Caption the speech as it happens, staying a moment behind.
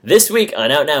This week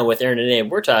on Out Now with Aaron and Abe,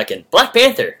 we're talking Black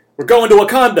Panther. We're going to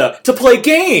Wakanda to play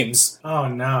games! Oh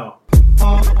no.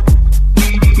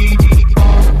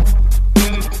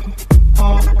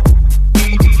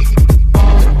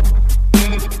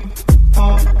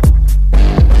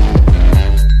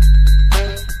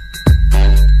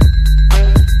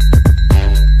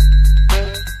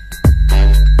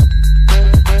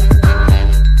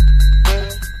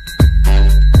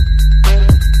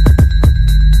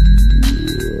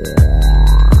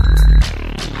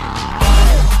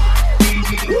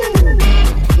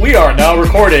 We are now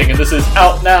recording, and this is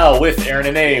Out Now with Aaron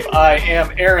and Abe. I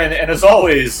am Aaron, and as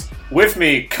always, with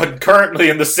me, concurrently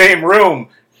in the same room,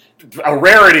 a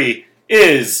rarity,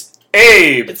 is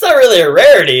Abe. It's not really a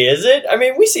rarity, is it? I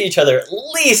mean, we see each other at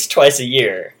least twice a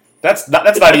year. That's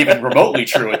not even remotely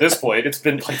true at this point. It's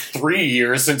been like 3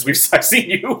 years since I've seen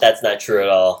you. That's not true at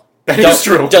all. That is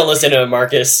true. Don't listen to him,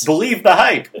 Marcus. Believe the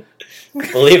hype.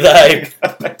 Believe the hype.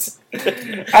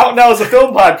 Out Now is a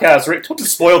film podcast. Right? Don't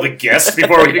just spoil the guest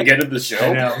before we even get into the show.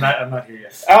 I know, I'm not here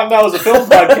yet. Out Now is a film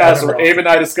podcast where Abe and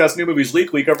I discuss new movies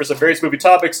weekly, cover some various movie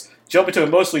topics, jump into a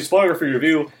mostly spoiler-free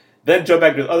review, then jump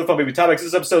back to other fun movie topics. This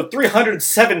is episode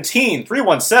 317.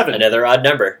 Another odd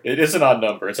number. It is an odd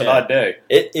number. It's an odd day.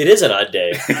 It is an odd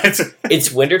day.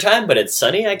 It's wintertime, but it's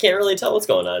sunny. I can't really tell what's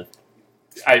going on.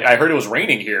 I heard it was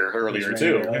raining here earlier,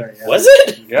 too. Was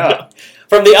it? Yeah.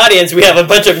 From the audience, we have a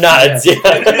bunch of nods.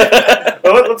 Yeah.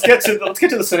 Well, let's get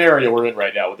to the scenario we're in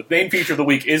right now. The main feature of the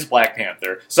week is Black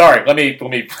Panther. Sorry,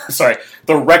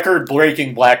 the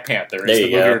record-breaking Black Panther is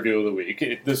the movie review of the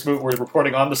week. This movie we're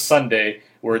reporting on the Sunday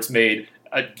where it's made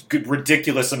a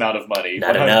ridiculous amount of money.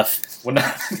 Not enough.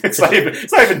 It's not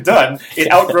even done.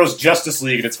 It outgrows Justice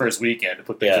League in its first weekend, to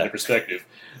put things into perspective.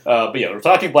 But yeah, we're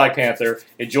talking Black Panther,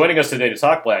 and joining us today to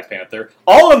talk Black Panther,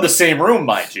 all in the same room,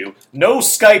 mind you. No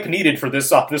Skype needed for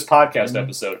this podcast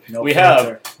episode. We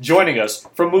have joining us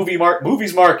from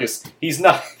Movies Marcus. He's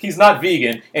not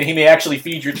vegan, and he may actually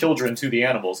feed your children to the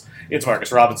animals. It's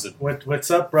Markus Robinson.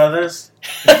 What's up, brothers?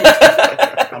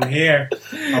 I'm here.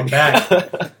 I'm back.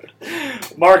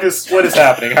 Marcus, what is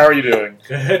happening? How are you doing?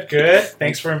 Good.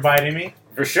 Thanks for inviting me.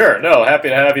 For sure. No, happy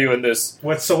to have you in this.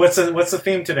 What's the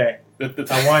theme today?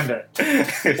 I wonder.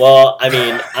 Well, I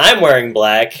mean, I'm wearing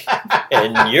black,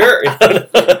 and you're.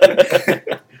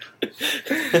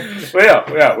 Well,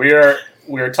 yeah, we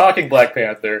are talking Black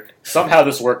Panther. Somehow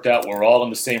this worked out. We're all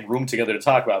in the same room together to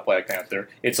talk about Black Panther.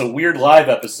 It's a weird live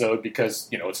episode because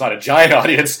it's not a giant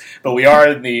audience, but we are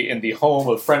in the home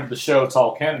of friend of the show,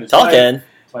 Tall Ken.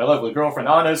 My lovely girlfriend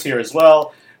Anna's here as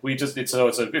well.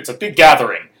 It's a big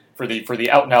gathering for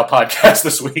the Out Now podcast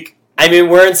this week. I mean,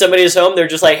 we're in somebody's home. They're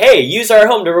just like, "Hey, use our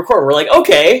home to record." We're like,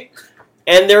 "Okay,"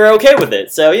 and they're okay with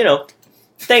it. So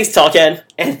thanks, Talken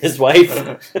and his wife.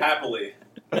 Happily.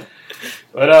 But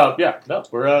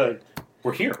we're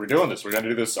here. We're doing this. We're going to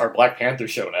do this our Black Panther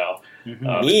show now.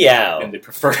 Mm-hmm. Meow. And they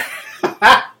prefer.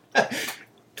 Not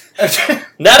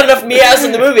enough meows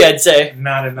in the movie, I'd say.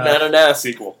 Not enough. Not enough.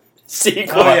 Sequel.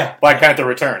 Oh, yeah. Black Panther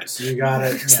Returns. You got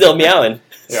it. Yeah. Still meowing.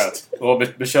 Yeah. Well,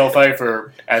 Michelle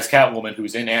Pfeiffer as Catwoman,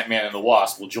 who's in Ant-Man and the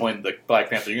Wasp, will join the Black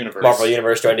Panther universe. Marvel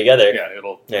universe joined together. Yeah,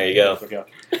 There you go.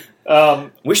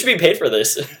 We should be paid for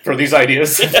this. For these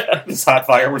ideas. This hot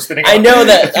fire we're spinning. I know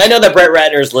that Brett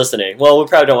Ratner is listening. Well, we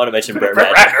probably don't want to mention Brett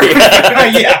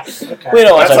Ratner. Yeah. Okay. We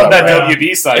don't want That's to on that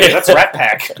WB side. That's Rat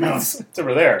Pack. It's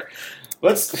over there.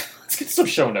 Let's get some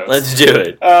show notes. Let's do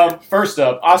it. First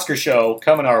up, Oscar show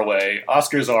coming our way.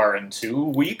 Oscars are in 2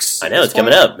 weeks. I know it's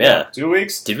coming up. Yeah, 2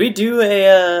 weeks. Did we do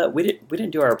a? We didn't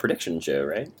do our prediction show,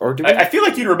 right? Or do we? I feel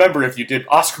like you'd remember if you did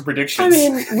Oscar predictions. I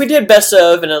mean, we did best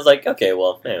of, and I was like, okay,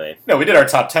 well, anyway. No, we did our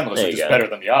top 10 list, which is better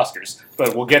than the Oscars.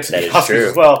 But we'll get to the Oscars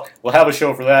as well. We'll have a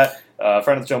show for that.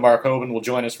 Friend of the show, Mark Hoban, will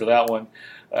join us for that one.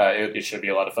 It should be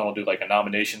a lot of fun. We'll do like a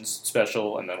nominations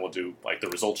special, and then we'll do like the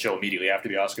results show immediately after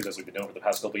the Oscars, as we've been doing for the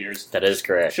past couple of years. That is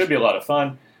correct. It should be a lot of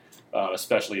fun,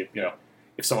 especially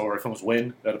if some of our films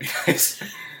win. That'll be nice.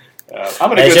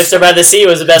 Just About the Sea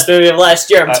was the best movie of last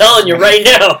year. I'm telling you right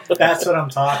now. That's what I'm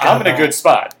talking about. I'm in a good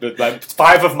spot.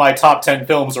 5 of my top 10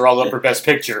 films are all up for Best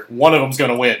Picture. One of them's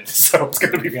going to win, so it's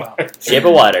going to be fun. Shape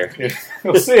of Water. Yeah,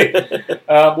 we'll see.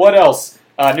 What else?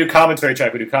 New commentary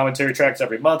track. We do commentary tracks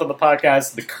every month on the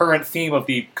podcast. The current theme of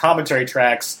the commentary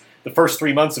tracks, the first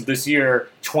 3 months of this year,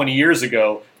 20 years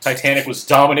ago, Titanic was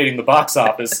dominating the box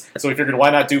office. So we figured, why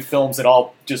not do films that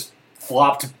all just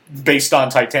flopped based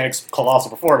on Titanic's colossal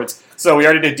performance? So we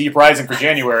already did Deep Rising for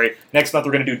January. Next month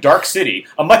we're going to do Dark City,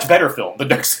 a much better film than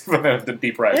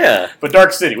Deep Rising. Yeah. But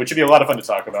Dark City, which should be a lot of fun to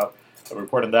talk about. So we're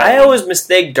reporting that. I always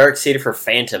mistake Darkseid for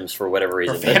Phantoms for whatever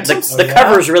reason. Phantoms? The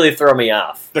covers really throw me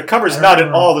off. The cover's not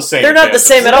at all the same. They're not the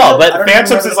same at all, but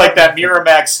Phantoms is like that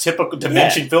Miramax typical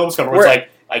Dimension Films cover where it's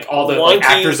like all the wonky,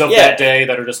 actors of that day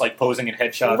that are just like posing in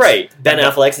headshots. Right. Ben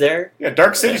Affleck's there. Yeah,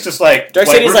 Darkseid's just like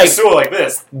Darkseid's like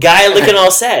this. Guy looking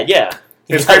all sad, yeah.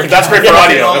 That's great for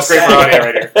audio. That's great for audio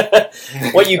right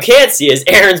here. What you can't see is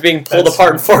Aaron's being pulled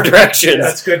apart in 4 directions.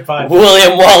 That's good fun.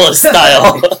 William Wallace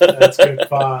style. That's good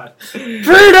fun.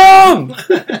 Freedom!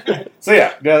 So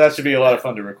yeah, that should be a lot of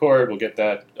fun to record. We'll get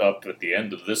that up at the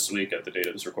end of this week at the date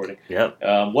of this recording. Yep.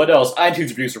 What else?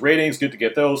 iTunes producer ratings. Good to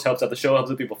get those. Helps out the show. Helps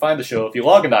other people find the show. If you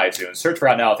log into iTunes, search for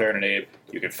Out Now with Aaron and Abe.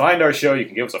 You can find our show. You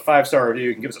can give us a 5-star review.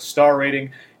 You can give us a star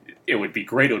rating. It would be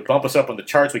great. It would bump us up on the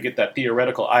charts. We get that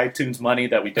theoretical iTunes money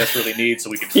that we desperately need so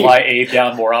we can fly Abe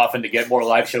down more often to get more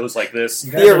live shows like this.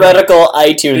 Theoretical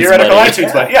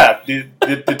iTunes money. Yeah,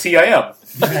 the TIM.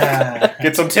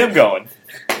 Get some Tim going.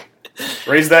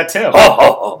 Raise that Tim.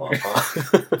 Wow.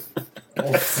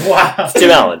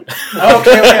 Tim Allen.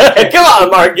 Okay. Come on,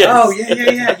 Marcus. Oh,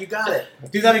 yeah. You got it.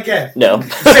 Do that again. No.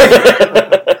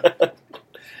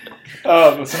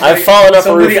 I've fallen off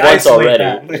a roof once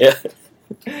already. Yeah.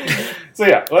 So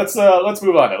yeah, let's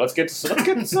move on now. Let's get to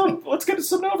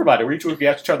some know everybody. We each week we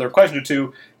ask each other a question or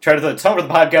two. Try to tell them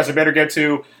the podcast I better get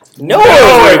to know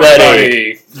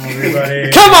everybody.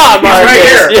 Come on,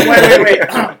 Marcus. Right here. Wait.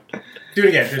 Do it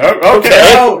again.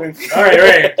 Okay. All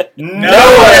right.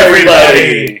 Know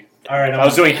everybody. All right. I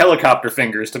was doing helicopter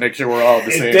fingers to make sure we're all the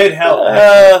same. It did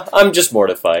help. I'm just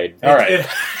mortified. All right.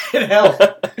 It helped.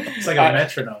 It's like a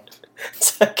metronome.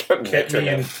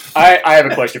 I have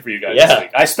a question for you guys this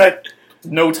week. I spent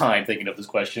no time thinking of this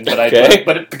question,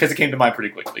 but because it came to mind pretty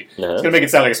quickly. It's going to make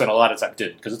it sound like I spent a lot of time.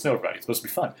 Didn't, because it's know everybody. It's supposed to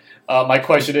be fun. My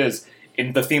question is,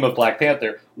 in the theme of Black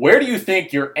Panther, where do you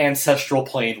think your ancestral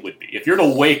plane would be? If you're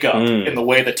to wake up in the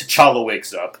way that T'Challa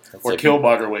wakes up, or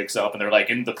Killmonger wakes up, and they're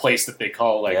like in the place that they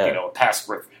call a past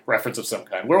reference of some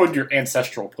kind, where would your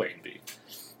ancestral plane be?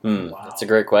 Wow. That's a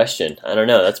great question. I don't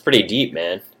know. That's pretty deep,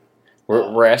 man.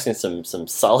 We're asking some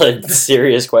solid,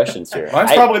 serious questions here.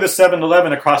 Mine's probably the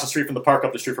 7-Eleven across the street from the park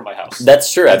up the street from my house.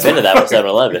 That's true. I've been to that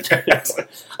 7-Eleven. I was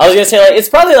going to say, it's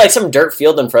probably like some dirt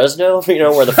field in Fresno,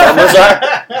 where the farmers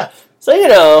are. So, you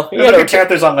know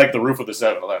Panthers on the roof of the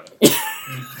 7-Eleven.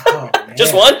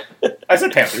 Just one? I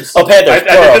said Panthers. Oh, Panthers. I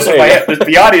did this with my hands.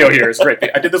 The audio here is great.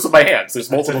 I did this with my hands. There's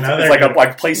multiple. It's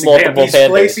like placing multiple Panthers.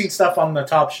 Placing stuff on the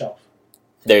top shelf.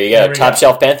 There you go. Top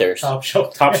shelf Panthers. Top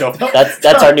shelf.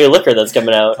 That's our new liquor that's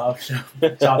coming out. Top shelf.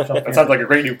 That sounds like a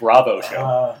great new Bravo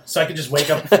show. So I could just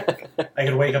wake up. I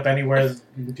could wake up anywhere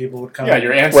people would come. Yeah,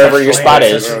 your ancestors. Wherever your spot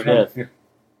is. Yeah.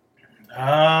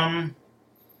 I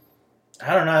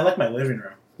don't know. I like my living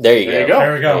room. There you go.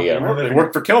 There we go. It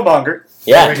worked for Killmonger.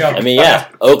 Yeah. There we go. I mean,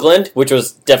 Oakland, which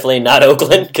was definitely not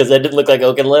Oakland because that didn't look like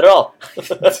Oakland at all.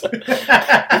 What are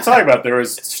you talking about? There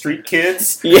was street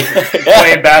kids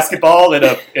playing basketball in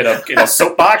a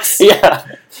soapbox. Yeah.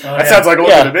 That sounds like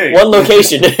Oakland to me. One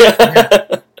location.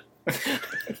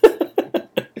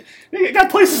 You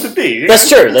got places to be. That's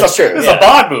true. This is a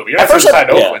Bond movie. You're not inside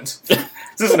Oakland. This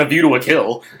isn't A View to a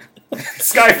Kill.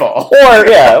 Skyfall.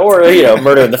 Or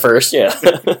Murder in the First, San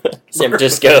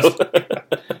Francisco.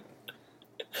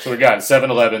 So we got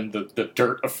 7-Eleven, the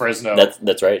dirt of Fresno.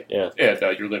 That's right, yeah. And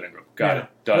your living room. Got it.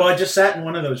 Done. Well, I just sat in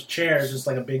one of those chairs, just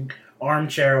like a big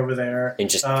armchair over there. And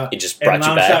it just brought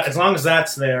you back. As long as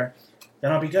that's there,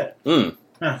 then I'll be good.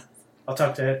 I'll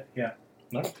talk to it,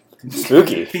 No.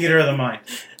 Spooky. Theater of the mind.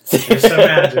 Just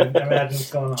imagine what's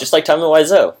going on. Just like Tommy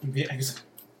Wiseau. Yeah,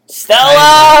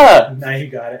 Stella! Now you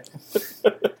got it.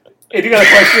 Hey, do you got a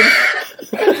question?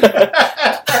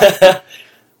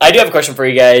 I do have a question for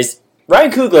you guys.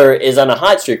 Ryan Coogler is on a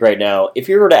hot streak right now. If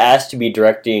you were to ask to be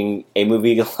directing a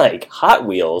movie like Hot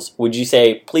Wheels, would you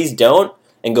say, please don't,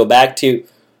 and go back to,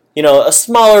 a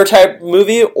smaller type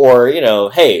movie, or,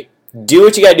 hey, do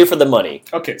what you gotta do for the money?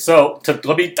 Okay, so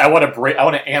I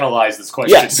want to analyze this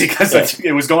question because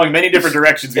it was going many different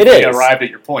directions before you arrived at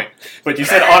your point. But you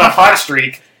said on a hot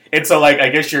streak. And so, I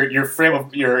guess your frame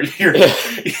of your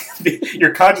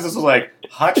consciousness was like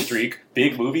hot streak,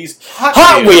 big movies,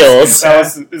 Hot Wheels.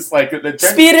 It's like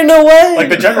speeding away. Like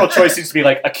the general choice seems to be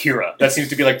like Akira. That seems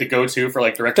to be like the go-to for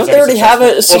directors. Don't they already have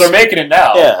it? Well, they're making it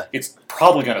now. Yeah. It's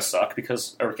probably gonna suck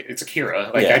because it's Akira.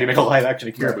 How do you make a live action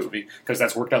Akira movie? Because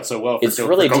that's worked out so well. It's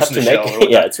really tough to make.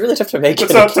 It's really tough to make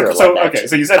an Akira live action.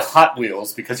 So you said Hot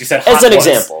Wheels because you said as an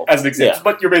example.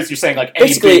 But you're saying like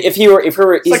basically if he's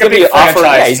gonna be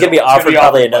offered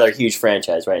probably another huge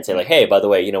franchise, right? And say like, hey, by the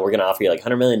way, we're gonna offer you like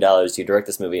 $100 million to direct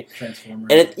this movie, and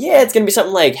it's gonna be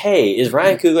something like, hey, is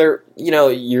Ryan Coogler,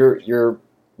 your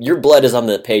your blood is on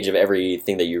the page of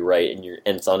everything that you write, and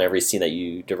it's on every scene that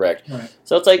you direct. Right.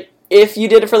 So it's like, if you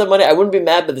did it for the money, I wouldn't be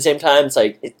mad, but at the same time, it's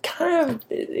like,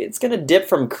 it's going to dip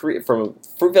from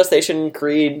Fruitvale Station,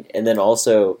 Creed, and then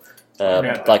also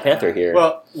Black Panther here.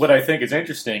 Well, what I think is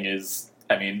interesting is,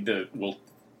 I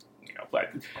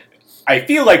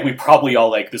feel like we probably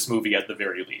all like this movie at the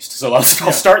very least. So I'll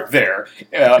start there.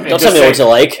 Don't tell me what you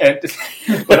like.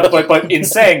 But in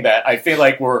saying that, I feel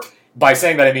like by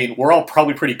saying that, I mean, we're all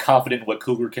probably pretty confident in what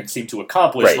Coogler can seem to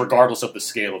accomplish, regardless of the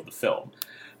scale of the film.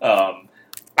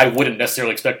 I wouldn't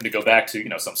necessarily expect him to go back to,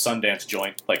 some Sundance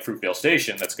joint like Fruitvale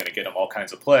Station that's going to get him all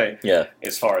kinds of play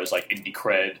as far as like indie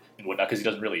cred and whatnot, because he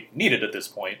doesn't really need it at this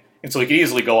point. And so he could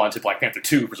easily go on to Black Panther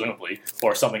 2, presumably,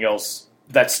 or something else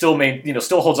that still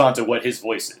holds on to what his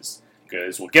voice is.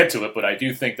 Because we'll get to it, but I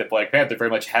do think that Black Panther very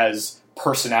much has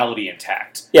personality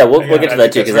intact. Yeah, we'll get to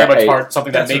that too. It's very much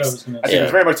something that makes. I think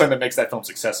it's very much something that makes that film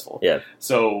successful. Yeah.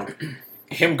 So,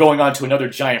 him going on to another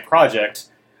giant project,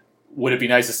 would it be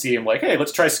nice to see him like, hey,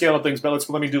 let's try scaling things, but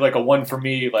let me do like a one for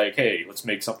me. Like, hey, let's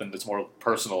make something that's more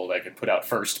personal that I can put out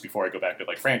first before I go back to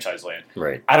like franchise land.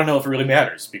 Right. I don't know if it really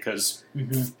matters because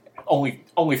only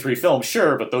 3 films,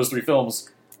 sure, but those 3 films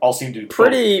all seem to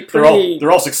they're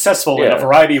all successful in a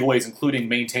variety of ways, including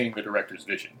maintaining the director's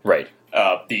vision. Right.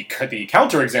 The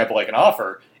counter example I can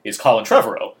offer is Colin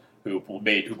Trevorrow, who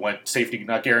went Safety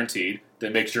Not Guaranteed,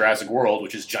 then makes Jurassic World,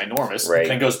 which is ginormous, and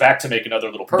then goes back to make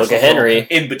another little personal Book of Henry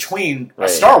film in between a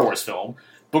Star Wars film.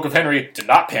 Book of Henry did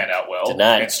not pan out well,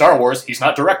 and Star Wars he's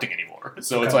not directing anymore.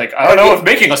 So it's like, I don't know if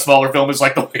making a smaller film is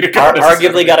like the way to go.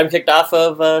 Arguably got him kicked off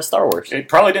of Star Wars. It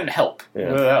probably didn't help. Put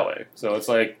it that way. So it's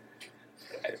like,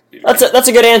 that's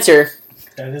a good answer.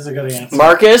 That is a good answer,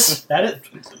 Marcus.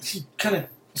 He kind of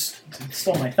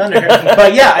stole my thunder here,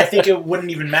 but yeah, I think it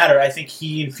wouldn't even matter. I think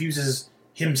he infuses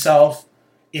himself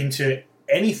into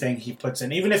anything he puts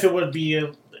in, even if it would be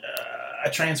a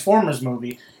Transformers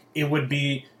movie. It would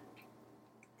be,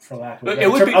 for lack of a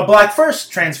better term, a Black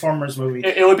First Transformers movie.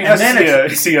 It would be nice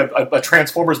to see a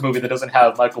Transformers movie that doesn't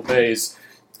have Michael Bay's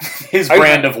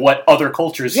brand of what other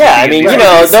cultures. Yeah, I mean,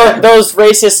 those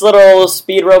racist little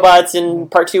speed robots in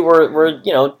Part 2 were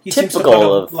he typical seems to put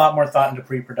of a lot more thought into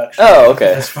pre-production. Oh,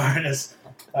 okay. As far as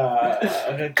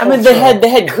I mean, they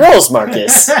had grills,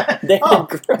 Marcus. They had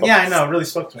grills. Yeah, I know. It really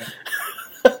spoke to me.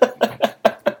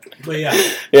 But yeah.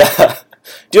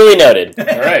 Duly noted.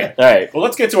 All right. Well,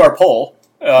 let's get to our poll.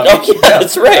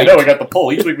 That's right. I know we got the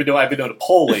poll. Each week I've been doing a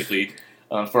poll lately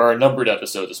for our numbered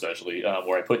episodes, especially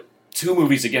where I put 2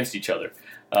 movies against each other.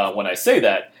 When I say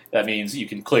that means you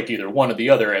can click either one or the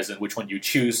other, as in which one you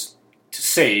choose to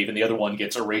save, and the other one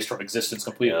gets erased from existence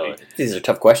completely. These are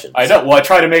tough questions. I know. Well, I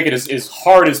try to make it as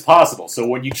hard as possible. So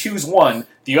when you choose one,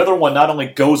 the other one not only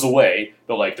goes away,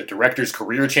 but like the director's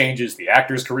career changes, the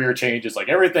actor's career changes, like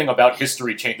everything about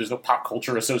history changes. There's no pop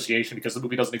culture association because the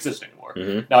movie doesn't exist anymore.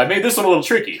 Mm-hmm. Now, I made this one a little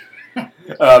tricky.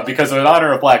 Because in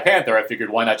honor of Black Panther, I figured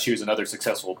why not choose another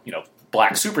successful,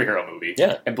 black superhero movie.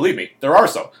 Yeah. And believe me, there are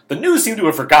some. The news seem to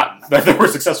have forgotten that there were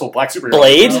successful black superheroes.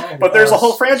 Blade? But there's a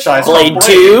whole franchise. Blade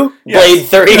 2?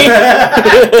 Yes.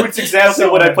 Blade 3? Which is exactly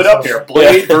what I put up here.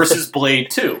 Blade versus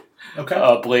Blade 2. Okay.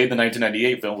 Blade, the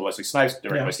 1998 film with Wesley Snipes,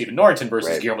 directed by Stephen Norrington,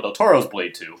 versus Guillermo del Toro's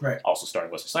Blade 2, also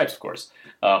starring Wesley Snipes, of course.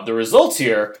 The results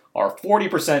here are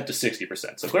 40% to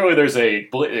 60%. So clearly there's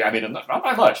not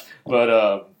by much,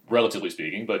 but relatively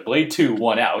speaking, but Blade 2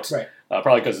 won out. Right.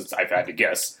 Probably because I had to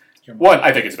guess. One,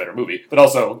 I think it's a better movie, but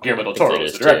also Guillermo del Toro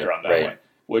is the director on that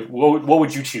one. What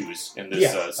would you choose in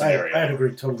this scenario? I'd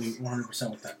agree totally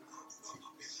 100% with that.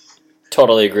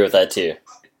 Totally agree with that, too.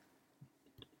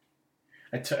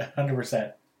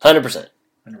 100%. 100%.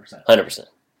 100%.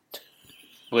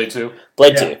 Blade 2?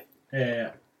 Blade 2.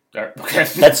 Yeah. Okay.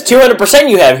 That's 200%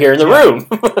 you have here in the room.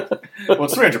 Well,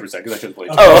 it's 300% because I chose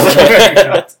Blade 2. Oh,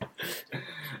 okay.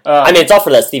 I mean, it's all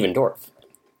for that Stephen Dorff.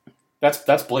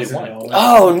 That's Blade 1.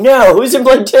 Oh, no. Who's in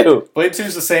Blade 2? Blade 2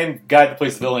 is the same guy that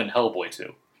plays the villain in Hellboy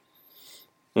 2.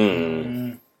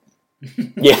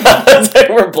 Yeah,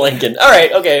 we're blanking. All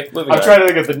right, okay, moving on. I'm trying to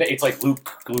think of the name. It's like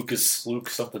Luke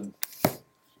something.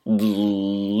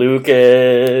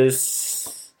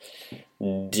 Yes.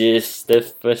 Yep,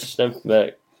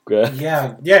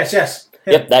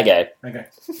 that guy. Okay.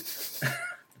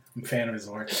 I'm a fan of his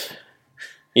work.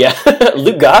 Yeah,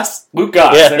 Luke Goss.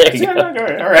 Yeah, there you go.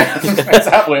 All right.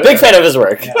 Big fan of his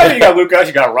work. Yeah. You got Luke Goss,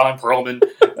 you got Ron Perlman,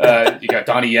 you got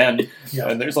Donnie Yen,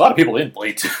 and there's a lot of people in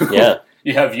Blade 2. Yeah.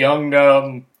 You have young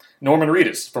Norman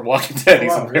Reedus from Walking Dead.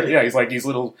 Really? He's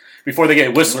little, before they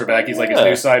get Whistler back, he's like his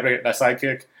new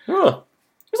sidekick. Huh.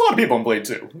 There's a lot of people in Blade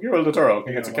 2. Guillermo del Toro,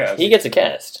 he gets a cast. He gets a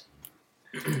cast.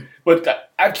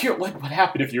 But I'm curious, what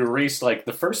happened if you erased like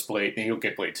the first Blade and you don't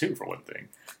get Blade 2 for one thing?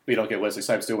 But you don't get Wesley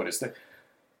Snipes doing his thing.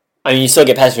 I mean, you still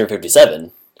get Passenger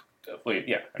 57. Blade,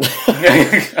 yeah.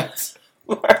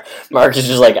 Mark is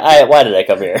just like, why did I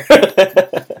come here?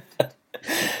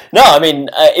 No, I mean,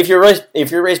 if you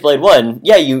erase Blade 1,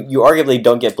 yeah, you arguably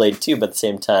don't get Blade 2, but at the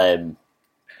same time...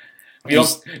 You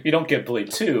don't get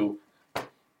Blade 2...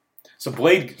 So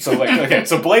Blade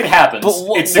happens.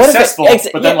 It's successful,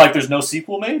 but then like there's no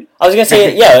sequel made. I was gonna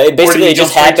say, yeah, it basically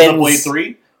just happens. To Blade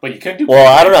 3, but you can't do. Well,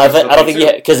 I don't know. I don't think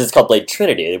because it's called Blade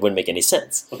Trinity. It wouldn't make any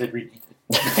sense. Well, they'd read.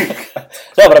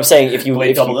 No, but I'm saying if you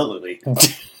Blade double Lily.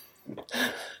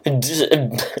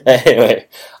 Anyway,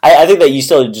 I think that you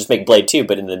still just make Blade 2,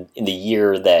 but in the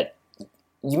year that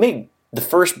you made the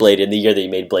first Blade in the year that you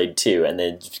made Blade 2, and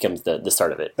then it just becomes the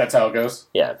start of it. That's how it goes.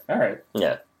 Yeah. All right.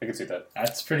 Yeah. I can see that.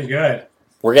 That's pretty good.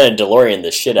 We're gonna DeLorean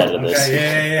the shit out of this.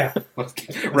 Yeah.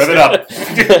 Rev it up.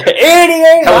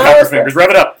 Helicopter fingers, rev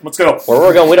it up. Let's go. Where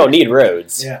we're going, we don't need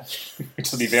roads. Yeah. We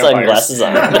just need vampires. Sunglasses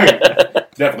on.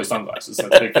 Definitely sunglasses.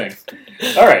 That's a big thing.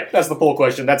 All right, that's the poll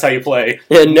question. That's how you play.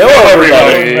 Yeah, no,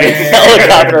 everybody.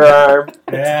 Helicopter arm.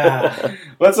 Yeah.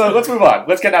 Let's move on.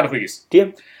 Let's get out of Wiggies.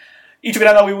 DM. Each of it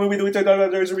out. Wiggies.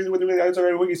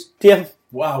 DM.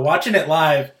 Wow, watching it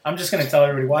live, I'm just going to tell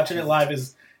everybody, watching it live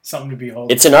is something to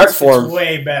behold. It's an art form. It's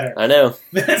way better. I know.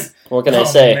 What can I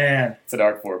say? Man. It's an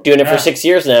art form. Doing it for 6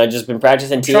 years now. Just been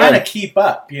practicing TM. Trying to keep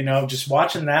up, just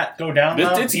watching that go down.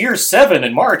 It's year 7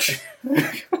 in March.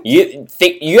 You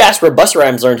asked where Busta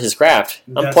Rhymes learned his craft.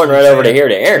 I'm That's pointing right over to here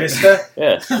to Aaron. Twista?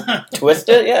 Yeah.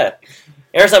 Twista? Yeah.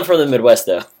 Aaron's not from the Midwest,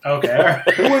 though. Okay, all right.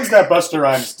 Who wins that Busta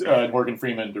Rhymes Morgan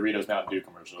Freeman Doritos Mountain Dew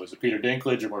commercial? Is it Peter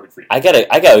Dinklage or Morgan Freeman? I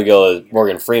gotta go with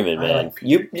Morgan Freeman, man.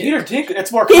 Peter Dinklage,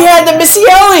 it's more He had the Missy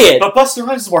Elliott! But Busta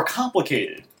Rhymes is more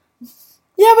complicated.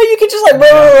 Yeah, but you could just like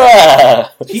blah.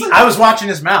 I was watching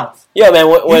his mouth. Yeah, man,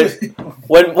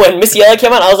 when Missy Elliott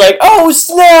came out, I was like, oh,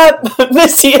 snap!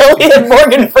 Missy Elliott and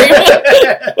Morgan Freeman!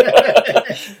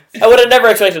 I would have never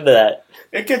expected that.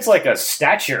 It gets like a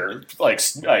stature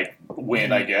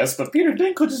win, I guess, but Peter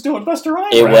Dinklage is doing Busta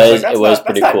Rhymes. It was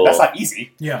pretty cool. That's not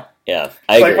easy. Yeah. Yeah,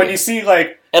 I agree. Like when you see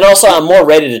and also I'm more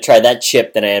ready to try that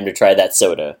chip than I am to try that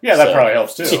soda. Yeah, that probably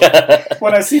helps too. Yeah.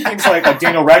 When I see things like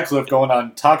Daniel Radcliffe going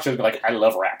on talk shows, like I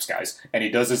love raps, guys, and he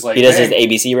does his he does his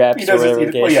ABC raps. He does he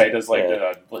does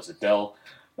what's it, Del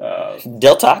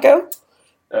Taco?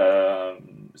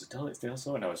 Is it Del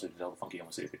So? No, it's Del Funky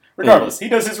Homosapien. Regardless, he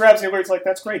does his raps where it's like,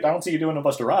 that's great. I don't see you doing a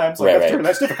Busta Rhymes. Like,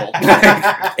 that's difficult.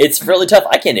 It's really tough.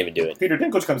 I can't even do it. Peter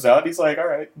Dinklage comes out. He's like, all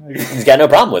right. He's got no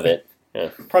problem with it.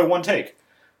 Yeah. Probably one take.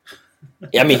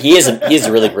 Yeah, I mean, he is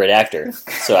a really great actor,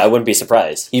 so I wouldn't be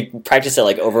surprised. He practiced it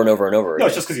like over and over and over again. No,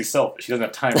 it's just because he's selfish. He doesn't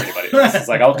have time for anybody else. It's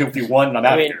like, I'll do it for you one, and I'm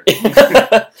out of here.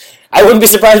 I wouldn't be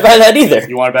surprised by that either.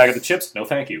 You want a bag of the chips? No,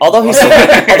 thank you. Although he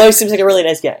seems like a really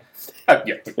nice guy.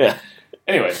 Yeah.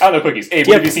 Anyway, out of the quickies. Abe,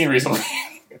 what have you seen recently?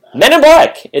 Men in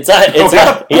Black. It's on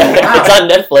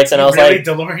Netflix, and I was really like,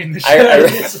 DeLorean the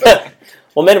shit.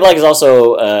 Well, Men in Black is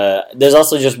also. There's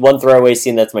also just one throwaway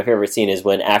scene that's my favorite scene is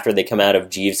when after they come out of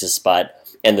Jeeves' spot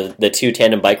and the two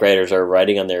tandem bike riders are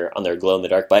riding on their glow in the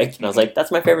dark bike, and I was like,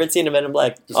 that's my favorite scene of Men in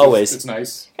Black. Always, it's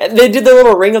nice. And they did the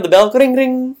little ring of the bell, ring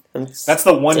ring. That's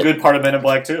the one good part of Men in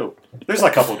Black too. There's a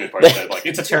couple good parts of Men in Black.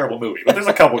 It's a terrible movie, but there's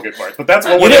a couple good parts. But that's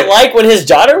what you didn't like when his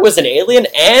daughter was an alien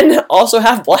and also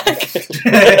half black.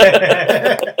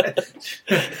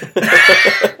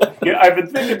 Yeah, I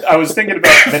was thinking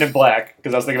about Men in Black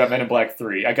because I was thinking about Men in Black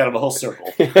 3. I got in a whole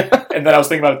circle, and then I was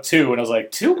thinking about 2, and I was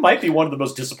like, 2 might be one of the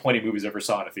most disappointing movies I ever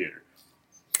saw in a theater.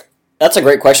 That's a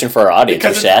great question for our audience.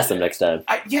 We should ask them next time.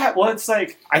 It's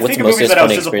like I What's think of movies that I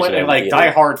was disappointed in, like Die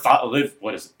Hard, Live.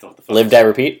 What is it? Live, Die,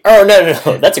 Repeat. Oh no,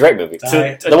 that's a great movie.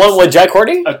 The one with Jack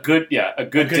Courtney. A good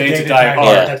day to Die Hard.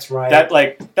 Yeah. That's right.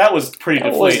 That was pretty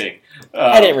deflating.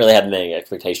 I didn't really have many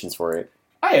expectations for it.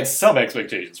 I had some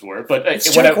expectations for it, but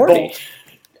it's Jack Courtney.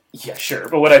 Yeah, sure.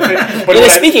 But what I think, in a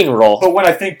speaking role. But when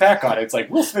I think back on it, it's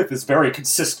like Will Smith is very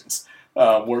consistent.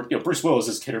 Where Bruce Willis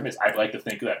is hit or miss. I'd like to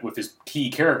think that with his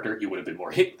key character, he would have been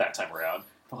more hit that time around.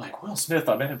 But like Will Smith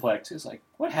on Men in Black 2 is like,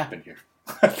 what happened here?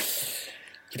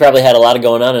 He probably had a lot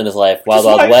going on in his life. Wild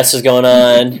Wild West is going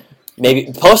on.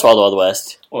 Maybe post Wild Wild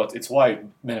West. Well, it's why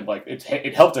Men in Black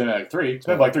it helped in Men in Black 3.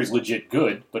 Men in Black 3 is legit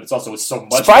good, but it's so much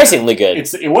surprisingly good.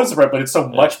 It was surprising, but it's so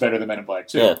much better than Men in Black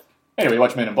 2. Yeah. Anyway,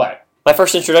 watch Men in Black. My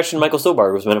first introduction to Michael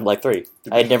Stuhlbarg was Men in Black 3.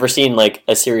 I had never seen like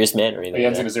a serious man or anything. You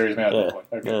hadn't seen a serious man at that point.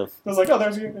 Okay. Yeah. I was like, oh,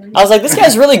 there's you. I was like, this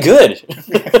guy's really good.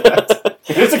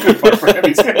 It is a good part for him.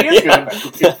 He is good in that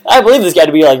movie. I believe this guy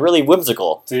to be like really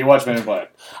whimsical. So you watch Men in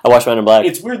Black. I watched Men in Black.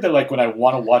 It's weird that like when I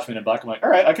want to watch Men in Black, I'm like, all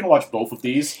right, I can watch both of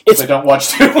these because I don't watch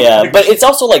two. Yeah, but it's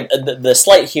also like the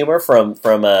slight humor from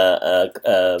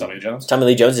Tommy Lee Jones. Tommy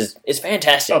Lee Jones is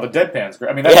fantastic. Oh, the deadpan's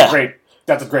great. I mean, that's great.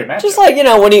 That's a great match. Just like,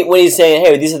 when he's saying,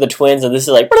 hey, these are the twins, and this is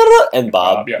like, and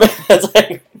Bob. Yeah. It's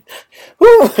like,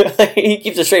 whoo! He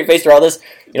keeps a straight face through all this.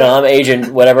 I'm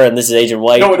Agent whatever, and this is Agent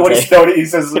White. No, he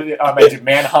says, I'm Agent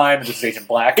Mannheim, and this is Agent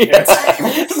Black. Yeah.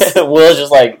 Will's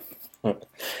just like... Anyway,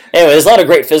 there's a lot of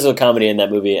great physical comedy in that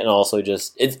movie, and also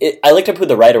just... I looked up who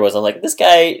the writer was. I'm like, this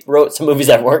guy wrote some movies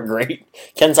that weren't great.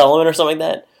 Ken Solomon or something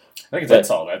like that? I think it's Ed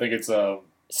Solomon. I think it's...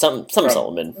 Some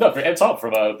Solomon. No, Ed Solomon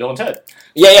from Bill and Ted.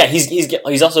 Yeah,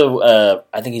 he's also,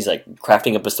 I think he's like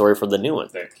crafting up a story for the new one.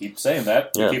 They keep saying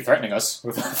that. They keep threatening us.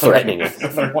 With threatening us. The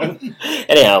third one.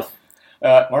 Anyhow.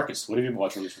 Marcus, what have you been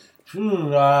watching recently?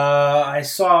 I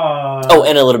saw... Oh,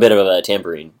 and a little bit of a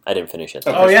Tambourine. I didn't finish it.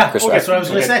 Oh, yeah. Chris Okay, that's what I was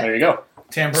going to say. There you go.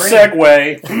 Tambourine.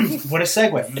 Segue. What a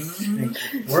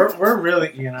segue. We're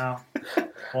really,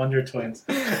 Wonder Twins.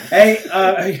 Hey,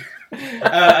 so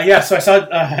I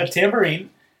saw Tambourine.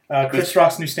 Chris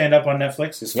Rock's new stand-up on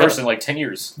Netflix. His first in like 10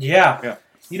 years. Yeah.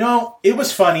 It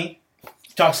was funny.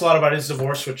 He talks a lot about his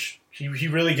divorce, which he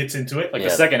really gets into it. Like the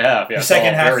second half. Yeah, the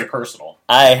second half. Very personal.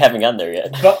 I haven't gotten there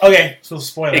yet. But, okay, so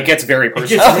spoiler. It gets very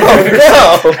personal.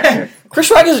 No!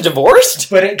 Chris Rock is divorced?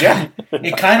 But it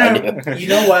kind of, you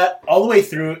know what? All the way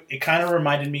through, it kind of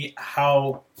reminded me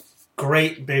how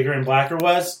great Bigger and Blacker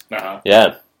was. Uh-huh.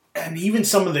 Yeah. And even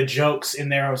some of the jokes in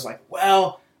there, I was like,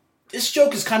 well... This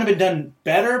joke has kind of been done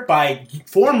better by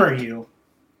former you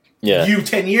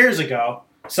 10 years ago.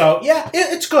 So,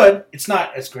 it's good. It's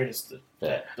not as great as the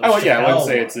I wouldn't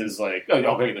say it's as like... the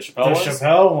Chappelle ones? The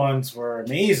Chappelle ones were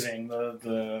amazing.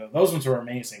 Those ones were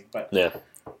amazing. But yeah.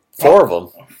 4 of them.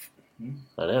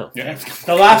 I know. Yeah.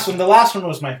 The last one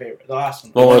was my favorite. The last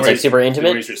one. Well, where it's like super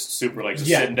intimate? Where he's just super like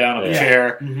sitting down on the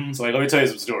chair. Mm-hmm. So like, let me tell you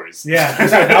some stories. Yeah,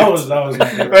 that was my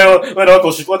favorite. Let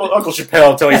Uncle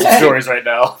Chappelle tell you some stories right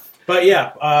now. But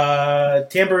yeah,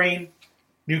 Tambourine,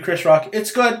 new Chris Rock.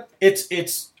 It's good.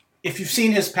 It's if you've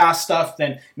seen his past stuff,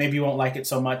 then maybe you won't like it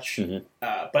so much. Mm-hmm.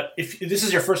 But if this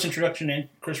is your first introduction in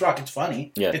Chris Rock, it's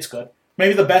funny. Yeah. It's good.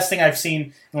 Maybe the best thing I've seen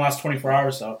in the last 24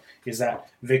 hours, though, is that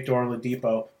Victor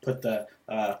Oladipo put the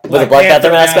Black Panther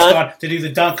mask on to do the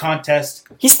dunk contest.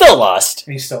 He still lost.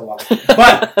 And he still lost.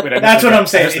 But that's what I'm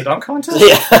saying. The dunk contest?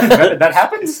 Yeah. that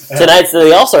happens? Tonight's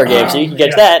the All-Star game, so you can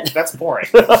catch that. That's boring.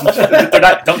 They're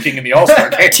not dunking in the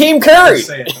All-Star game. Team Curry!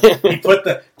 He put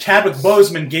Chadwick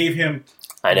Boseman gave him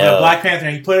I know. Black Panther,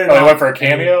 and he put it on. He went for a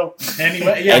cameo? And he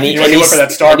went, he went for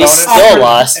that star bonus? And he still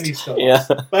lost. And he still lost.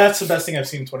 But that's the best thing I've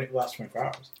seen in the last 24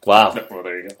 hours. Wow. Well,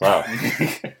 there you go. Wow.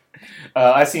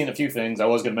 I've seen a few things. I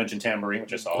was going to mention Tambourine,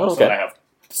 which I saw. Okay. So I have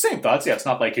the same thoughts. Yeah, it's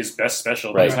not like his best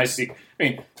special. But it's nice to see. I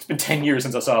mean, it's been 10 years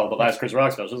since I saw the last Chris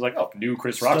Rock special. It's like, new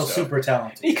Chris Rock Still stuff. super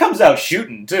talented. He comes out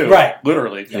shooting, too. Right.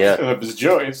 Literally. Yeah. His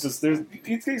joke, it's just,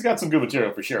 he's got some good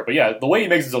material for sure. But yeah, the way he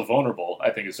makes himself vulnerable,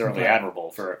 I think, is certainly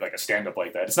admirable for like a stand-up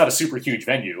like that. It's not a super huge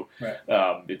venue. Right.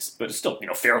 But it's still,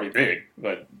 fairly big.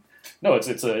 But no, it's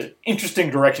an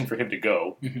interesting direction for him to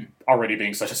go, already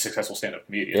being such a successful stand-up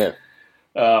comedian.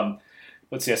 Yeah.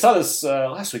 Let's see, I saw this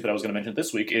last week, but I was going to mention it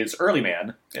this week, is Early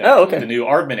Man. Okay. The new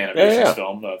Aardman Animations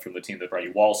film from the team that brought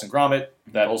you Wallace and Gromit,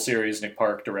 that whole series, Nick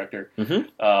Park, director.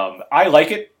 Mm-hmm. I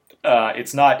like it.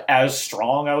 It's not as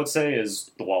strong, I would say, as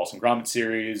the Wallace and Gromit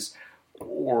series,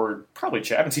 or probably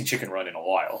I haven't seen Chicken Run in a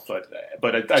while, but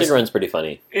Chicken Run's pretty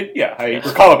funny. I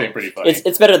recall it being pretty funny.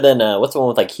 It's better than what's the one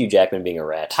with like Hugh Jackman being a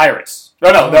rat? Pirates.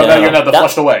 No, you're not the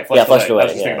Flushed Away. Flushed Away. I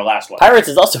was just thinking the last one. Pirates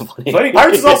is also funny.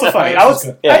 Pirates is also funny.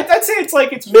 I'd say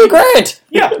it's Hugh Grant.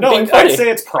 Yeah, no, I'd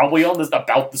say it's probably on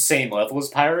about the same level as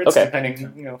Pirates,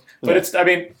 depending, But it's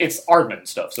Aardman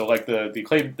stuff. So like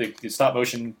the stop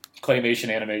motion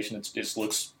claymation animation, it just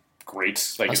looks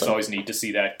great. Like It's always neat to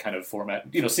see that kind of format.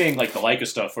 Seeing like the Leica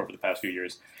stuff over the past few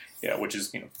years, which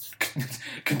is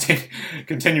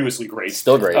continuously great.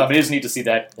 Still great. It is neat to see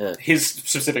that his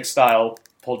specific style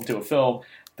pulled into a film.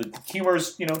 The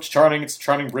humor's it's charming. It's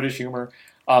charming British humor.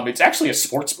 It's actually a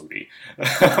sports movie.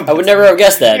 I would never have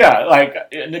guessed that. Yeah,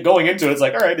 like going into it, it's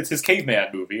like, all right, it's his caveman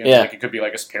movie. And yeah. Like, it could be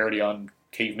like a parody on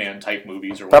caveman type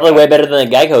movies or probably way better than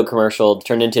the Geico commercial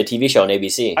turned into a TV show on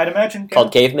ABC. I'd imagine.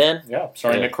 Called Caveman? Yeah,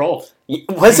 starring Nick Kroll.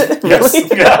 Was it? Yes.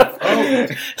 Really? Yeah. I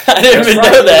didn't even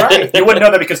know that. Right. You wouldn't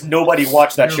know that because nobody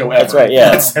watched that show ever. That's right,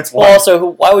 yeah. That's why. Well,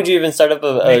 also, why would you even start up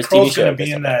a Nick TV Kroll's show? Going to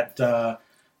be in the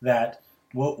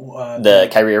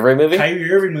Kyrie Irving movie?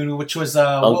 Kyrie Irving movie, which was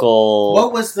Uncle.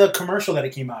 What was the commercial that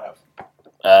it came out of?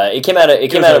 It came out of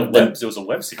it was a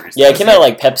web series. Yeah, it came out of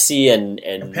like Pepsi and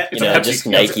Pepsi, just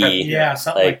Nike. Yeah,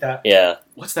 something like that. Yeah.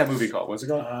 What's that movie called? What's it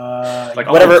called? Like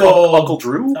whatever. Uncle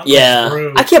Drew? Yeah.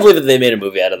 Drew. I can't believe that they made a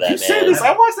movie out of that, You man. say this.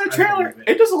 I watched that trailer.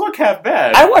 It doesn't look half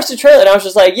bad. I watched the trailer and I was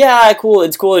just like, yeah, cool.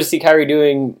 It's cool to see Kyrie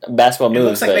doing basketball moves. It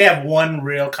looks like they have one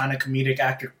real kind of comedic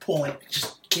actor pulling,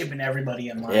 just giving everybody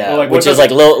in line. Yeah, Well, which is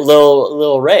like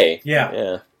Lil Ray. Yeah.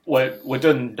 Yeah. What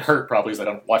doesn't hurt probably is I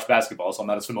don't watch basketball, so I'm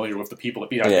not as familiar with the people.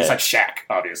 Yeah. It's like Shaq,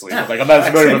 obviously. Like I'm not as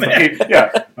familiar with the people.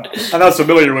 Yeah, I'm not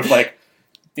familiar with like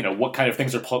what kind of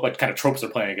things are what kind of tropes they're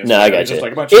playing against. No, I got it's you. just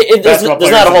like a bunch There's of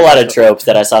not a whole lot of tropes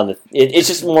that I saw in the. It's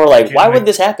just more like, why would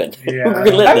this happen? Yeah. Who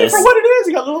could live I mean, this? for what it is,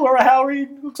 you got little Laura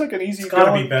Howery. Looks like an easy. It's got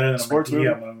to be better than a sports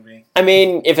movie. I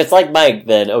mean, if it's like Mike,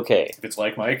 then okay. If it's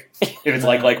like Mike, if it's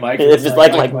like Mike, If it's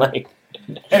like Mike.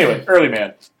 Anyway, Early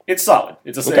Man. It's solid.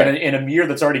 It's Okay. in a year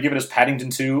that's already given us Paddington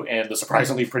 2 and the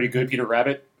surprisingly pretty good Peter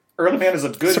Rabbit. Early Man is a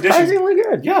good addition. Surprisingly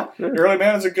good. Yeah, Early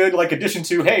Man is a good addition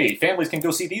to, hey, families can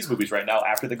go see these movies right now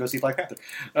after they go see Black Panther.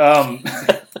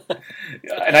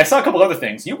 And I saw a couple other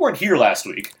things. You weren't here last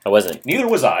week. I wasn't. Neither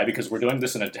was I, because we're doing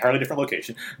this in an entirely different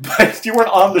location. But you weren't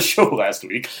on the show last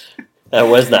week. I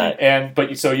was not.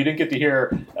 So you didn't get to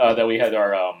hear that we had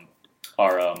our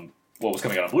what was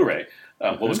coming out on Blu-ray.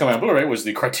 What was coming on Blu-ray was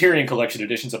the Criterion Collection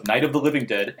editions of Night of the Living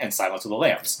Dead and Silence of the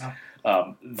Lambs.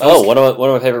 One of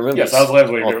my favorite movies. Yes, Silence of the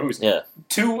Lambs, one of your favorite movies. Yeah.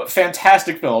 Two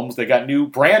fantastic films. They got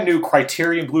brand new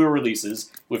Criterion Blu-ray releases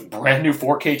with brand new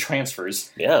 4K transfers.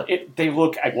 Yeah.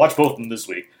 I watched both of them this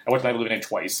week. I watched Night of the Living Dead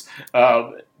twice.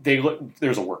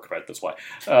 There's a work, right? That's why.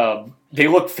 They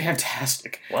look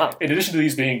fantastic. Wow. In addition to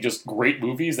these being just great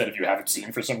movies that if you haven't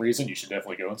seen for some reason, you should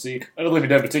definitely go and see. Night of the Living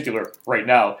Dead in particular, right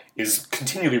now, is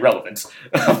continually relevant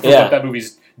for what that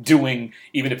movie's doing,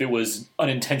 even if it was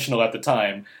unintentional at the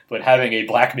time. But having a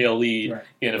black male lead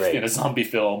in a zombie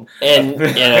film, and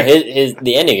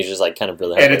the ending is just like kind of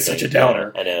really, and it's such a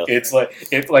downer. I know. It's like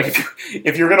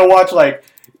if you're gonna watch like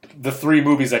the three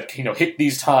movies that hit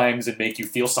these times and make you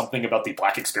feel something about the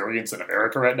black experience in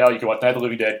America right now, you can watch Night of the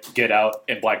Living Dead, Get Out,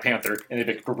 and Black Panther, and they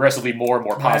get progressively more and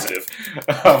more positive.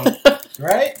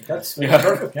 Right? That's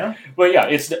perfect, yeah. But yeah,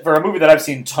 it's for a movie that I've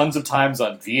seen tons of times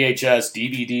on VHS,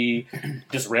 DVD,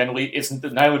 just randomly. Night of the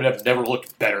Living Dead has never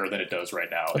looked better than it does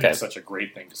right now. Okay. It's such a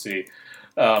great thing to see.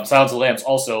 Silence of the Lambs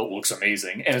also looks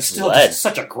amazing, and it's still just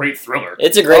such a great thriller.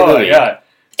 It's a great movie. Yeah.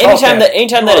 Anytime that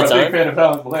it's You're on, a big fan of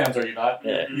Silence of the Lambs, are you not?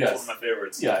 Yeah. Yes. It's one of my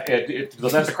favorites. Yeah,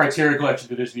 that's a Criterion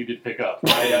Collection edition you did pick up.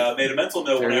 I made a mental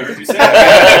note when I heard you say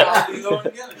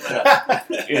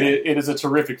It is a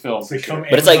terrific film.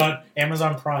 But it's like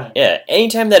Amazon Prime. Yeah,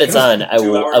 anytime that it's on, I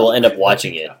will end up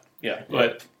watching it. Yeah,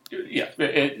 but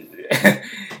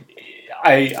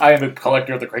I am a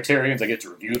collector of the Criterions. I get to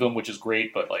review them, which is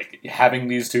great. But having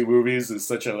these two movies is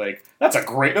such a those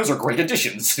are great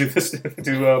additions to this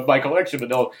to my collection. But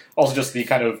no, also just the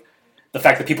kind of the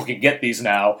fact that people can get these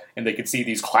now and they can see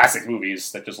these classic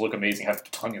movies that just look amazing, have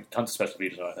tons of special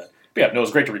features like that. But yeah, no,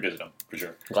 it's great to revisit them for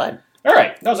sure. Glad. All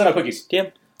right, that was enough quickies. Yeah.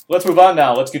 Let's move on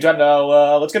now. Let's get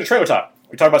a trailer talk.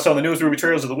 We talk about some of the news movie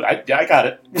trailers of the week. I got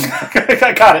it.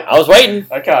 I got it. I was waiting.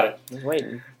 I got it. I was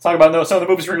waiting. Talk about some of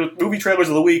the movie trailers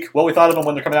of the week, what we thought of them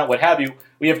when they're coming out, what have you.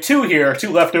 We have two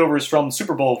leftovers from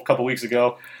Super Bowl a couple weeks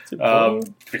ago,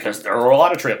 because there were a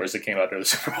lot of trailers that came out during the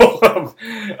Super Bowl.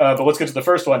 But let's get to the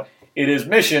first one. It is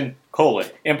Mission: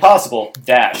 Impossible -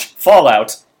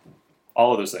 Fallout.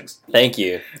 All of those things. Thank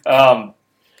you.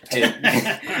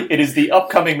 It is the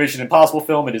upcoming Mission Impossible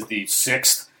film. It is the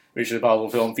 6th Mission Impossible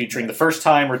film featuring the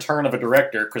first-time return of a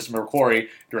director, Christopher McQuarrie,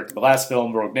 directed the last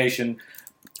film, Rogue Nation.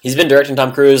 He's been directing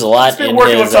Tom Cruise a lot. He's been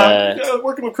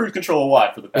working with Cruise Control a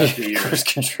lot for the past few years. Cruise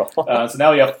Control. So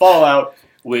now we have Fallout,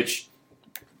 which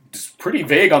is pretty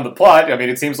vague on the plot. I mean,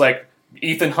 it seems like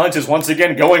Ethan Hunt is once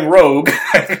again going rogue.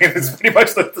 I mean, it's pretty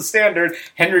much the standard.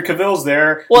 Henry Cavill's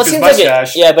there with his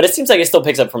mustache. But it seems like it still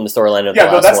picks up from the storyline of the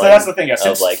last one. That's the thing. Yeah,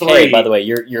 since hey, by the way,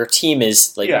 your team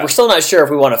is we're still not sure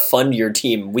if we want to fund your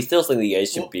team. We still think that you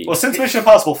guys should be. Well, since Mission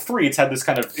Impossible 3, it's had this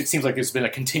kind of. It seems like there's been a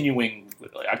continuing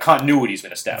continuity's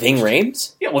been established. Ving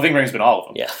Rhames? Yeah, well, Ving Rhames been all of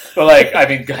them. Yeah, but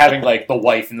having the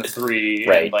wife in the 3,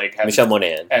 right? And, having, Michelle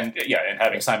Monaghan, and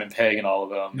having Simon Pegg and all of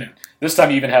them. Yeah. And this time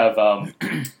you even have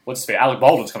what's his face? Alec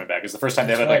Baldwin's coming back. It's the first time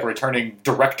they've had a returning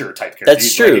director type character.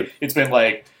 That's true. It's been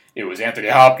it was Anthony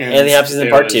Hopkins. Anthony Hopkins in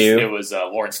part 2. It was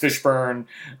Lawrence Fishburne.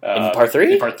 In part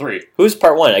 3? In part 3. Who's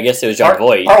part 1? I guess it was John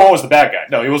Voight. Part 1 was the bad guy.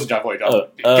 No, he wasn't John Voight.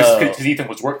 Because Ethan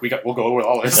was working. We'll go over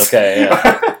all this. Okay,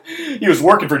 yeah. He was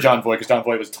working for John Voight because John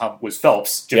Voight was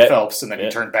Phelps, Jim Phelps, and then he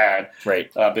turned bad. Right.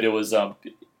 But it was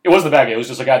It wasn't the bad guy. It was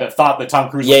just a guy that thought that Tom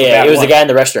Cruise was the Yeah, bad it was one. the guy in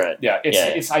the restaurant. Yeah,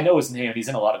 I know his name. He's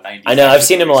in a lot of 90s. I know, I've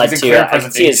seen him a lot He's in too. Clear I can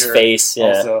Present see his Danger face. Yeah.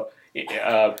 Also,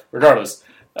 regardless.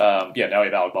 Now we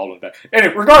have Alec Baldwin back.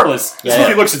 Anyway, regardless, this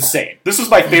movie looks insane. This was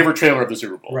my favorite trailer of the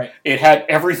Super Bowl. Right. It had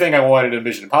everything I wanted in a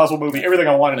Mission Impossible movie, everything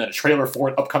I wanted in a trailer for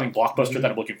an upcoming blockbuster that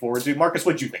I'm looking forward to. Marcus,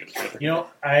 what did you think of the trailer? You know,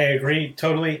 I agree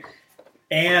totally.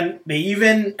 And they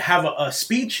even have a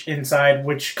speech inside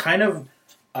which kind of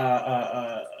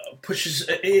pushes.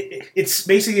 It's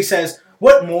basically says,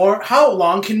 "What more? How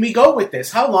long can we go with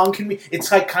this? How long can we?"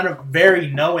 It's like kind of very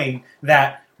knowing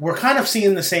that we're kind of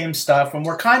seeing the same stuff, and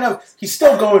he's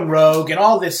still going rogue and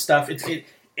all this stuff.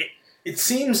 It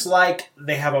seems like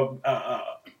they have a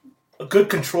good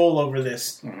control over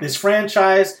this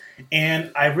franchise,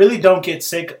 and I really don't get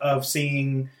sick of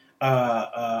seeing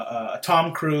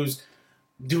Tom Cruise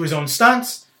do his own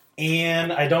stunts.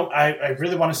 And I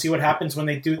really want to see what happens when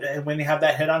they have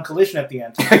that head-on collision at the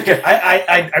end.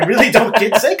 I really don't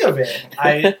get sick of it.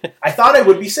 I thought I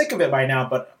would be sick of it by now,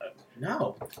 but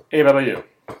no. Hey, how about you?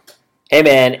 Hey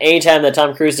man, anytime that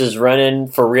Tom Cruise is running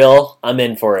for real, I'm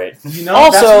in for it. You know,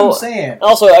 that's what I'm saying.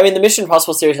 Also, I mean, the Mission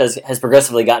Impossible series has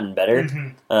progressively gotten better. Mm-hmm.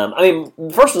 I mean,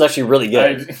 the first one's actually really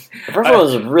good. The first one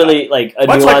was really like a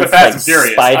much nuanced, like the Fast and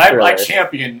Furious. spy thriller. I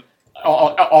champion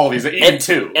all of these, even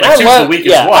two. And I love,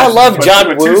 I love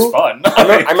John Woo. Fun.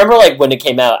 I remember like when it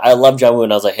came out, I loved John Woo,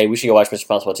 and I was like, "Hey, we should go watch Mission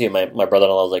Impossible 2." My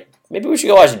brother-in-law was like, "Maybe we should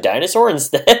go watch Dinosaur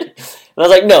instead." And I was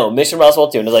like, "No, Mission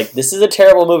Impossible 2." And I was like, "This is a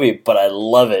terrible movie, but I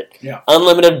love it. Yeah.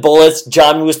 Unlimited bullets,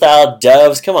 John Woo style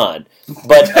doves. Come on."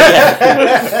 But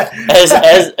as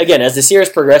the series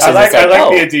progresses, I like it's like,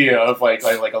 the idea of like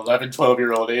 11,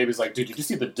 12-year-old Abe is like, dude, did you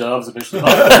see the doves of Mission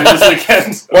Impossible this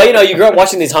weekend? Well, you know, you grow up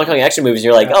watching these Hong Kong action movies, and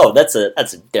you're like, oh, that's a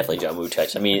definitely John Woo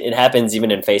touch. I mean, it happens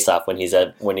even in Face Off when he's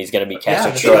going to be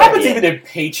cast. It happens even in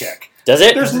Paycheck. Does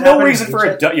it? There's no reason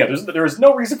for there is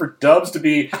no reason for doves to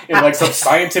be in like some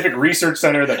scientific research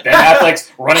center that Ben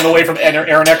Affleck's running away from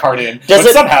Aaron Eckhart in. But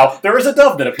somehow there is a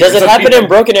dove that appears. Does it happen in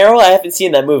Broken Arrow? I haven't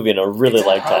seen that movie in a really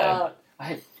long time.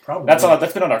 Probably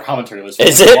that's been on our commentary list for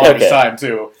is a it? long Okay. time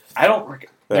too. I don't.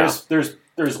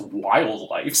 There's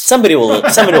wildlife. Somebody will.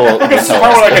 Because it's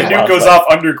probably like a nuke goes off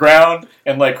underground,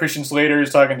 and like Christian Slater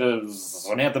is talking to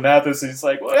Samantha Mathis, and he's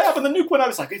like, "What happened? The nuke went out."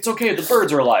 It's like, "It's okay. The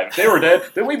birds are alive. If they were dead,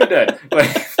 then we'd be dead." Like,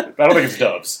 I don't think it's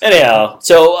doves. Anyhow,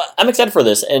 so I'm excited for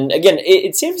this, and again,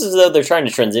 it seems as though they're trying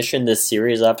to transition this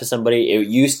series off to somebody. It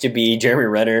used to be Jeremy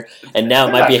Renner, and now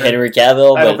it might be Henry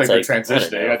Cavill. I don't but think it's they're like,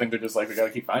 transitioning. I think they're just like, we got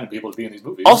to keep finding people to be in these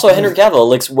movies. Also, Henry Cavill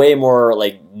looks way more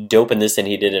like dope in this than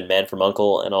he did in Man from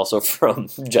U.N.C.L.E. and also from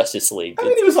Justice League. I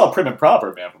mean, he was all prim and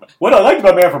proper, Man from. What I liked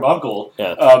about Man from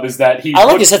U.N.C.L.E. Is that he. I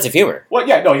like his sense of humor. Well,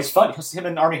 yeah, no, he's funny. Him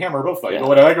and Armie Hammer are both funny. Yeah. But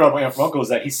what I like about Man from U.N.C.L.E. is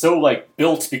that he's so like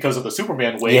built because of the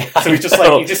Superman weight. Yeah, so he's just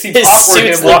like he just seems his awkward.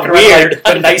 suits Him walking look around weird.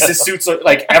 like the nicest suits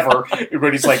like ever,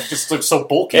 but he's like just looks so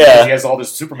bulky. Yeah. Because he has all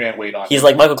this Superman weight on. He's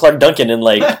like Michael Clark Duncan in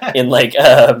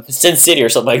Sin City or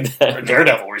something like that. Or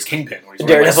Daredevil, or he's Kingpin, where he's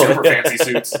wearing like, super fancy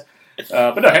suits.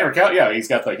 But no, Henry Cavill, yeah, he's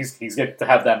got he's get to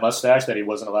have that mustache that he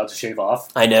wasn't allowed to shave off.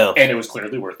 I know, and it was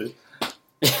clearly worth it.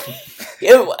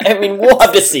 I mean, we'll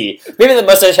have to see. Maybe the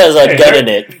mustache has a gun in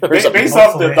it. Or Based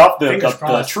something. off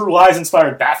the True Lies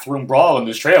inspired bathroom brawl in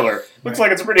this trailer, looks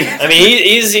like it's pretty. I mean,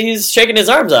 he's shaking his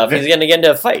arms off. He's going to get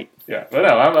into a fight. Yeah, but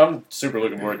no, I'm super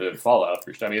looking forward to Fallout.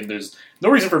 I mean, there's no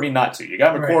reason for me not to. You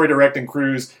got McQuarrie directing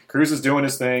Cruise. Cruise is doing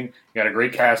his thing. You got a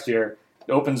great cast here.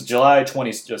 It opens July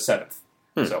 27th.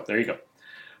 So there you go.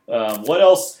 What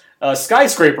else?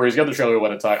 Skyscraper is the other trailer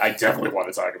I definitely want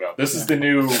to talk about. This is the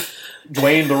new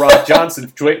Dwayne The Rock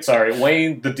Johnson.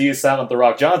 Wayne the D Silent The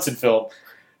Rock Johnson film.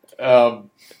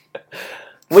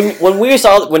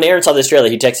 When Aaron saw this trailer,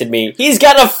 he texted me, "He's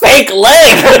got a fake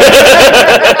leg!"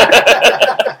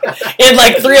 In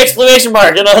like 3 exclamation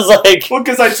marks, and I was like, well,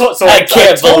 because I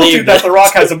can't told believe you that The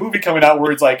Rock has a movie coming out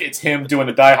where it's him doing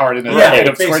a Die Hard in a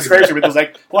Skyscraper. But it was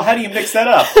like, well, how do you mix that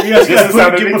up? You guys give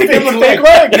him a fake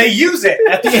leg. And they use it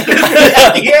at the end.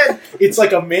 At the end, it's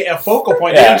like a focal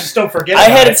point. Yeah. They just don't forget. I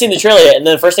hadn't seen the trailer yet, and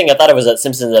then the first thing I thought of was that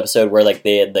Simpsons episode where like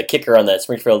the kicker on that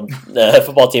Springfield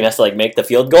football team has to like make the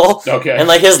field goal, okay, and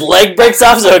like his leg breaks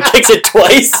off, so it kicks it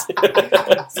twice.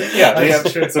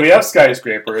 So we have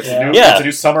Skyscraper. It's a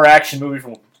new summer action movie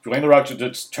from Dwayne The Rock.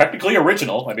 It's technically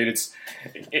original. I mean,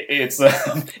 it's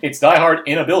Die Hard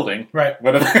in a building, right?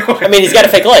 I mean, he's got a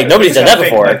fake leg. Nobody's done that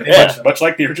before. Much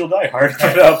like the original Die Hard.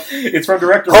 It's from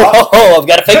director. I've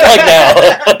got a fake leg now.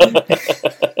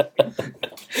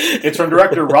 It's from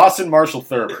director Rawson Marshall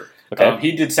Thurber. Okay.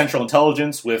 He did Central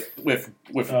Intelligence with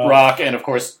Rock and of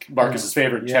course Marcus's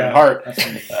favorite Kevin Hart.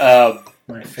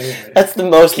 my favorite. That's the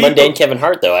most mundane Kevin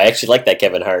Hart, though. I actually like that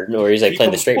Kevin Hart, where he's like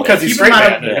playing the straight man. Because he's straight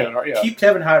man. Keep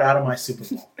Kevin Hart out of my Super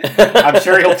Bowl. I'm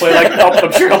sure he'll play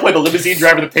the limousine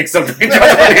driver that picks up the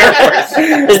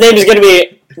airport. His name is going to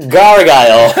be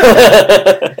Gargyle.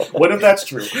 What if that's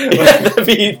true?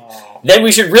 Then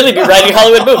we should really be writing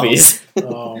Hollywood movies.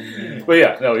 Oh man. But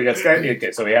yeah, no, you got Sky.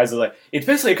 Okay, so he has it's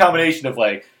basically a combination of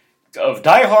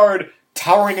Die Hard,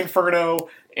 Towering Inferno,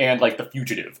 and The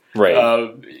Fugitive. Right.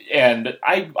 And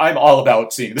I'm all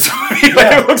about seeing this movie.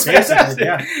 It looks fantastic.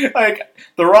 Yeah.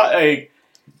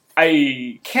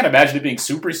 I can't imagine it being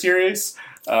super serious.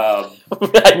 In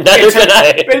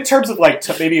terms of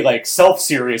maybe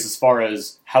self-serious as far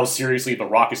as how seriously The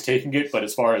Rock is taking it, but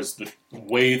as far as the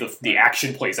way the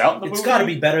action plays out in the movie, it's got to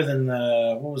be better than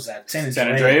what was that? San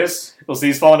Andreas. Well, see,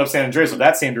 he's following up San Andreas with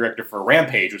that same director for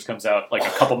Rampage, which comes out a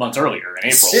couple months earlier in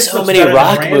April. So many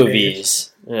Rock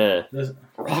movies. Yeah.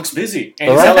 Rock's busy, and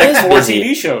he's had 4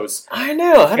 TV shows. I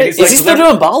know. Is he still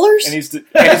doing Ballers? And he's doing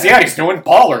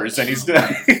Ballers, and he's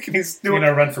doing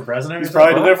a run for president. He's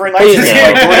probably delivering door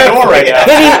right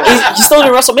now. He's still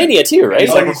doing WrestleMania too, right?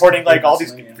 He's recording all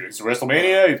these. He's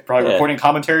WrestleMania. He's probably recording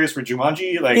commentaries for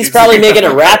Jumanji. He's probably making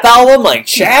a rap album like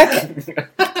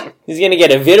Shaq. He's gonna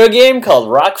get a video game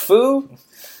called Rock Fu.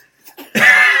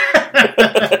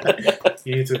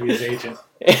 You need to be his agent.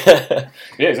 Yeah,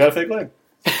 he's got a fake leg.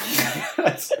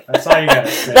 That's all you got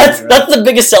to say. That's the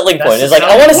biggest selling point. It's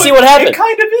I want to see what happens. It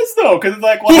kind of is though, because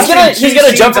he's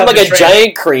gonna jump from a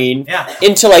giant crane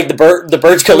into the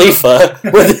Burj Khalifa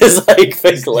with his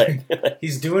fake leg.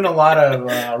 He's doing a lot of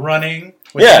running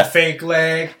with that fake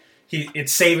leg.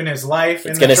 It's saving his life.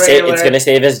 It's gonna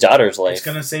save his daughter's life. It's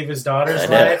gonna save his daughter's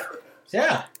life.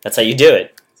 Yeah, that's how you do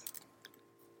it.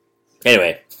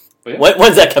 Anyway,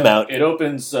 when's that come out? It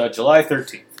opens July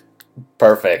 13th.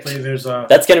 Perfect. There's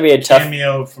that's going to be a tough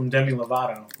cameo from Demi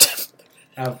Lovato.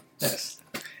 Yes.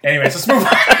 Anyways, let's move on.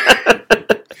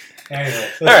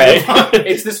 All right.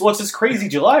 It's this crazy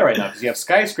July right now because you have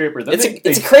Skyscraper.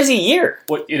 It's a crazy year.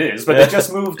 Well, it is, but they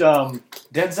just moved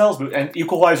Denzel's movie and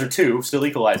Equalizer 2, still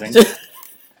equalizing.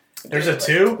 There's a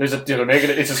 2? They're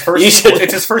making it. It's his first sequel.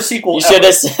 It's his first sequel. You should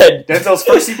have said Denzel's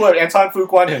first sequel. Anton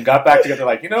Fuqua and him got back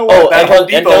together. You know what? That Home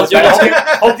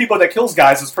Depot that kills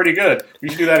guys is pretty good. We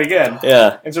should do that again.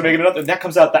 Yeah. And so making another. And that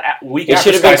comes out the week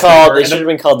after. It should have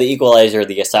been called The Equalizer,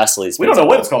 The Isosceles. We don't know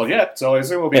what it's called yet, so I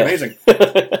assume it will be amazing.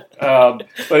 But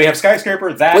we have Skyscraper.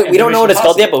 We don't know what it's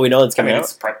called yet, but we know it's coming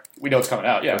out. We know it's coming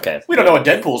out. Yeah. Okay. We don't know what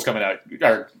Deadpool's coming out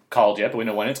or called yet, but we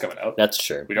know when it's coming out. That's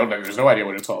true. We don't know. There's no idea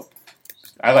what it's called.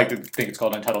 I like to think it's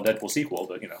called Untitled Deadpool sequel,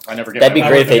 but I never get. That'd be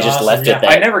great if they just left it.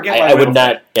 I never get. I would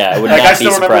not. Yeah, I would not be surprised. I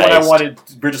still remember when I wanted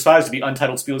Bridge of Spies to be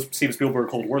Untitled Steven Spielberg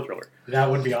Cold War thriller.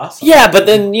 That would be awesome. Yeah, but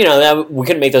then we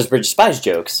couldn't make those Bridge of Spies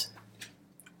jokes.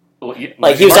 Well, yeah,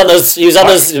 he was on this bridge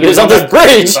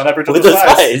with the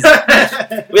spies.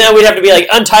 Then we'd have to be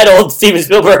Untitled Steven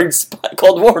Spielberg's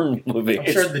Cold War movie.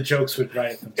 I'm sure the jokes would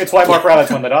write themselves. It's why Mark Rylance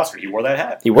won that Oscar. He wore that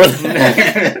hat. He wore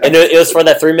that, and it was for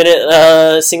that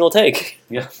 3-minute single take.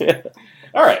 Yeah.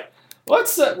 All right.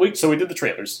 Let's. So we did the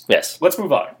trailers. Yes. Let's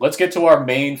move on. Let's get to our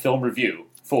main film review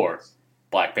for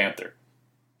Black Panther.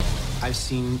 I've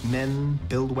seen men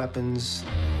build weapons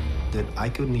that I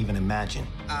couldn't even imagine.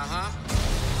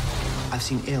 I've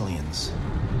seen aliens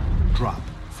drop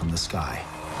from the sky.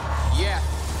 Yeah.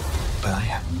 But I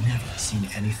have never seen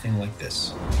anything like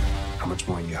this. How much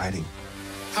more are you hiding?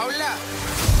 Hold up.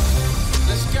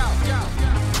 Let's go.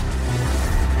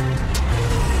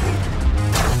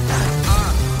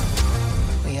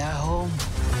 We are home.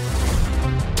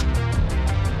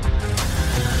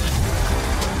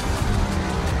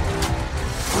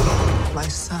 My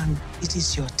son, it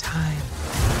is your time.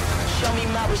 Show me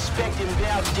my respect and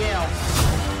bow down.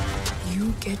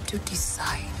 You get to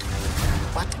decide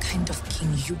what kind of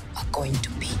king you are going to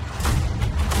be.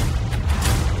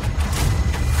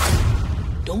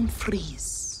 Don't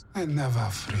freeze. I never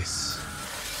freeze.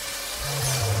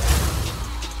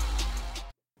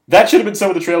 That should have been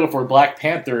some of the trailer for Black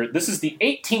Panther. This is the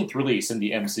 18th release in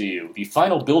the MCU, the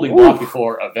final building block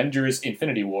before Avengers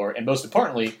Infinity War, and most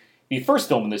importantly, the first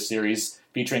film in this series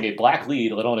featuring a black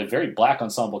lead, let alone a very black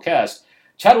ensemble cast.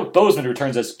 Chadwick Boseman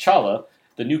returns as T'Challa,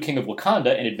 the new king of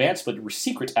Wakanda, an advanced but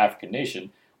secret African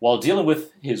nation, while dealing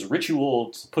with his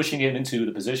rituals pushing him into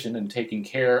the position and taking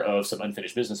care of some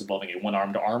unfinished business involving a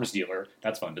one-armed arms dealer.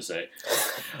 That's fun to say.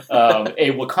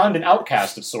 A Wakandan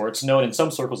outcast of sorts, known in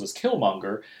some circles as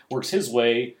Killmonger, works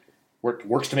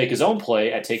to make his own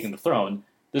play at taking the throne.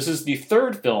 This is the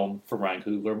third film from Ryan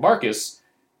Coogler. Marcus,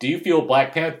 do you feel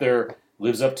Black Panther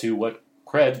lives up to what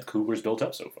cred Coogler's built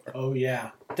up so far. Oh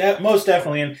yeah, most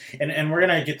definitely, and we're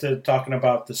gonna get to talking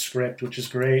about the script, which is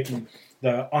great, and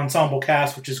the ensemble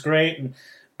cast, which is great, and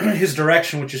his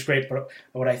direction, which is great. But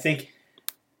what I think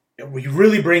he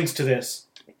really brings to this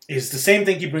is the same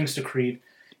thing he brings to Creed.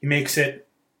 He makes it,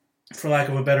 for lack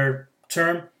of a better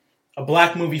term, a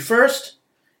black movie first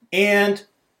and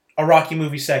a Rocky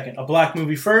movie second. A black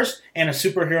movie first and a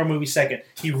superhero movie second.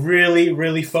 He really,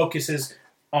 really focuses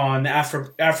on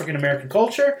African American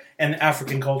culture and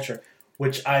African culture,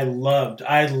 which I loved.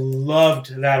 I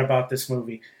loved that about this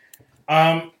movie.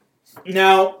 Now,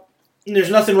 there's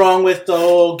nothing wrong with the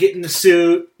whole get in the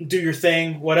suit, do your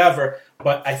thing, whatever.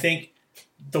 But I think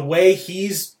the way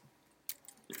the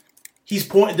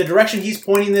direction he's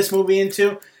pointing this movie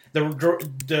into,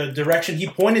 the direction he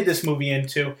pointed this movie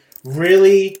into,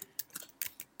 really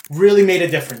made a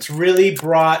difference. Really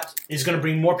is going to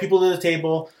bring more people to the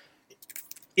table.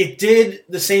 It did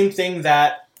the same thing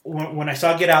that when I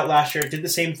saw Get Out last year, it did the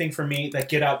same thing for me that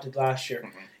Get Out did last year.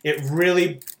 Mm-hmm. It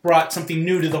really brought something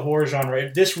new to the horror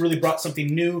genre. This really brought something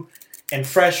new and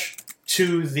fresh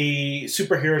to the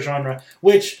superhero genre,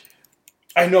 which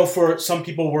I know for some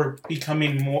people were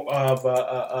becoming more of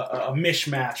a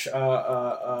mishmash.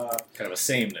 Kind of a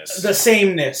sameness. The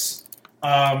sameness.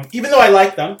 Even though I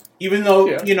like them, even though,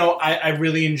 I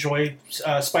really enjoyed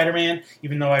Spider-Man,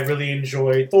 even though I really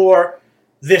enjoyed Thor,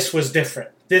 this was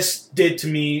different. This did to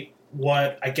me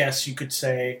what I guess you could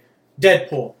say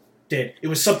Deadpool did. It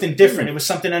was something different. It was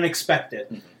something unexpected.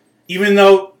 Mm-hmm. Even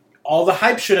though all the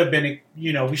hype should have been,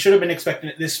 we should have been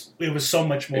expecting it. It was so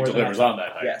much more. It delivers on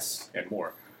that hype. Yes. And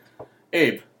more.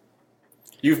 Abe,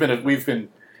 we've been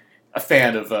a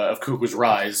fan of Cuckoo's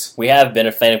Rise. We have been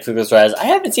a fan of Cuckoo's Rise. I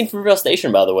haven't seen Fruitvale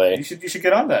Station, by the way. You should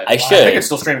get on that. I should. I think it's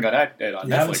still streaming on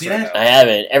Netflix right now. I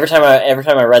haven't. Every time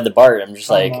I read the BART, I'm just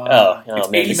like, it's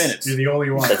man, 80 minutes. You're the only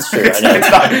one. That's true. I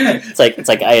know. It's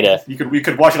like Ida. We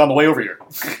could watch it on the way over here.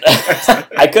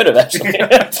 I could have actually. I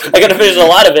could have finished a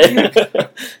lot of it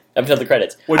up until the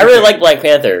credits. I really like Black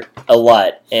Panther a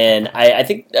lot, and I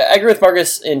think I agree with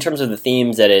Marcus in terms of the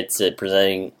themes that it's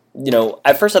presenting.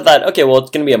 At first I thought, okay, well,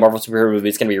 it's going to be a Marvel superhero movie.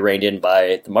 It's going to be reined in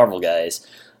by the Marvel guys.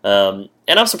 And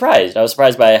I'm surprised. I was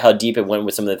surprised by how deep it went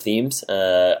with some of the themes.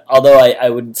 Although I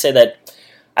would say that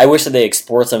I wish that they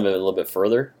explored some of it a little bit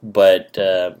further, but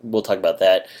we'll talk about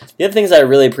that. The other things I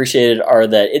really appreciated are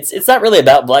that it's not really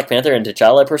about Black Panther and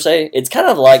T'Challa per se. It's kind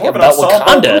of like about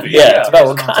Wakanda. Yeah, it's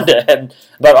about Wakanda and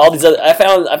about all these other. I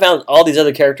found all these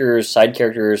other characters, side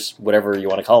characters, whatever you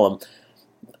want to call them,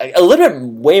 a little bit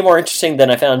way more interesting than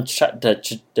I found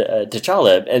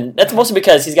T'Challa, and that's mostly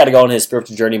because he's got to go on his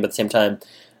spiritual journey, but at the same time,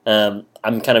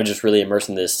 I'm kind of just really immersed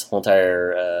in this whole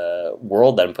entire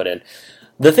world that I'm put in.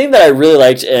 The thing that I really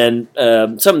liked, and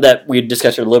something that we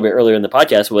discussed a little bit earlier in the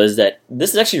podcast, was that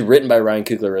this is actually written by Ryan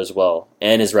Coogler as well,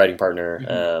 and his writing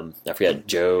partner, I forget,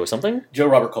 Joe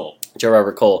Robert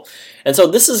Cole. And so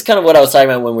this is kind of what I was talking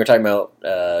about when we were talking about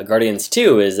Guardians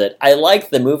 2, is that I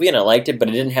liked the movie and I liked it, but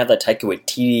it didn't have that Taika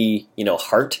Waititi,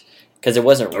 heart, because it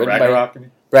wasn't written Ragnarok, by...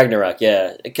 Ragnarok,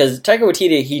 yeah. Because Taika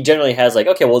Waititi, he generally has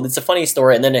okay, well, it's a funny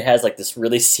story, and then it has this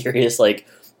really serious,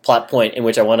 plot point in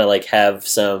which I want to have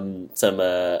some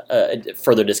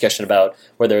further discussion about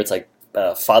whether it's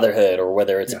fatherhood or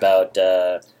whether it's about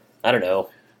I don't know,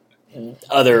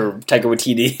 other Taika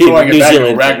Waititi New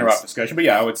Zealand Ragnarok things. discussion. But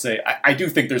yeah, I would say I do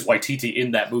think there's Waititi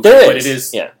in that movie, but it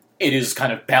is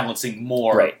kind of balancing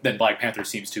more than Black Panther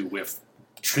seems to with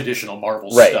traditional Marvel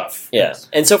stuff. Yeah.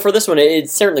 And so for this one, it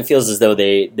certainly feels as though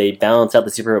they balance out the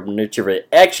superhero nature of it.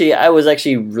 Actually, I was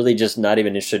really just not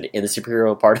even interested in the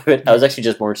superhero part of it. I was actually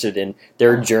just more interested in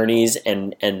their journeys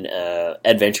and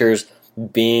adventures,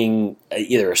 being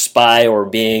either a spy or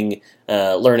being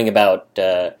learning about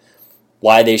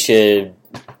why they should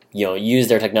use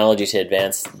their technology to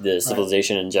advance the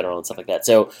civilization in general and stuff like that.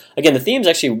 So again, the themes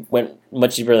actually went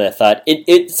much deeper than I thought.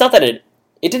 It's not that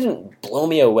it didn't blow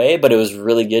me away, but it was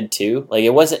really good too.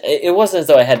 It wasn't as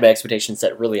though I had my expectations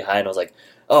set really high and I was like,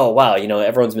 oh wow,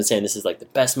 everyone's been saying this is the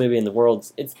best movie in the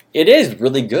world. It is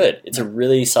really good. It's a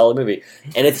really solid movie.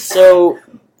 And it's so,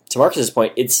 to Marcus's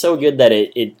point, it's so good that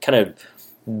it kind of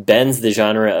bends the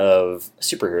genre of a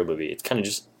superhero movie. It's kind of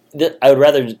just, I would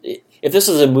rather, if this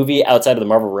was a movie outside of the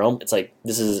Marvel realm, it's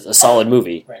this is a solid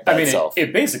movie. Right. I mean,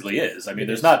 it basically is. I mean,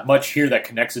 there's not much here that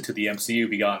connects it to the MCU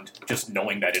beyond just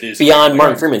knowing that it is. Beyond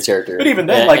Martin Freeman's character. But even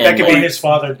then, that could be his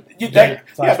father. But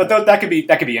that could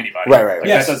be anybody. Right.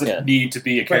 That doesn't need to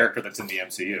be a character that's in the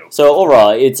MCU. So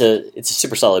overall, it's a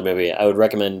super solid movie. I would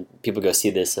recommend people go see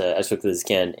this as quickly as they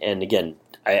can. And again,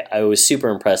 I was super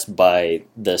impressed by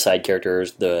the side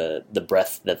characters, the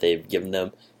breadth that they've given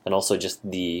them, and also just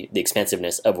the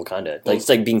expansiveness of Wakanda. Like it's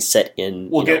like being set in.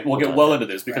 We'll get Wakanda. well into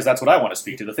this because that's what I want to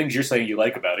speak to. The things you're saying you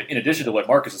like about it, in addition to what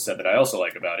Marcus has said that I also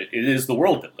like about it, it is the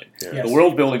world building. Yeah. Yes. The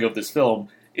world building of this film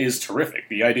is terrific.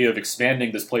 The idea of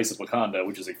expanding this place of Wakanda,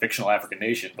 which is a fictional African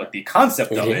nation, but the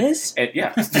concept of it is? and,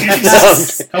 yeah,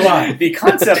 Come on. the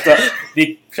concept of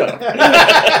shut up.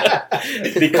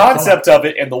 The concept of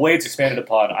it and the way it's expanded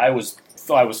upon, I was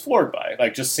floored by.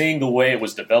 Like just seeing the way it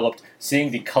was developed,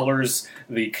 seeing the colors,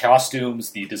 the costumes,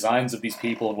 the designs of these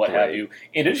people, and what have you.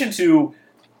 In addition to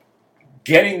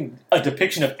getting a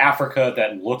depiction of Africa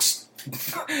that looks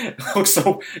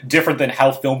so different than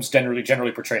how films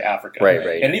generally portray Africa.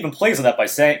 Right. And it even plays on that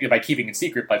by keeping it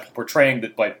secret, by portraying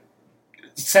that, by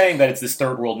saying that it's this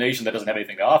third world nation that doesn't have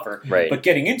anything to offer. Right. But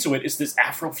getting into it is this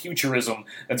Afrofuturism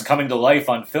that's coming to life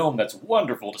on film that's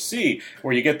wonderful to see,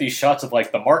 where you get these shots of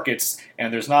like the markets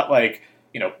and there's not like,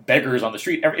 beggars on the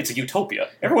street. It's a utopia.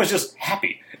 Everyone's just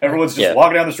happy. Everyone's just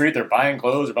walking down the street. They're buying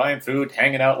clothes, they're buying food,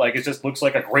 hanging out. Like it just looks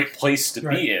like a great place to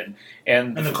be in.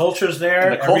 And the culture's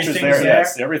there. And the culture's everything's there.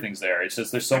 Yes, everything's there. It's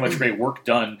just there's so much great work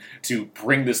done to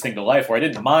bring this thing to life. Where I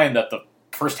didn't mind that the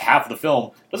first half of the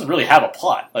film doesn't really have a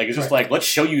plot. Like it's just like, let's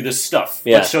show you this stuff.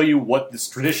 Yeah. Let's show you what this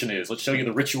tradition is. Let's show you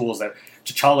the rituals that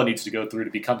T'Challa needs to go through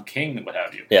to become king and what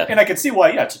have you. Yeah. And I can see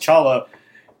why. Yeah, T'Challa,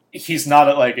 he's not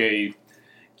a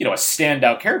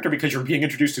standout character because you're being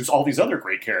introduced to all these other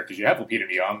great characters. You have Lupita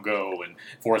Nyong'o and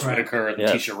Forrest Whitaker and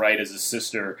Letitia Wright as his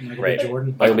sister. Michael B.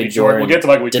 Jordan. Michael B. Jordan. We'll get to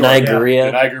Michael B. Jordan.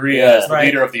 Denai Guerrilla as the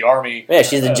leader of the army. Yeah,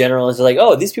 she's the general. It's like,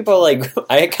 oh, these people are like,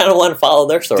 I kind of want to follow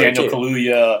their story. Daniel too.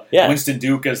 Kaluuya, Yeah. Winston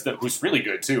Duke who's really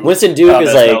good too. Winston Duke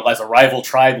is as a rival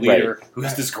tribe leader who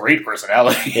has this great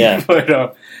personality. Yeah. but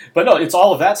no, it's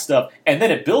all of that stuff, and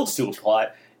then it builds to a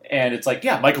plot, and it's like,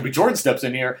 Michael B. Jordan steps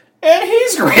in here. And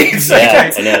he's great,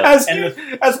 Yeah, I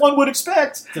know. as one would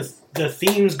expect. The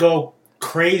themes go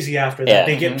crazy after that. Yeah.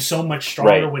 They get so much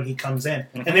stronger when he comes in,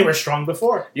 and they were strong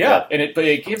before. Yeah, but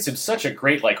it gives him such a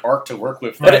great arc to work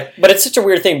with. But it's such a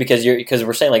weird thing because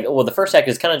we're saying like, well, the first act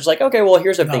is kind of just like, okay, well,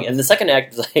 here's everything, and the second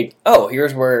act is like, oh,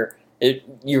 here's where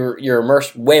you're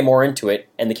immersed way more into it,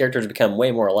 and the characters become way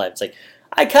more alive. It's like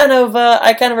I kind of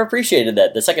appreciated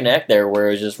that the second act there, where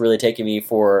it was just really taking me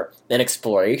for an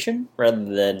exploration rather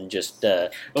than just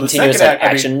continuous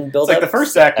action build up. Like the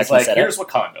first act is like, setup. here's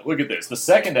Wakanda. Look at this. The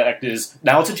second act is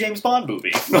now it's a James Bond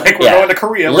movie. Like we're going to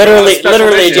Korea. Literally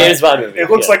a James Bond movie. It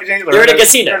looks like a James Bond. You're in a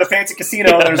casino. You're in a fancy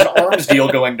casino. And there's an arms deal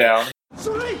going down.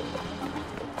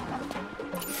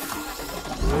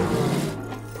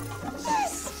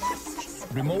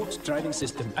 Remote driving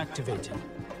system activated.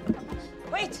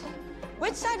 Wait!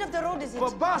 Which side of the road is it?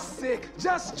 For God's sake,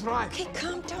 just drive. Okay,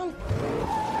 calm down.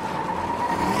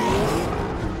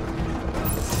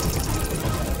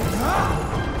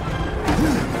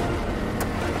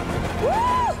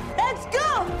 Woo! Let's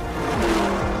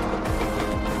go!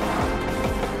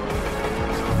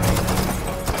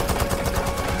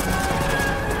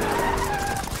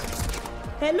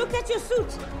 Hey, look at your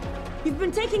suit. You've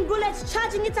been taking bullets,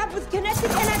 charging it up with kinetic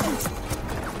energy.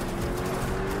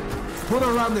 Put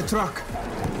around the truck.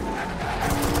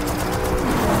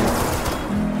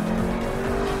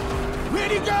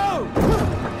 Where'd he go?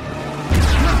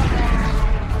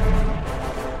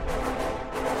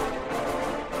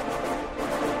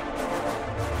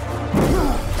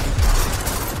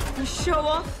 You show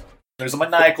off. There's a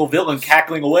maniacal villain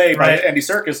cackling away by Andy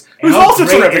Serkis, And who's how also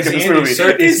great terrific is in this Andy movie.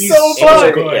 Serkis? He's He's so so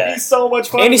fun. good. Yeah. He's so much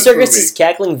fun. Andy in this Serkis movie. is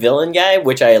cackling villain guy,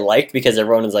 which I liked because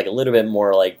everyone is like a little bit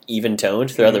more like even toned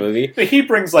throughout the movie. But he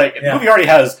brings the movie already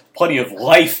has plenty of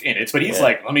life in it, but he's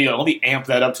like, let me amp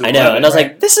that up to. I know, 11. and I was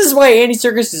like, this is why Andy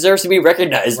Serkis deserves to be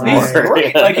recognized more. He's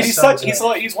great. Yeah. Like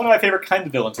he's one of my favorite kind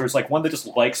of villains. Where it's like one that just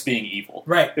likes being evil.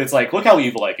 Right. It's like, look how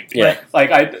evil I can be. Yeah.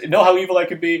 Like I know how evil I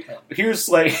can be. Here's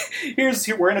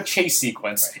we're in a chase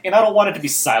sequence, and I don't want it to be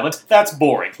silent. That's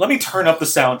boring. Let me turn up the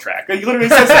soundtrack. He literally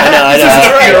says that. I know. This is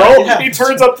a funeral. He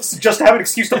turns up just to have an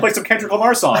excuse to play some Kendrick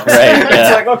Lamar songs. Right, It's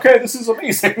yeah. like, okay, this is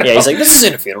amazing. Yeah, he's like, this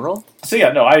isn't a funeral. So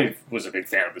yeah, no, I was a big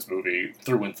fan of this movie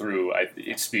through and through.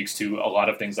 It speaks to a lot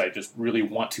of things I just really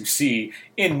want to see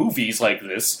in movies like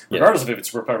this, regardless of if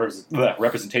it's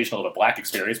representational of a black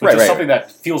experience, but just something that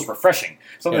feels refreshing,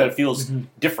 something that feels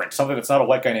different, something that's not a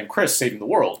white guy named Chris saving the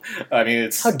world. I mean,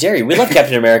 it's... How dare you? We love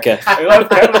Captain America. I love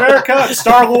Captain America,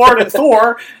 Star-Lord, and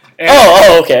Thor.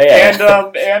 And, okay,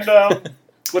 yeah.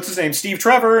 what's his name? Steve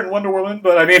Trevor in Wonder Woman,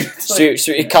 but I mean...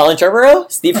 Colin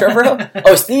Trevorrow? Steve Trevorrow?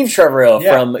 Oh, Steve Trevorrow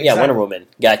from exactly. Wonder Woman.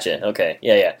 Gotcha. Okay.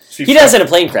 Yeah. Steve He dies in a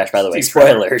plane crash, by the way. Steve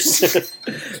Spoilers.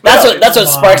 That's what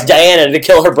sparks Diana to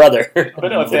kill her brother. But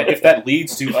no, if that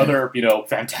leads to other,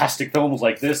 fantastic films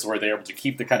like this, where they're able to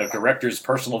keep the kind of director's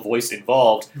personal voice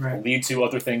involved, lead to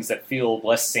other things that feel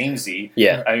less samey.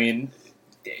 Yeah. I mean,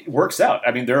 it works out.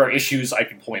 I mean, there are issues I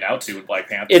can point out to in Black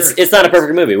Panther. It's not a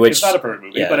perfect movie. It's not a perfect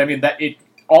movie, but I mean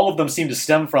all of them seem to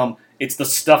stem from it's the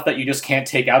stuff that you just can't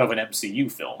take out of an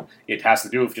MCU film. It has to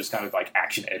do with just kind of like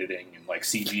action editing and like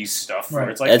CG stuff. Where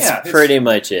it's like that's pretty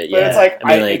much it. Yeah, but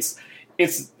it's like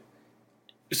it's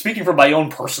speaking from my own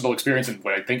personal experience, and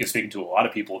what I think is speaking to a lot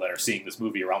of people that are seeing this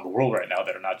movie around the world right now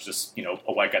that are not just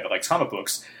a white guy that likes comic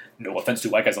books. No offense to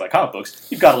white guys that like comic books,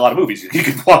 you've got a lot of movies you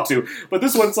can walk to, but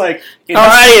this one's like...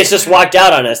 Alrighty, it's just walked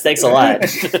out on us. Thanks a lot.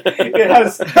 It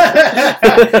has...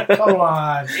 Come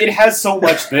on. It has so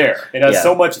much there. It has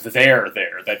so much there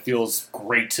that feels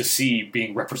great to see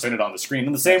being represented on the screen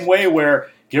in the same way where,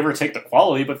 give or take the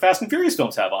quality, but Fast and Furious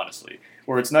films have, honestly.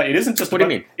 Where it isn't just what do you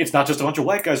mean? It's not just a bunch of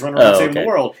white guys running around saving the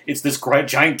world. It's this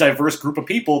giant, diverse group of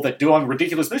people that do on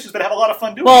ridiculous missions, but have a lot of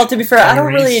fun doing it. Well, to be fair, I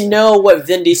don't really know what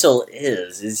Vin Diesel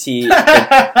is. Is he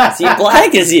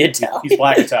black? Is he Italian? He's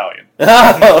black Italian.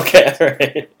 Oh, okay, all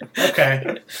right.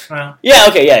 Okay. Well, yeah,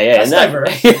 okay, yeah. That's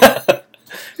diverse.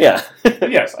 Yeah.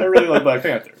 Yes, I really like Black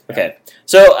Panther. Okay,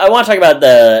 so I want to talk about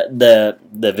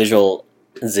the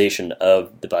visualization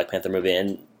of the Black Panther movie,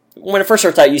 and when it first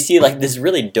starts out, you see like this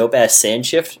really dope ass sand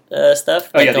shift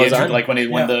stuff. Oh yeah, the intro, like when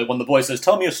the boy says,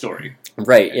 "Tell me a story."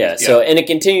 Right. Yeah. So and it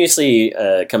continuously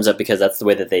comes up because that's the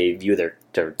way that they view their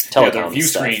telecom their view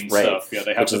stuff, screen right? stuff. Yeah,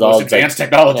 they have the most advanced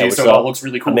technology, so it all looks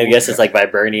really cool. I mean, I guess it's like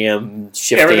vibranium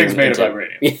shifting. Everything's made of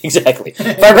vibranium. Yeah, exactly.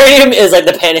 Vibranium is like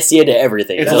the panacea to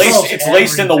everything. It's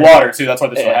laced in the water too. That's why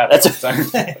this happens.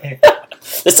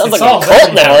 This sounds like a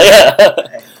cult now.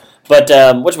 Yeah. But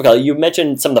whatchamacallit, you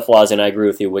mentioned some of the flaws, and I agree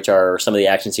with you, which are some of the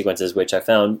action sequences, which I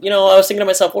found, I was thinking to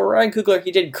myself, well, Ryan Coogler,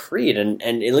 he did Creed, and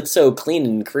it looks so clean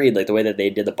in Creed, like the way that they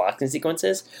did the boxing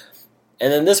sequences.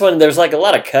 And then this one, there's like a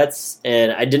lot of cuts,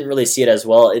 and I didn't really see it as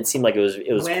well. It seemed like it was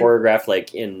choreographed,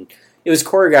 it was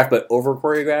choreographed, but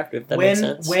over-choreographed, if that makes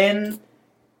sense.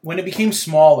 When it became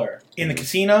smaller in the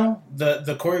casino,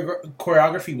 the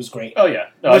choreography was great. Oh yeah,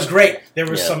 it was great. There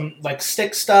was some like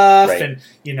stick stuff and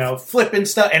flipping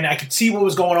stuff, and I could see what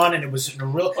was going on, and it was a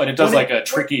real. And it does like a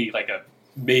tricky, like a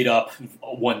made up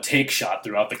one take shot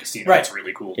throughout the casino. Right. It's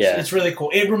really cool. Yeah, it's really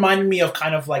cool. It reminded me of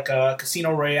kind of like a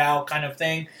Casino Royale kind of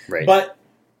thing. Right. But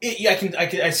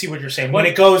I see what you're saying when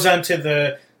it goes onto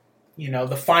the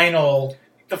the final.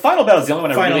 The final battle is the only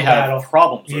one I really have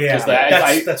problems with. Yeah,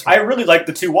 I really like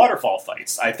the two waterfall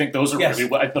fights. I think those are really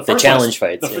the challenge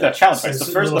fights. The challenge fights.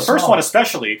 The first one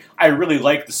especially, I really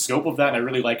like the scope of that, and I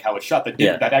really like how it's shot.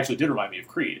 That actually did remind me of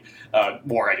Creed.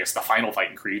 More, I guess, the final fight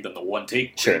in Creed than the one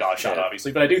take shot,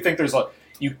 obviously. But I do think there's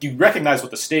you recognize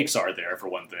what the stakes are there for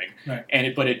one thing,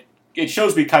 right. It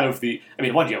shows me kind of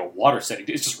one, you have a water setting.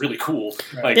 It's just really cool.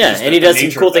 Right. Like, and he does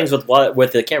some cool things with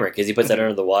the camera because he puts that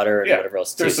under the water and whatever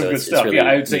else too. There's some so good stuff. Really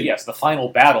I would say yes. The final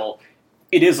battle,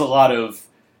 it is a lot of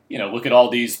look at all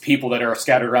these people that are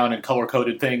scattered around in color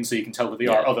coded things, so you can tell what they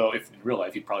are. Although, if in real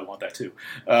life, you'd probably want that too.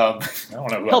 I don't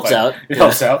know. Helps out. It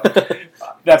helps out.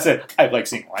 That's it. I like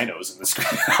seeing rhinos in this.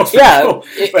 Yeah, cool.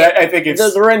 But I think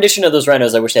it's the rendition of those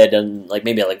rhinos. I wish they had done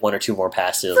maybe one or two more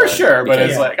passes for sure. But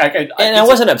it's I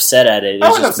wasn't upset at it. I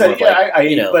wasn't upset.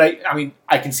 But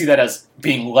I can see that as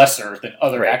being lesser than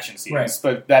other action scenes. Right.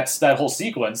 But that's that whole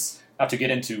sequence. Not to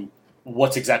get into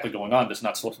what's exactly going on, just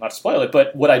not to spoil it.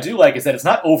 But what I do like is that it's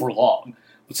not overlong.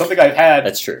 Something I've had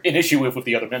an issue with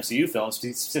the other MCU films,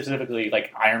 specifically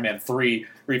like Iron Man 3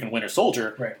 or even Winter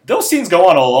Soldier. Right. Those scenes go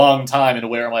on a long time in a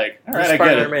way where I'm like, all right, I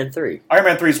get it. Iron Man 3. Iron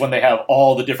Man 3 is when they have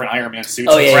all the different Iron Man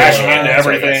suits crashing into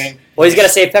everything. Well, he's got to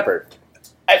save Pepper.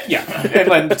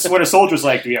 And then Winter Soldier's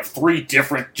like, we have 3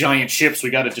 different giant ships we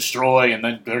got to destroy, and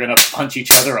then they're going to punch each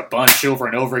other a bunch over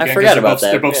and over again. I forgot about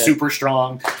that. They're both super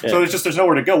strong. Yeah. So there's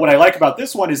nowhere to go. What I like about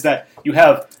this one is that you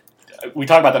have, we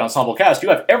talk about that ensemble cast, you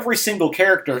have every single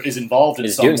character is involved in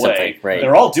some way. Right.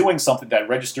 They're all doing something that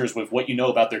registers with what you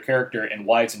know about their character and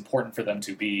why it's important for them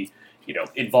to be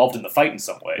involved in the fight in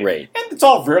some way. Right. And it's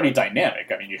all very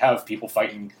dynamic. I mean, you have people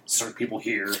fighting certain people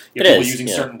here. You have people using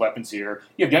certain weapons here.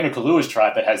 You have Daniel Kaluuya's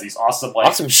tribe that has these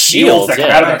awesome shields that come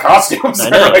out of their costumes.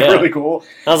 They're really cool.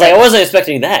 I was like, I wasn't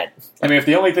expecting that. I mean, if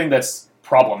the only thing that's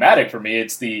problematic for me,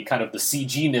 it's the kind of the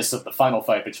CG-ness of the final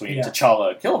fight between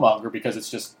T'Challa and Killmonger, because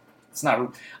it's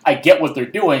not. I get what they're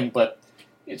doing, but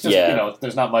it's just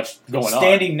there's not much going on.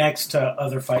 Standing next to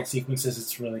other fight sequences,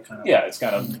 it's really kind of it's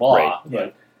kind of blah. Right.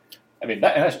 But I mean,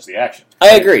 that's just the action.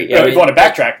 I agree. If you want to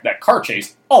backtrack, that car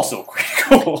chase also pretty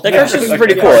cool. That car chase is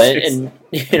pretty cool, and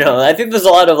I think there's a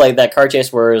lot of like that car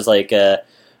chase where it's like.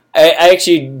 I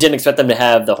actually didn't expect them to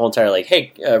have the whole entire like,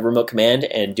 hey, remote command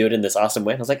and do it in this awesome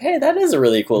way. And I was like, hey, that is a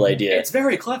really cool idea. It's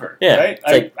very clever, yeah,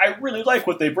 right? I really like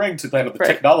what they bring to kind of the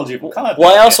technology of Wakanda.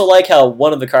 Well, I also like how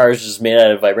one of the cars is just made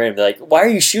out of vibranium. They're like, why are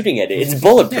you shooting at it? It's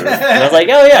bulletproof. And I was like,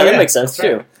 oh yeah, that makes sense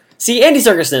too. See, Andy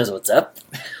Serkis knows what's up.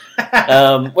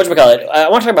 Whatchamacallit, I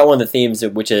want to talk about one of the themes,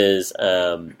 which is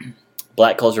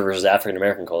black culture versus African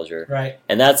American culture. Right.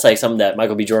 And that's like something that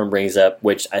Michael B. Jordan brings up,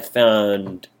 which I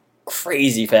found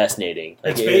crazy fascinating.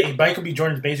 Like, Michael B.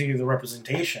 Jordan's basically the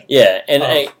representation. Yeah,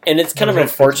 and it's kind of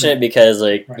unfortunate because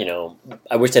I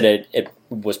wish that it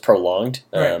was prolonged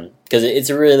because it's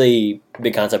a really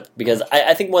big concept. Because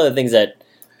I think one of the things that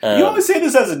you always say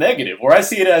this as a negative, or I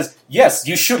see it as yes,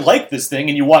 you should like this thing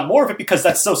and you want more of it because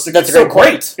that's so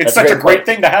great. It's such a great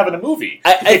thing to have in a movie.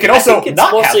 It can also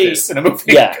not have this in a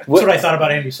movie. Yeah, that's what I thought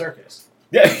about Andy Serkis.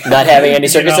 Yeah, not having Andy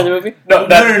Serkis in the movie. No.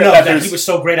 That he was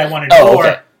so great, I wanted more.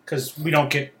 Okay. Because we don't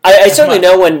get... I certainly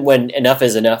know when enough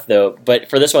is enough, though. But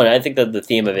for this one, I think that the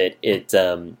theme of it,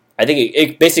 I think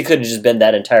it basically could have just been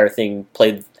that entire thing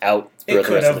played out throughout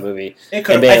the rest of the movie. It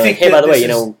could have. And like, hey, by the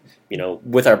way,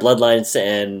 with our bloodlines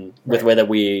and with the way that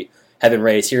we have been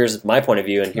raised, here's my point of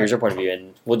view and here's your point of view,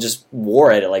 and we'll just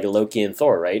war at it like Loki and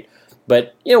Thor, right?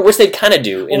 But, which they kind of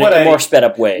do in a more sped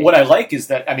up way. What I like is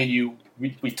that,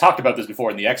 we talked about this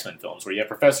before in the X-Men films, where you have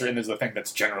Professor, and there's a thing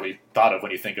that's generally thought of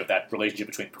when you think of that relationship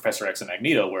between Professor X and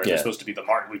Magneto, where they're supposed to be the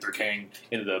Martin Luther King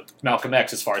into the Malcolm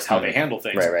X as far as how they handle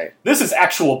things. Right. This is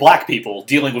actual black people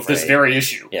dealing with this very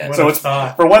issue. Yeah. So it's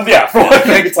for one thing,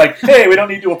 it's like, hey, we don't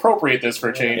need to appropriate this for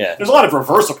a change. Yeah. There's a lot of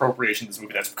reverse appropriation in this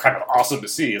movie that's kind of awesome to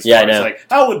see. As far as like,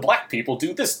 how would black people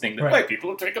do this thing that white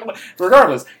people have taken away?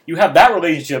 Regardless, you have that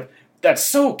relationship that's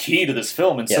so key to this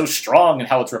film and so strong in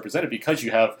how it's represented because you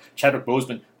have Chadwick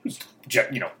Boseman, who's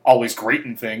always great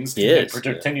in things. He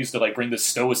continues to bring this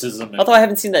stoicism. Although I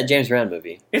haven't seen that James Brown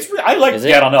movie. I like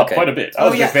Get On Up quite a bit. I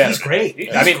was a big fan. He's great.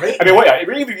 Even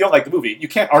if you don't like the movie, you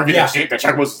can't argue that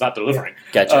Chadwick Boseman's not delivering.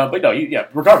 Gotcha. But no,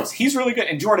 regardless, he's really good,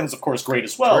 and Jordan's of course great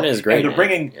as well. Jordan is great. And they're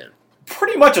bringing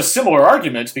pretty much a similar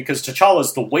argument because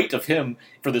T'Challa's the weight of him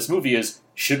for this movie is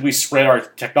should we spread our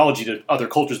technology to other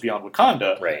cultures beyond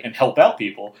Wakanda and help out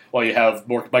people? While you have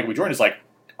Michael B. Jordan is like,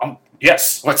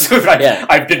 yes, let's do it.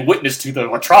 I've been witness to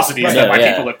the atrocities that my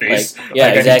people have faced.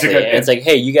 Exactly. And it's like,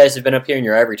 hey, you guys have been up here in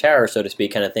your ivory tower, so to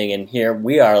speak, kind of thing, and here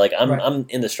we are. Like, I'm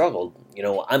in the struggle.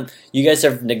 You guys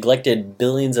have neglected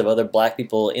billions of other black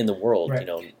people in the world.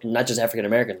 Not just African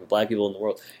Americans, but black people in the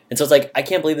world. And so it's like, I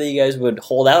can't believe that you guys would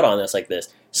hold out on us like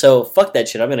this. So fuck that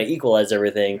shit. I'm going to equalize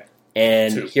everything.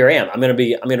 And here I am. I'm gonna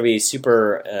be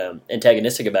super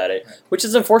antagonistic about it, which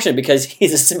is unfortunate because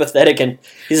he's a sympathetic bad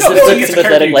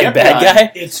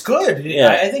guy. It's good.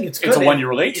 I think it's good. It's the one you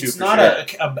relate to. It's not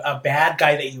a bad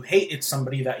guy that you hate. It's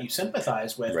somebody that you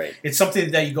sympathize with. Right. It's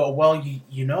something that you go, well,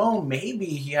 maybe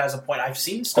he has a point. I've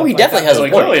seen stuff. Oh, he definitely has a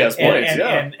point. Clearly has points.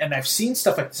 And I've seen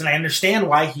stuff like this, and I understand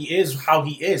why he is how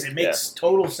he is. It makes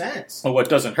total sense. Well, what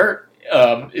doesn't hurt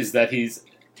is that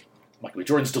Michael B.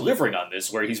 Jordan's delivering on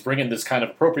this, where he's bringing this kind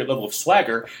of appropriate level of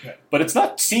swagger, but it's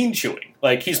not scene-chewing.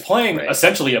 Like, he's playing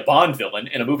essentially a Bond villain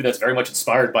in a movie that's very much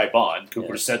inspired by Bond.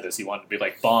 Cooper said this. He wanted to be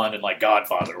like Bond and like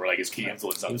Godfather were like his key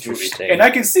influence on this movie. And I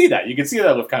can see that. You can see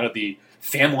that with kind of the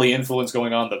family influence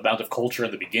going on, the amount of culture in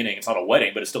the beginning. It's not a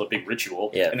wedding, but it's still a big ritual.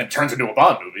 And then turns into a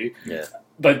Bond movie. Yeah.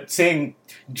 But seeing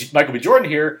Michael B. Jordan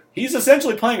here, he's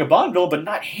essentially playing a Bond villain, but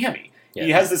not hammy. Yeah.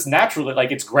 He has this natural,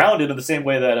 it's grounded in the same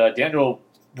way that Daniel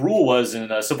Brühl was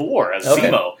in Civil War as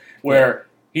Zemo, where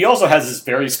he also has this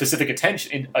very specific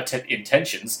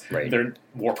intentions. Right. They're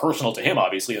more personal to him,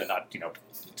 obviously, than not,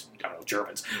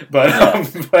 Germans. But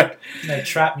that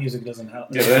trap music doesn't help.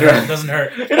 Yeah, it doesn't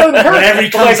hurt. It doesn't hurt. Whenever he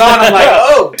comes on, I'm like,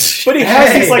 oh. But he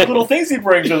has these little things he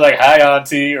brings, like hi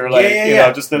auntie, or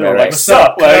just the what's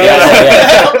up.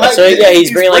 So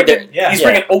he's bringing he's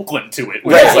bringing Oakland to it.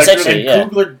 Right, essentially,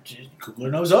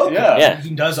 Coogler knows Oakland. Yeah. He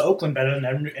does Oakland better than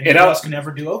anyone else can ever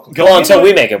do Oakland. Go on until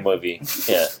we make a movie.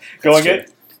 Yeah.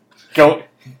 Go.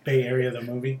 Bay Area, the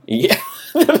movie. Yeah.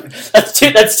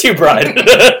 That's too broad.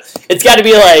 It's got to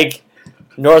be like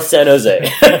North San Jose.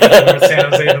 North San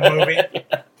Jose, the movie.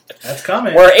 That's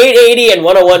coming. Where 880 and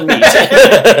 101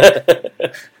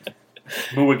 meet.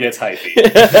 Moo gets hyphy.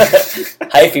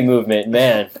 Hyphy movement,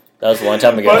 man. That was a long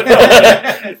time ago.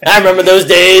 I remember those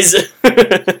days.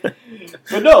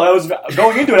 But no, I was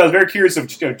going into it. I was very curious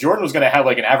if Jordan was going to have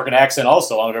like an African accent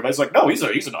also on everybody's like, no, he's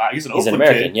an Oakland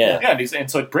American, kid. yeah. And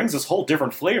so it brings this whole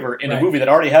different flavor in a movie that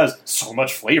already has so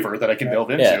much flavor that I can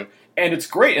delve into, and it's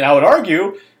great. And I would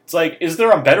argue, it's like, is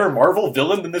there a better Marvel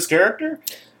villain than this character?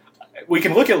 We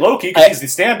can look at Loki because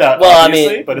he's the standout. Well,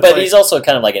 obviously, I mean, but like, he's also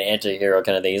kind of like an anti-hero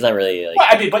kind of thing. He's not really like. Well,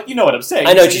 I mean, but you know what I'm saying.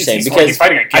 I know what you're saying because he's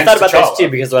fighting against I thought about T'Challa. this too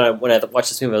because when I watched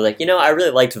this movie, I was like, I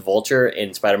really liked Vulture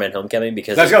in Spider-Man: Homecoming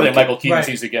because that's the other thing. Michael Keaton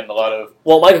seems to get a lot of.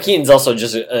 Well, Michael Keaton's also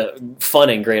just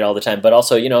fun and great all the time, but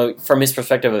also from his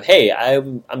perspective of, hey,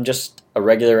 I'm just a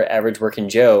regular average working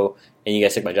Joe, and you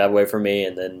guys took my job away from me,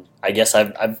 and then I guess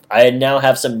I now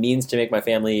have some means to make my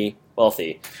family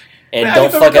wealthy. And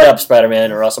don't fuck it up,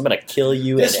 Spider-Man, or else I'm going to kill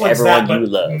you and everyone you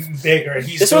love. Bigger.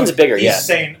 This one's bigger, He's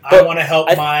saying, I want to help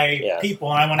my people,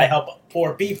 and I want to help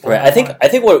poor people. Right. I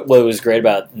think what was great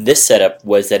about this setup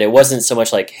was that it wasn't so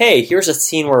much like, hey, here's a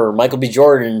scene where Michael B.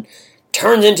 Jordan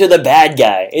turns into the bad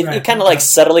guy. It kind of like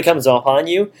subtly comes upon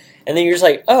you, and then you're just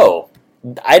like, oh,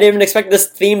 I didn't even expect this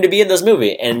theme to be in this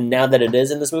movie, and now that it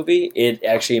is in this movie, it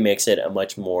actually makes it a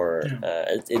much more.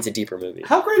 It's a deeper movie.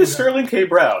 How great is Sterling K.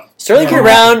 Brown? Sterling K.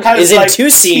 Brown is in 2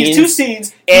 scenes. He's 2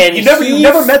 scenes, and you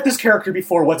never met this character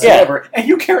before whatsoever, and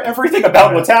you care everything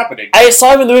about what's happening. I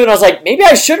saw him in the movie, and I was like, maybe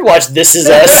I should watch This Is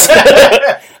Us.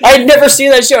 I had never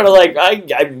seen that show, and I was like,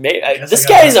 this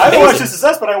guy is amazing. I didn't watch This Is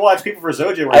Us, but I watched People vs.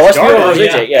 OJ. I watched People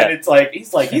vs. OJ, and it's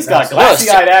like he's got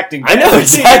glassy-eyed acting. I know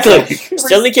exactly.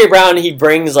 Sterling K. Brown, he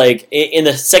brings like in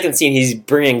the second scene, he's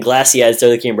bringing glassy-eyed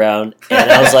Sterling K. Brown,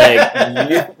 and I was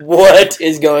like, what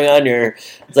is going on here?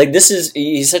 It's like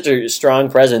he's such a strong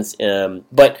presence,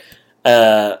 but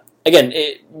again,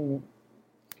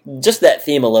 just that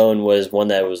theme alone was one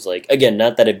that was like, again,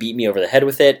 not that it beat me over the head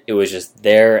with it. It was just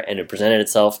there, and it presented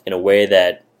itself in a way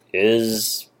that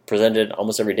is presented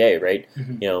almost every day, right?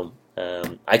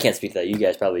 Mm-hmm. I can't speak to that. You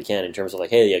guys probably can in terms of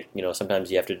like, hey,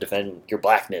 sometimes you have to defend your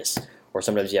blackness, or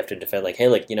sometimes you have to defend like, hey,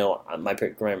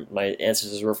 my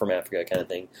ancestors were from Africa, kind of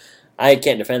thing. I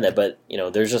can't defend that, but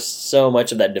there's just so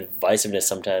much of that divisiveness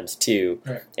sometimes too,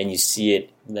 and you see it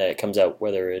that it comes out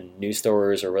whether in news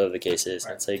stories or whatever the case is.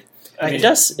 Right. It's like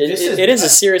it is a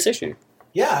serious issue.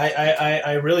 Yeah,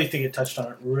 I really think it touched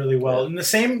on it really well in the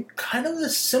same kind of the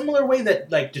similar way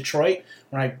that like Detroit.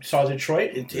 When I saw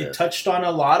Detroit, it touched on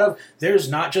a lot of. There's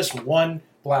not just one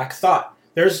black thought.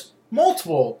 There's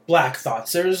multiple black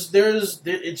thoughts.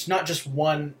 It's not just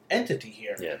one entity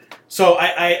here. Yeah. So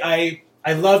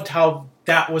I loved how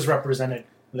that was represented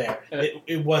there.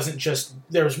 It wasn't just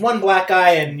there was one black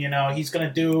guy and he's going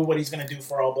to do what he's going to do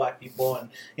for all black people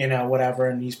and whatever,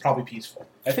 and he's probably peaceful.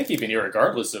 I think even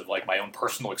regardless of like my own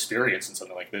personal experience in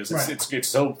something like this, it's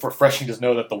so refreshing to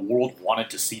know that the world wanted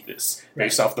to see this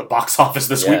based off the box office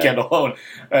this weekend alone.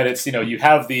 And it's you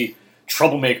have the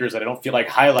troublemakers that I don't feel like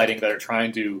highlighting that are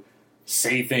trying to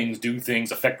say things, do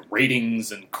things, affect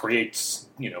ratings, and create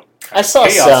I saw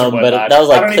some, but that was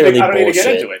like clearly bullshit. I don't even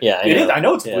get into it. Yeah, I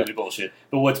know it's completely bullshit.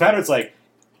 But what's matters is like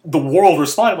the world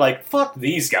responded like, "Fuck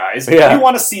these guys! Yeah. We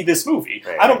want to see this movie.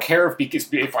 Right. I don't care if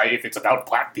it's about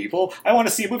black people. I want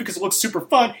to see a movie because it looks super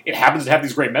fun. It happens to have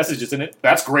these great messages in it.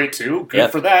 That's great too.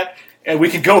 Good for that. And we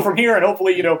can go from here and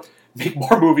hopefully make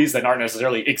more movies that aren't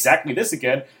necessarily exactly this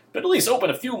again." But at least open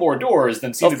a few more doors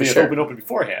than seem to be open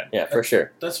beforehand. Yeah, for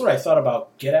sure. That's what I thought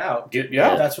about Get Out.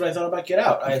 That's what I thought about Get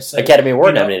Out. I said, Academy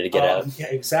Award nominated Get Out. Yeah,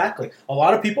 exactly. A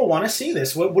lot of people want to see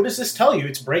this. What does this tell you?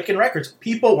 It's breaking records.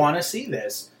 People want to see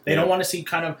this. They don't want to see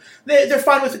they're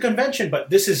fine with the convention, but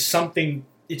this is something.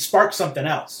 It sparks something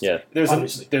else. Yeah,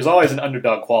 there's always an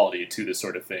underdog quality to this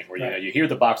sort of thing where you hear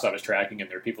the box office tracking and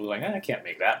there are people who are like, I can't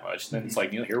make that much. And then it's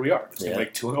like here we are, it's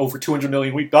like over $200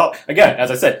 million week. Again,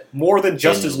 as I said, more than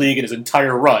Justice League in his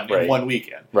entire run in one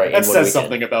weekend. Right, that says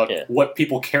something about what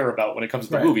people care about when it comes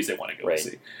to the movies they want to go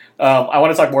see. I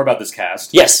want to talk more about this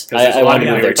cast. Yes, because I want to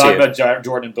go there too. We're talking about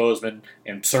Jordan and Boseman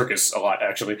and Circus a lot,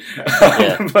 actually.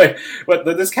 but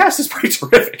this cast is pretty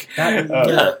terrific.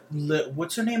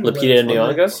 What's her name? Lupita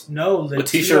Nyong'o? No,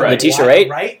 Letitia Wright. Letitia Wright?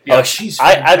 Right? Yeah. Oh, she's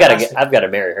fantastic. I've got to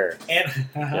marry her.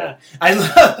 And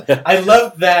I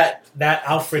love that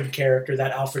Alfred character,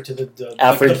 that Alfred to the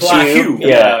Alfred the black Q.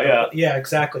 Yeah,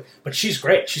 exactly. But she's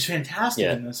great. She's fantastic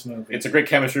in this movie. It's a great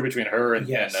chemistry between her and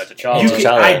T'Challa.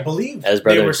 I believe as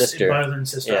brother and sister. Brother and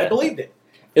sister. I believed it.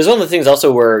 It was one of the things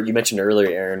also where you mentioned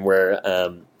earlier, Aaron, where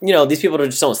these people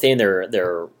just don't stay in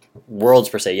their worlds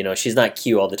per se. She's not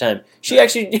Q all the time. She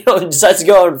actually decides to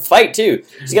go out and fight too.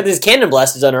 She's got these cannon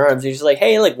blasters on her arms. And she's like,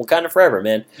 hey, like Wakanda forever,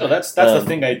 man. No, that's the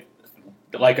thing I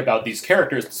like about these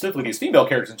characters, specifically these female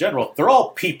characters in general. They're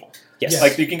all people. Yes.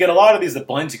 Like, you can get a lot of these that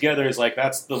blend together. Is like,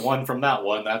 that's the one from that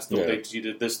one. That's the they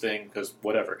did this thing because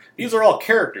whatever. These are all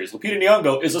characters. Lupita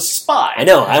Nyong'o is a spy. I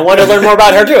know. I wanted to learn more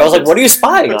about her too. I was like, what are you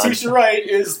spying on? Letitia Wright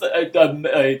is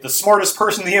the smartest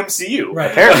person in the MCU.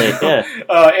 Right. Apparently, yeah.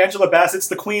 Angela Bassett's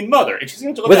the Queen Mother, and she's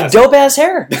Angela With Bassett. dope ass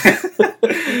hair.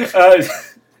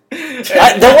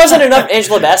 There wasn't enough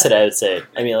Angela Bassett, I would say.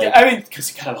 I mean,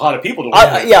 because you got a lot of people to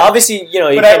win. yeah, obviously, you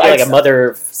But can't do I- like a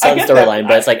mother-son get storyline, that.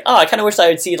 but it's like, I kind of wish I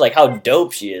would see like how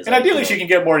dope she is. And like, ideally, she can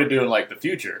get more to do in like the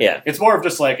future. Yeah. It's more of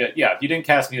just like, you didn't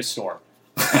cast me as Storm.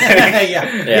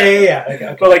 yeah.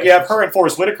 Okay. But like you have her and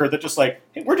Forrest Whitaker that just like,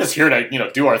 hey, we're just here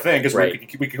to do our thing because Right.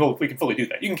 we can fully do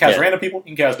that. You can cast random people,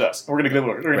 you can cast us. We're gonna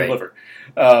deliver.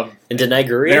 And Denai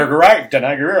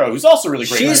Guerrero, who's also really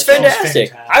great. She's in that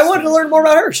fantastic. I wanted to learn more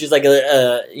about her. She's like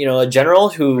a general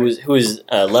whose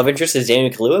love interest is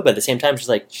Daniel Kaluuya, but at the same time,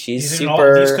 she's These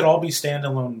super. could all be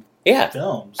standalone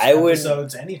films,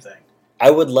 episodes, anything. I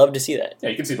would love to see that. Yeah,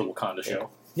 you can see the Wakanda show.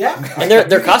 Yeah, and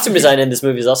their costume design in this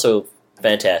movie is also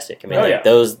fantastic. I mean,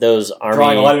 those army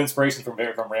drawing a lot of inspiration from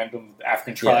random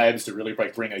African tribes to really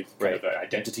like bring a kind of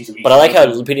identity to each. But I like how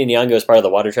Lupita Nyong'o is part of the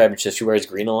Water Tribe, and she wears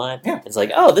green a lot. Yeah. It's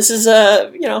like, oh, this is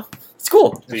it's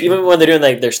cool. Even when they're doing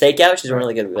like their stakeout, she's wearing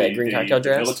like a green cocktail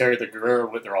dress. The military,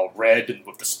 they're all red and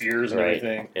with the spears and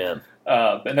everything. Yeah.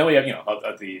 And then we have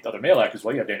the other male actors.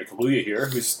 Well, you have Daniel Kaluuya here,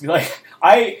 who's like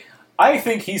I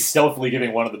think he's stealthily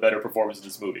giving one of the better performances in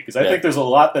this movie because I think there's a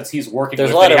lot that he's working with.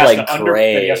 There's a lot of that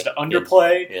gray. he has to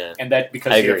underplay, and that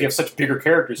because you have such bigger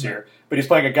characters here, but he's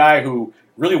playing a guy who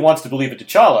really wants to believe in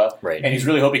T'Challa, and he's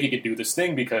really hoping he can do this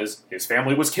thing because his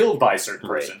family was killed by a certain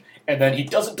person, and then he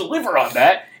doesn't deliver on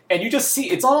that. And you just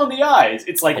see it's all in the eyes.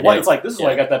 It's like this is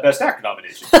why I got that Best Actor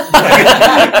nomination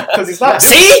because he's not.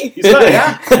 He's not.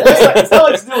 It's not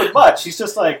like he's doing much. He's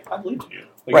just like, I believe in you.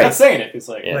 Like, he's not saying it. It's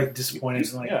like disappointed.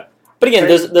 But again,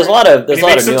 there's a lot of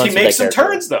nuance. He makes some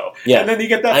turns though, yeah. And then you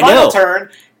get that final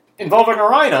turn involving a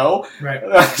rhino, right?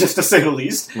 Just to say the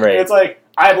least. Right. And it's like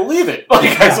I believe it. Like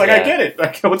it's like I get it.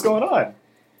 I get what's going on.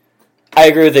 I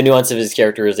agree with the nuance of his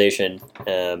characterization.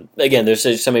 Again,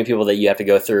 there's so many people that you have to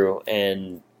go through,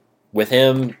 and with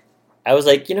him, I was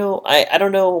like, I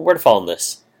don't know where to fall in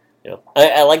this.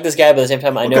 I like this guy, but at the same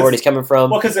time, I know where he's coming from.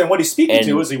 Well, because then what he's speaking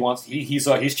to is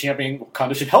he's championing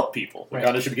Wakanda should help people.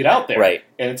 Wakanda should get out there, right?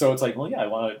 And so it's like, well, yeah, I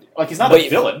want to. Like, he's not a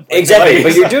villain, exactly.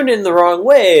 But you're doing it in the wrong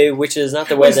way, which is not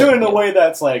the way. He's doing it in a way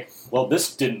that's like, well,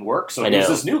 this didn't work, so here's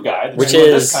this new guy, which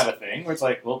doing is this kind of thing. Where it's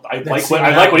like, well, I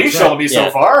like what he's showing me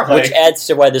so far, which adds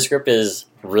to why the script is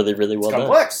really, really well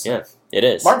complex. done. Yeah, it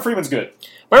is. Martin Freeman's good.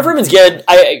 Martin Freeman's good.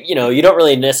 You don't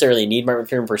really necessarily need Martin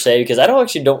Freeman per se because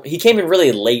he came in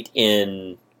really late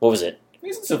in. What was it?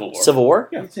 He's in Civil War. Civil War?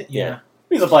 Yeah.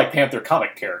 He's a Black Panther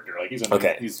comic character. Like he's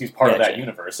part of that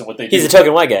universe. And what they do, he's a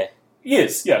token white guy. He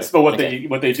is, yes. But what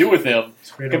they do with him,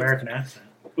 it's a great American accent.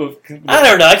 I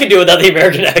don't know. I can do without the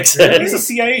American accent. He's a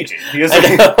CIA agent. He is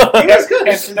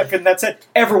good. And that's it.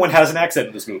 Everyone has an accent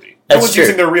in this movie. No one's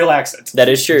using their real accent. That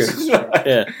is true.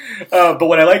 Yeah. But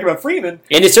what I like about Freeman,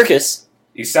 Andy Serkis.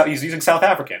 He's using South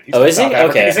African. Is he?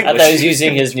 Okay. He's I thought he was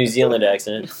using his New Zealand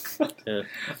accent. Yeah.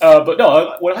 But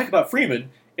no, what I like about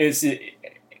Freeman is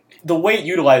the way it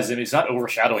utilizes him. He's not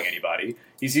overshadowing anybody.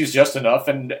 He's used just enough,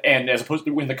 and as opposed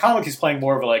to in the comics, he's playing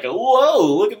more of like, whoa,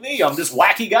 look at me, I'm this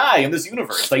wacky guy in this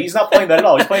universe. Like he's not playing that at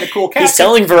all. He's playing a cool cat. He's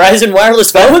selling Verizon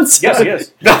wireless phones. Yes, he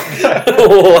is.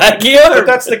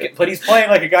 Wacky, but he's playing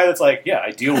like a guy that's like, yeah,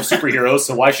 I deal with superheroes,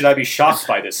 so why should I be shocked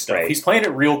by this stuff? Right. He's playing it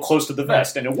real close to the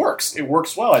vest, and it works. It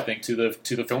works well, I think, to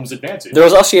the film's advantage. There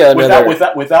was also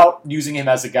another without using him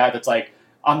as a guy that's like,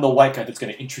 I'm the white guy that's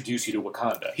going to introduce you to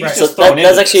Wakanda. He's just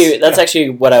that's actually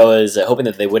what I was hoping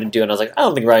that they wouldn't do, and I was like, I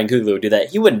don't think Ryan Coogler would do that.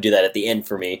 He wouldn't do that at the end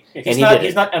for me. Yeah,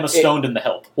 he's not Emma Stone in The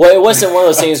Help. Well, it wasn't one of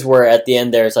those things where at the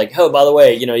end there it's like, oh, by the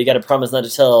way, you got to promise not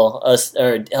to tell us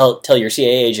or tell your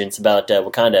CIA agents about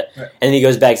Wakanda, and then he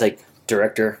goes back, it's like,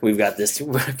 director, we've got this.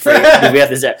 we have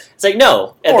this. It's like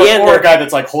no. At the end, or a guy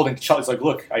that's like holding. It's like,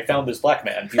 look, I found this black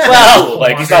man. He's cool.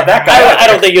 Like he's not that guy. I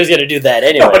don't think he was going to do that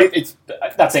anyway. No, but it's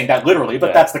not saying that literally,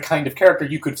 but that's the kind of character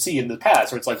you could see in the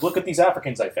past, where it's like, look at these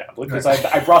Africans I found. Look, because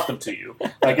I brought them to you.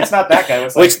 Like it's not that guy.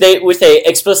 It's like, which they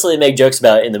explicitly make jokes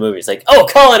about in the movie. It's like, oh,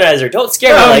 colonizer, don't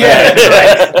scare me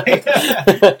like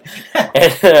that.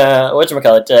 And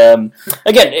whatchamacallit,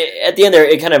 again, at the end there,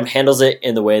 it kind of handles it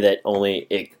in the way that only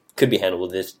it could be handled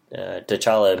with this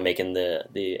T'Challa making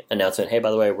the announcement, hey,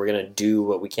 by the way, we're going to do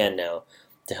what we can now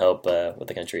to help with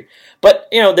the country. But,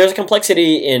 there's a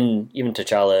complexity in even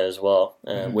T'Challa as well,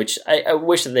 which I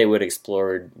wish that they would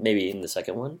explore maybe in the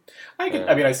second one.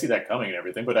 I see that coming and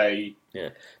everything, but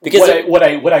because what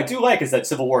I do like is that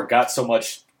Civil War got so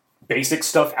much basic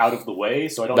stuff out of the way,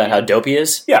 so I don't. About how dope he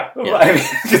is. Yeah, I mean,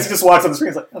 he just walks on the screen.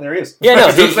 It's like, oh, there he is. Yeah,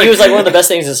 no, he was like one of the best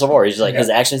things in Civil War. He's like his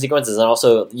action sequences, and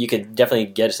also you could definitely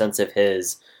get a sense of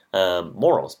his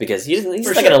morals because he's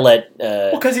not going to let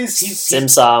because he's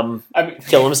Simsam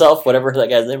kill himself, whatever that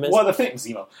guy's name is. Well, the thing,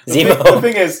 Zemo. Zemo. The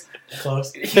thing is,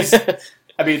 close.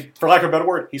 I mean, for lack of a better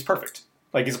word, he's perfect.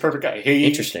 Like, he's a perfect guy.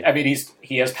 Interesting. I mean,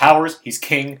 he has powers. He's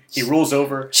king. He rules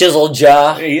over. Chiseled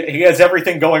jaw. He has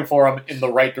everything going for him in the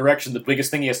right direction. The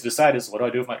biggest thing he has to decide is, what do I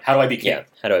do with how do I be king? Yeah,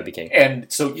 how do I be king? And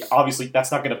so, obviously,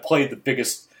 that's not going to play the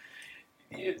biggest...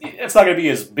 It's not going to be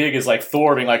as big as, like,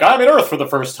 Thor being like, I'm in Earth for the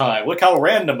first time. Look how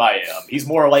random I am. He's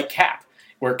more like Cap.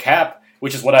 Where Cap,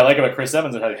 which is what I like about Chris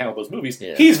Evans and how he handled those movies,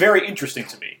 he's very interesting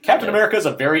to me. Captain America is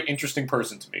a very interesting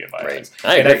person to me, in my eyes.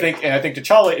 I think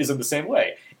T'Challa is in the same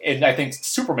way. And I think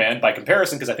Superman, by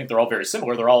comparison, because I think they're all very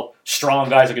similar, they're all strong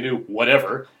guys that can do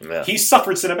whatever, he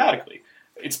suffered cinematically.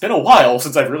 It's been a while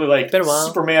since I've really liked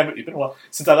Superman. It's been a while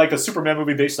since I liked a Superman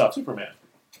movie based off Superman.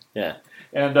 Yeah.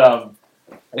 And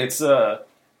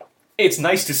it's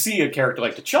nice to see a character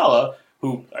like T'Challa,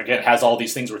 who, again, has all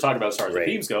these things we're talking about as far as the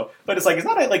themes go, but it's like, it's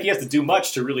not like he has to do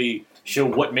much to really show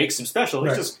what makes him special.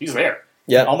 He's there.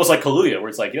 Yeah, almost like Kaluuya, where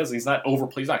it's like he's not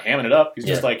he's not hamming it up. He's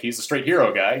just like he's a straight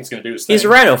hero guy. He's going to do his thing. He's a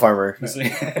rhino farmer.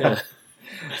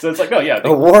 So it's like,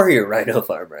 a warrior rhino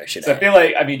farmer. I should. So I feel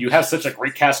like you have such a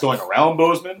great cast going around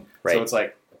Boseman. Right. So it's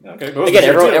like, okay, Boseman's again,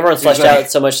 everyone's fleshed out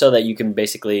so much so that you can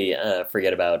basically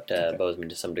forget about Boseman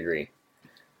to some degree.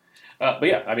 But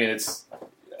yeah, I mean, it's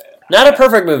not a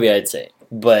perfect movie, I'd say,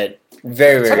 but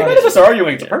very, very. None of us are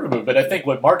arguing it's a perfect movie, but I think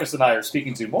what Marcus and I are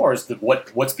speaking to more is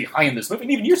what's behind this movie,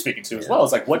 and even you're speaking to as well.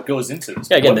 Is like what goes into this.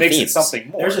 Yeah, again, what makes themes. it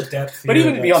something more. There's a depth. But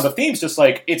even beyond the themes, just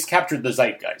like it's captured the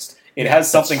zeitgeist. It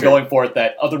has something going for it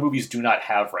that other movies do not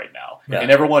have right now, and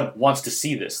everyone wants to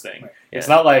see this thing. Right. It's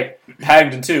not like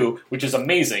Paddington 2, which is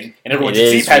amazing, and everyone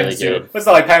should see Paddington 2. But it's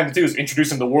not like Paddington 2 is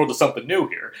introducing the world to something new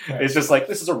here. Right. It's just like,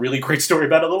 this is a really great story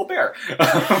about a little bear.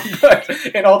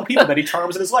 And all the people that he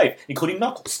charms in his life, including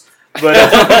Knuckles. But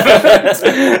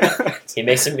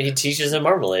he teaches him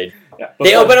marmalade. Yeah,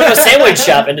 they open up a sandwich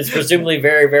shop, and it's presumably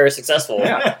very, very successful.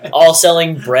 Yeah. All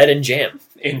selling bread and jam.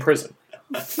 In prison.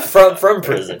 From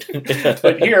prison.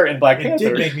 But here in Black Panther... It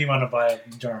did make me want to buy a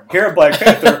jar. Here in Black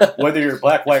Panther, whether you're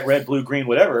black, white, red, blue, green,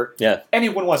 whatever,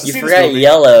 anyone wants to see this movie. You forgot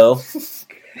yellow.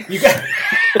 You got...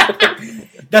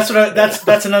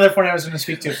 That's another point I was going to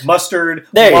speak to. Mustard,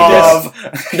 there love.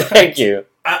 Thank you.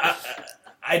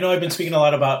 I know I've been speaking a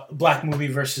lot about black movie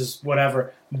versus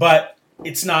whatever, but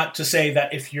it's not to say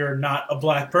that if you're not a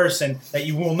black person that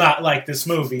you will not like this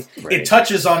movie. Right. It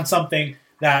touches on something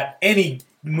that any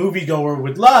moviegoer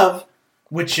would love,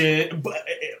 which is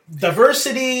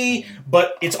diversity,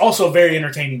 but it's also very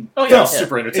entertaining. Oh yeah, it's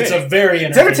super entertaining. It's a very entertaining.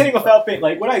 It's entertaining without being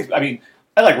like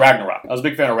I like Ragnarok. I was a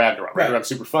big fan of Ragnarok. Ragnarok's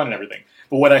super fun and everything.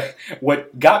 But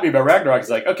what got me about Ragnarok is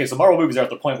like, okay, so Marvel movies are at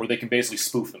the point where they can basically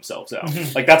spoof themselves out.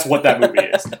 Like, that's what that movie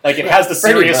is. Like, it has the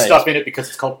serious stuff in it because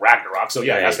it's called Ragnarok, so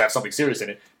yeah, it has to have something serious in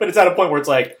it. But it's at a point where it's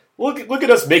like, look at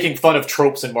us making fun of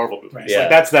tropes in Marvel movies. Right. Like,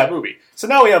 that's that movie. So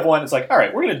now we have one, it's like, all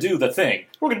right, we're going to do the thing.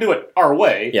 We're going to do it our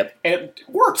way. Yep. And it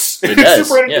works. It does.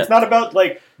 Super, it's not about,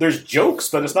 like, there's jokes,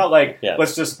 but it's not like,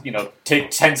 let's just,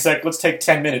 take 10 let's take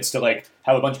 10 minutes to, like,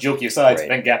 have a bunch of jokey asides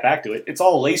and then get back to it. It's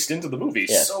all laced into the movie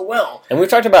so well. And we've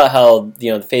talked about how,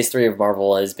 the Phase 3 of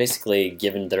Marvel has basically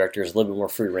given directors a little bit more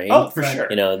free reign. Oh, for sure.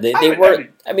 They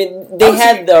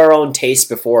had their own taste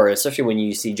before, especially when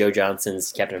you see Joe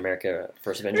Johnson's Captain America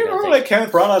First Avenger. Remember, like,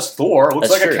 Kenneth Branagh's Thor looks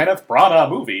like a Kenneth Branagh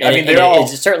movie. And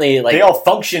they all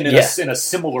function in a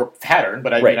similar pattern,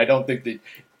 but I don't think that...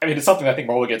 I mean, it's something I think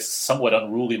Marvel gets somewhat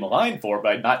unruly maligned for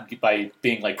by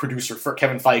being like producer for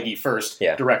Kevin Feige first,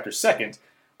 director second.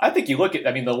 I think you look at,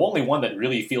 the only one that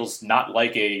really feels not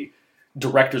like a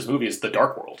director's movie is The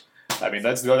Dark World. I mean,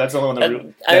 that's the only one that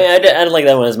I don't like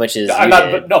that one as much as I'm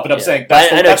saying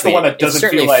that's the one that doesn't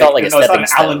feel like, it's not an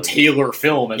Alan Taylor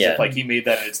film as if like he made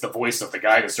that and it's the voice of the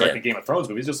guy that's directing Game of Thrones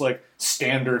movies. It's just like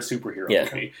standard superhero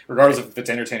movie, regardless of if it's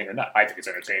entertaining or not. I think it's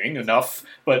entertaining enough,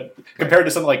 but compared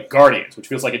to something like Guardians, which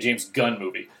feels like a James Gunn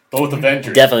movie, both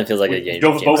Avengers definitely feels like a James.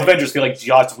 Both Avengers feel like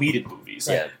Joss Whedon movies.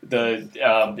 Yeah. The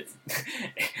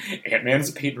Ant-Man's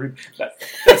a paid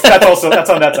that's on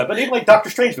that side. But even like Doctor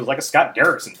Strange feels like a Scott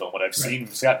Derrickson film. What I've seen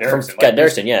from Scott Derrickson. Scott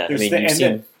Derrickson, yeah.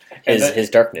 his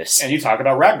darkness. And you talk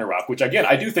about Ragnarok, which again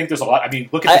I do think there's a lot. I mean,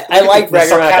 look at I like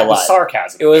Ragnarok a lot. The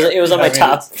sarcasm. It was on my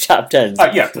top 10.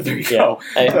 Yeah, there you go.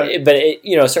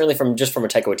 But certainly from a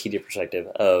Taika Waititi perspective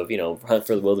of Hunt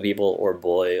for the Wilderpeople or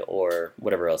Boy or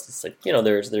whatever else, it's like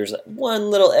there's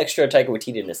one little extra Taika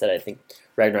Waititi-ness that I think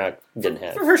Ragnarok didn't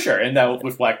have for sure. And now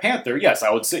with Black Panther, yes,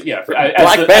 I would say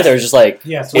Black Panther is just like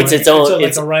it's its own.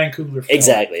 It's a Ryan Coogler film.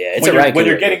 Exactly. Yeah, when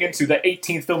you're getting into the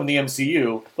 18th film in the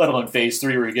MCU, let alone Phase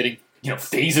 3, where you're getting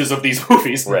phases of these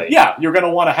movies. Right. Yeah, you're going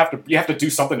to have to do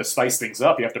something to spice things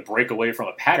up. You have to break away from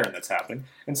a pattern that's happening.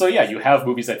 And so you have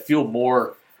movies that feel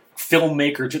more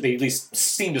filmmaker, they at least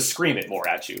seem to scream it more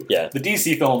at you. Yeah. The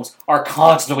DC films are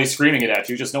constantly screaming it at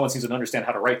you, just no one seems to understand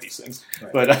how to write these things.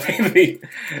 Right. But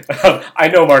I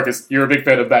know, Marcus, you're a big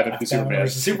fan of Batman v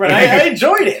Superman. I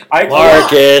enjoyed it.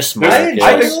 Marcus.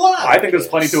 I think there's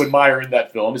plenty to admire in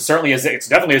that film. It's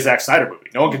definitely a Zack Snyder movie.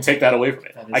 No one can take that away from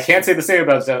it. I can't say the same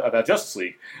about Justice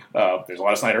League. There's a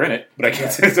lot of Snyder in it, but I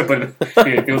can't say it. But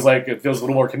it feels a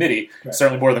little more committee. Right.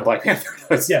 Certainly more than Black Panther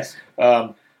does. Yes.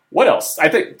 What else? I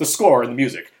think the score and the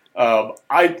music.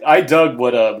 I dug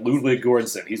what Ludwig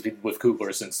Göransson. He's been with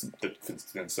Coogler since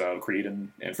Creed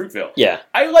and Fruitvale. Yeah,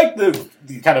 I like the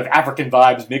kind of African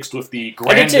vibes mixed with the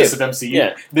grandness of MCU.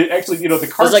 Yeah. The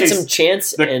car chase, like some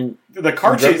chants and the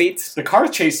car chase beats. The car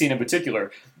chase scene in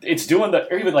particular. It's doing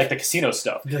or even like the casino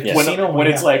stuff.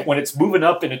 When it's moving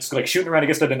up and it's like shooting around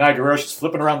against the Denai Guerrero, she's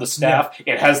flipping around the staff.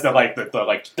 Yeah. It has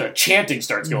the chanting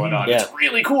starts going on. Yeah. It's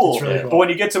really cool. But when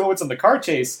you get to moments in the car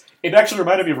chase, it actually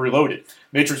reminded me of Reloaded.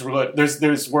 Matrix Reloaded.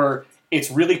 There's where it's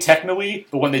really techno-y,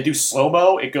 but when they do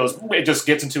slow-mo, it just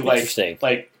gets into like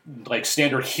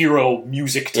standard hero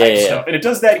music type stuff. And it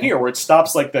does that here, where it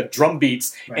stops like the drum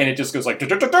beats and it just goes like it's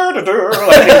better.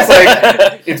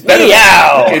 It's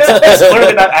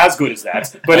clearly not as good as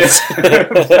that, but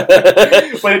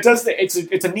it does.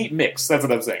 It's a neat mix. That's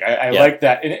what I'm saying. I like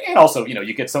that, and also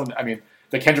you get some. I mean,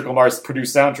 the Kendrick Lamar's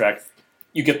produced soundtrack.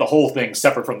 You get the whole thing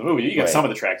separate from the movie. You get some of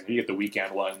the tracks. You get the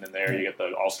Weekend one in there. You get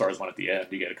the All Stars one at the end.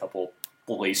 You get a couple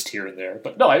laced here and there.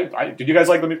 But no, I did you guys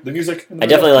like the music? I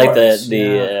definitely like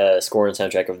the score and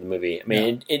soundtrack of the movie. I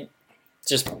mean, it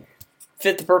just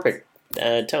fit the perfect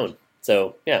tone.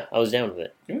 So yeah, I was down with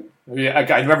it. Yeah,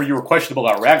 I remember you were questionable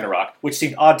about Ragnarok, which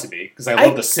seemed odd to me because I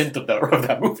love the synth of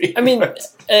that movie. I mean,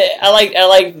 I like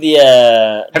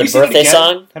the birthday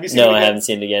song. Have you seen it again? I haven't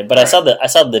seen it again. But I saw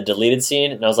the deleted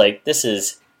scene, and I was like, they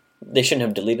shouldn't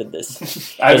have deleted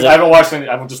this. I haven't watched it.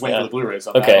 I'm just waiting for the Blu-ray.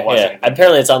 So okay,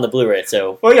 apparently it's on the Blu-ray.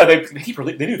 So they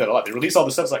do that a lot. They release all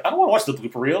the stuff. It's like I don't want to watch the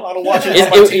blooper reel. I don't watch it.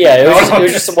 It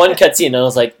was just one cut scene, and I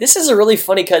was like, this is a really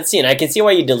funny cut scene. I can see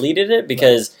why you deleted it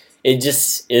because it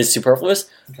just is superfluous.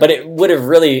 Okay. But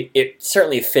it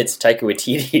certainly fits Taika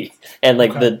Waititi and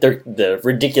the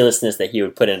ridiculousness that he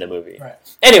would put in a movie. Right.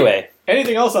 Anyway,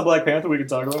 anything else on Black Panther we can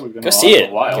talk about? We've been go see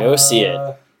it. A while. Go see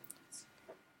it.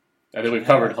 I think we've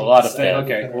covered a lot of things.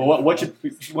 Okay, well, when should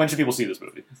people see this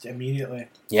movie? Immediately.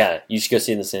 Yeah, you should go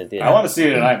see it in the theater. I want to see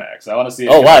it in IMAX. I want to see it.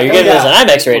 Oh wow, you're giving this an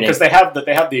IMAX rating because they have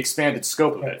the expanded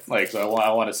scope of it. Like, so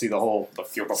I want to see the whole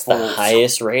the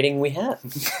highest rating we have.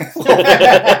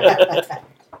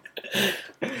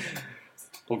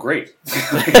 Well, great.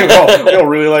 We'll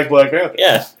really like Black Panther.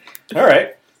 Yeah. All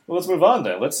right. Well, let's move on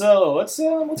then. Let's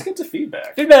get to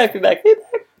feedback. Feedback.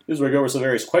 This is where we go over some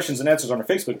various questions and answers on our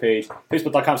Facebook page,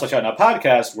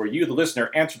 facebook.com/outnowpodcast, where you, the listener,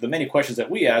 answered the many questions that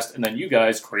we asked, and then you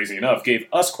guys, crazy enough, gave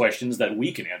us questions that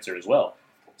we can answer as well.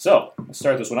 So, let's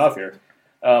start this one off here.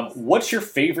 What's your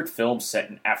favorite film set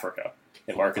in Africa?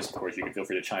 And Marcus, of course, you can feel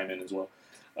free to chime in as well.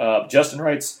 Justin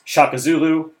writes Shaka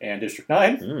Zulu and District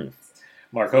 9.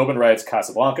 Mark Hoban writes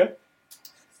Casablanca.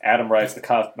 Adam writes The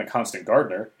Constant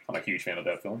Gardener. I'm a huge fan of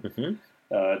that film. Mm-hmm.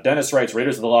 Dennis writes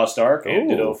Raiders of the Lost Ark and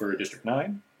ditto for District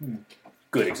 9.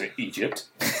 Good Egypt.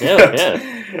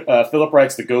 Yeah. Philip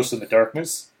writes The Ghost in the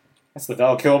Darkness. That's the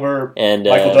Val Kilmer and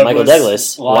Michael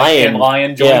Douglas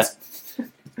lion joints.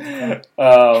 Yeah.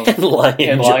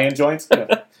 lion joints.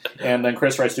 Yeah. And then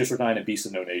Chris writes District 9 and Beast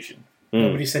of No Nation.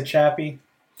 Nobody said Chappie.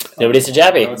 Nobody said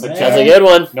Chappie. That's a good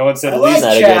one. No one said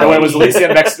Elysium. No, it was Elysium.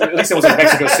 Elysium was in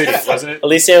Mexico City, wasn't it?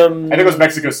 Elysium. I think it was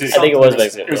Mexico City. I think it was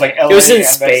Mexico. It was like LA. It was in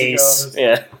space.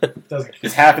 Yeah.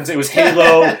 It happens. It was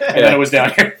Halo, and then it was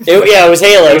down here. It was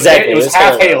Halo. Exactly. It was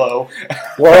half Halo.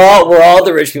 Where all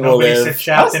the rich people live. Nobody said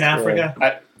Chapped in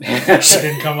Africa.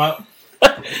 Didn't come up.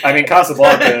 I mean,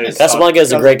 Casablanca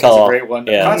is a great call. That's a great one.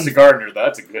 Yeah. Constant Gardener,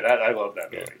 that's a good. I love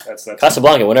that movie. That's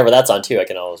Casablanca. Whenever that's on too, I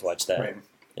can always watch that. Right.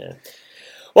 Yeah.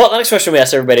 Well, the next question we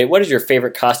asked everybody: what is your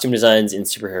favorite costume designs in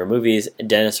superhero movies?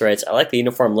 Dennis writes, "I like the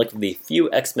uniform look of the few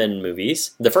X-Men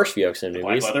movies, the first few X-Men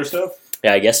movies. Black leather stuff.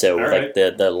 Yeah, I guess so. All With right.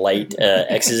 like the light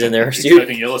X's in their Expecting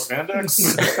suit. yellow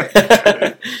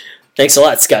spandex. Thanks a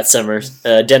lot, Scott Summers.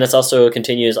 Dennis also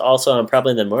continues. Also, I'm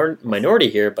probably in the minority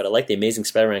here, but I like the Amazing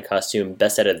Spider-Man costume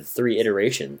best out of the 3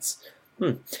 iterations.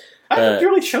 I haven't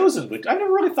really chosen. I've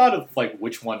never really thought of like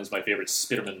which one is my favorite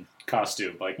Spider-Man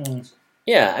costume. Like,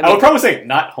 Yeah, I would probably say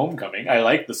not Homecoming. I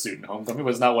like the suit in Homecoming,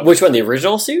 but it's not one. Which one? The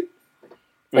original suit?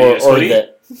 Wait, his hoodie?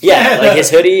 Like his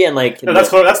hoodie and like. No, that's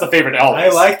the favorite element. I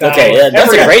like that. Okay, yeah,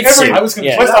 that's a great suit. I was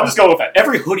gonna I'm just going with that.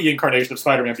 Every hoodie incarnation of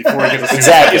Spider-Man before he gets a suit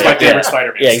Exactly, is my favorite yeah.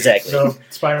 Spider-Man. Yeah, exactly. So,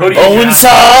 Spider-Man. Hoodie and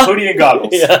Bonesaw! hoodie and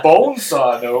goggles. Yeah.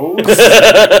 Bonesaw nose.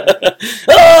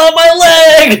 Oh, my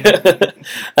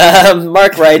leg!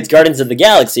 Mark writes, Guardians of the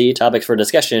Galaxy, topics for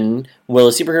discussion. Will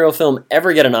a superhero film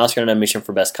ever get an Oscar nomination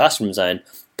for Best Costume Design?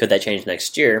 Could that change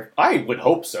next year? I would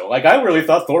hope so. Like, I really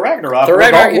thought Thor Ragnarok Thor or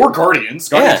Ragnarok- Guardians.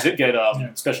 Guardians did get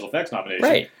special effects nomination.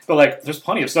 Right. But, like, there's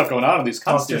plenty of stuff going on in these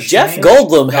costumes. Jeff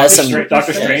Goldblum has some...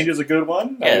 Doctor Strange is a good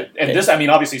one. Yeah. And this, I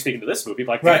mean, obviously speaking to this movie,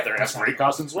 Black Panther has great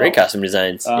costumes as well. Great costume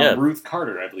designs, yeah. Ruth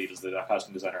Carter, I believe, is the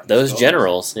costume designer on Those this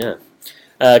generals, yeah.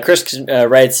 Chris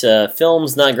writes,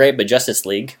 film's not great, but Justice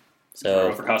League.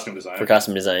 So for costume design. For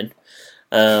costume design.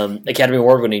 Academy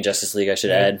Award-winning Justice League, I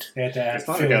should add. They had to add It's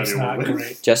not film's Academy not Award-winning.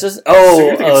 great. Justice? So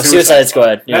you're thinking Suicide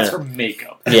Squad. Yeah. That's for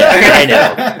makeup. Yeah, I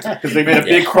know. Because they made a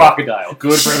big crocodile.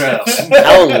 Good for them.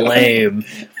 How lame.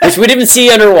 Which we didn't see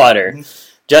underwater.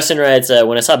 Justin writes,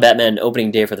 when I saw Batman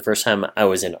opening day for the first time, I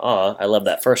was in awe. I love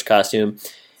that first costume.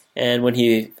 And when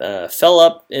he fell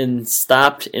up and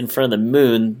stopped in front of the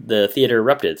moon, the theater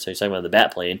erupted. So he's talking about the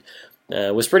bat plane.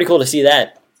 It was pretty cool to see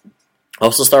that.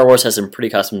 Also, Star Wars has some pretty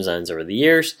costume designs over the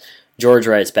years. George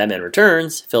writes, Batman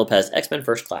Returns. Philip has X-Men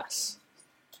First Class.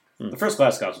 The First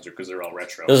Class costumes are because they're all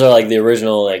retro. Those are like the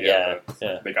original, like, yeah.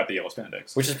 yeah. They got the yellow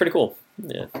spandex. Which is pretty cool.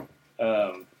 Yeah.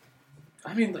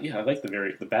 I mean, yeah, I like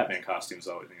the Batman costumes.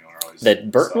 Always, are always The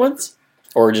Burton ones?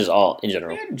 Or just all, in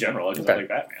general? Yeah, in general, I just Okay. like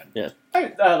Batman. Yeah.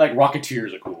 I like Rocketeer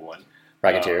is a cool one.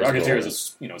 Rocketeer Rocketeer cool.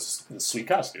 is a sweet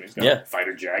costume. He's got Yeah. a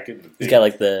fighter jacket. And He's got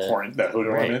like the horn, that hood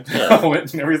right, ornament, yeah.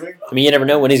 helmet and everything. I mean, you never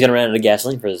know when he's going to run out of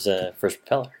gasoline for his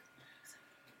propeller.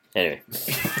 Anyway.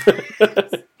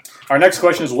 Our next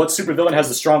question is, what supervillain has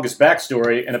the strongest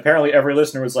backstory? And apparently every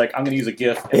listener was like, I'm going to use a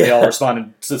GIF, and they all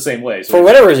responded the same way. So For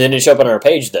whatever reason, it didn't show up on our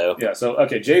page, though. yeah, so,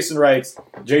 okay, Jason writes,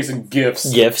 GIFs.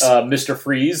 Mr.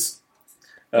 Freeze.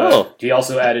 He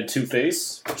also added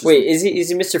Two-Face. Wait, is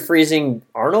he Mr. Freezing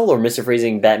Arnold or Mr.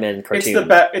 Freezing Batman cartoon?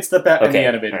 It's the Batman Okay. the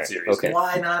animated Alright, series. okay.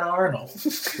 Why not Arnold?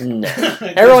 No. There's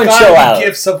Everyone gotta chill be out.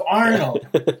 Gifts of Arnold.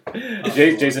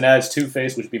 Jason adds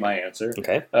Two-Face, which would be my answer.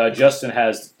 Okay. Justin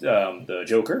has the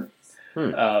Joker.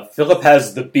 Philip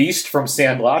has the Beast from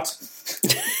Sandlot.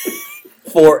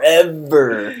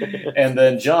 Forever. And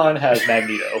then John has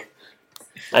Magneto.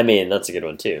 I mean, that's a good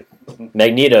one, too.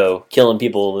 Magneto killing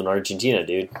people in Argentina,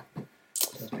 dude.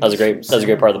 That was a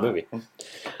great part of the movie.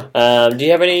 Do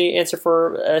you have any answer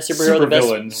for superhero the best?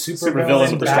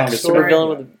 Supervillain with the strongest Supervillain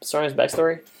with the strongest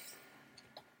backstory?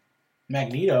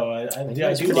 Magneto, I do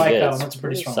Pretty like good. that one. That's a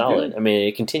pretty strong solid. I mean,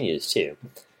 it continues, too. I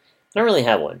don't really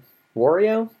have one.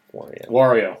 Wario?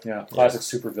 Wario, yeah. Classic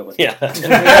supervillain. Yeah.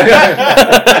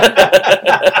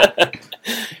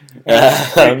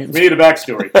 We need a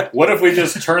backstory. What if we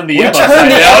just turn the M upside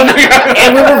down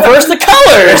and we reverse the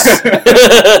colors?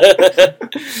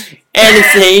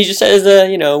 And he just says,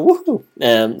 woohoo.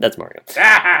 That's Mario.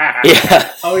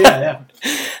 Yeah. Oh, yeah.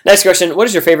 Next question. What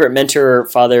is your favorite mentor,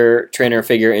 father, trainer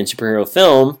figure in superhero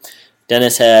film?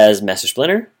 Dennis has Master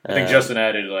Splinter. I think Justin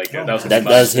added,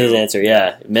 that's his answer,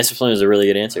 yeah. Master Splinter is a really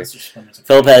good answer.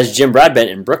 Philip has Jim Broadbent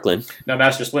in Brooklyn. Now,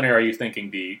 Master Splinter, are you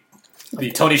thinking the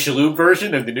Tony Shalhoub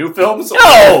version of the new films?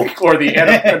 No! Or the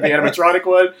animatronic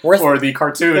one? Or the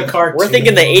cartoon? We're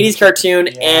thinking the 80s cartoon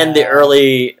and the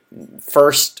early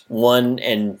first 1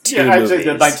 and 2 I'd movies. say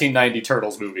the 1990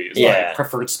 Turtles movie is my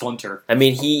preferred Splinter. I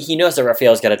mean, he knows that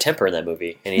Raphael's got a temper in that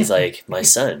movie, and he's like, my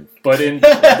son. But in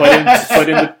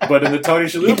the Tony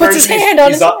Shalhoub he puts his version, hand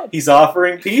on his head. He's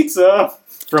offering pizza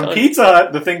from Pizza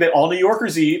Hut, the thing that all New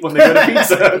Yorkers eat when they go to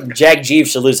Pizza Hut. Jack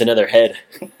Jeeves should lose another head.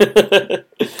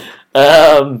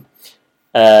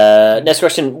 Next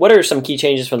question. What are some key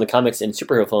changes from the comics and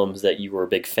superhero films that you were a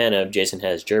big fan of? Jason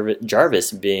has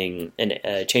Jarvis being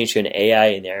changed to an AI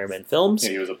in the Iron Man films.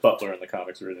 Yeah, he was a butler in the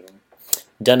comics originally.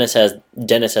 Dennis has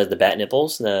the bat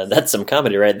nipples. That's some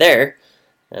comedy right there.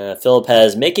 Philip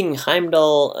has making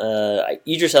Heimdall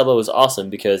Idris Elba was awesome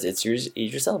because it's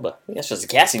Idris Elba. I think that's just a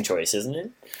casting choice, isn't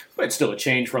it? But it's still a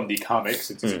change from the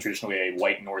comics. It's traditionally a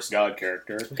white Norse god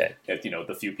character. Okay. That,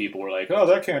 the few people were like, oh,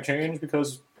 that can't change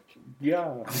because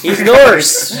Yeah. He's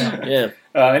Norse. Yeah.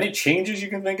 Any changes you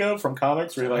can think of from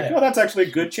comics where you're like, oh, that's actually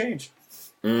a good change?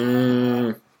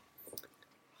 I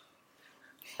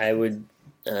would.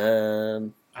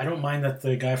 I don't mind that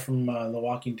the guy from The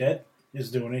Walking Dead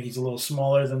is doing it. He's a little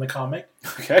smaller than the comic.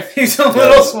 Okay. He's a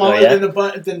little smaller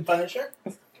than Punisher.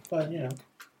 But, you know.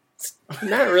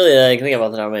 Not really that I can think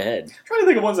about the top of my head. I'm trying to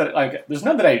think of ones that like. There's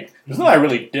none that I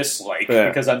really dislike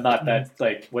because I'm not that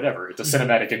like whatever. It's a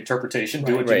cinematic interpretation.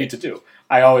 Do what you need to do.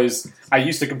 I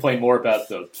used to complain more about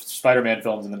the Spider-Man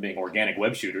films and them being organic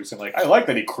web shooters. And like I like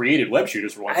that he created web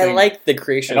shooters for one thing. I like the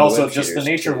creation, and of also web just the shooters,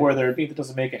 nature too. of where they're being. It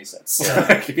doesn't make any sense.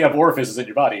 Yeah. If you have orifices in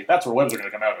your body, that's where webs are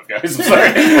going to come out of, guys. I'm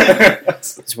sorry.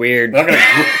 It's weird. They're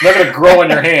going to grow in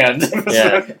your hand.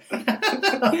 Yeah.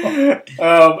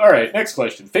 All right, next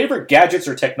question. Favorite gadgets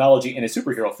or technology in a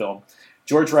superhero film?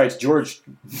 George writes George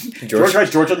of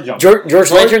the Jungle.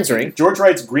 George Lantern's ring. George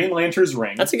writes Green Lantern's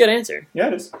ring. That's a good answer. Yeah,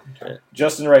 it is. Okay.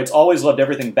 Justin writes, always loved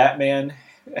everything Batman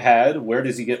had. Where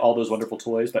does he get all those wonderful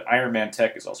toys? But Iron Man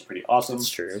tech is also pretty awesome. That's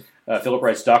true. Philip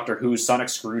writes Doctor Who's sonic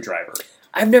screwdriver.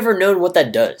 I've never known what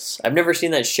that does. I've never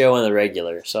seen that show on the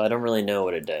regular, so I don't really know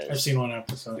what it does. I've seen one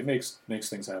episode. It makes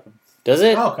things happen. Does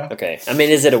it? Oh, okay. I mean,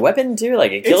 is it a weapon too?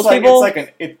 Like it kills people?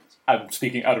 I'm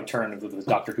speaking out of turn with the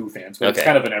Doctor Who fans, but it's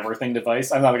kind of an everything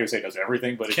device. I'm not going to say it does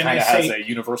everything, but it kind of has a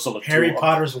universal appeal. Harry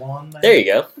Potter's wand? There you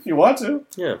go. If you want to.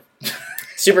 Yeah.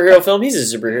 Superhero film, he's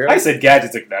a superhero. I said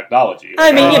gadgets and technology.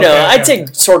 I mean, I'd say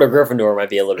Sword of Gryffindor might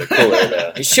be a little bit cooler,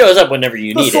 though. He shows up whenever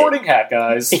you need it. The sorting hat,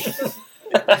 guys.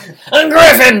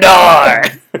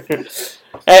 Gryffindor!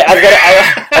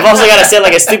 I've also got to say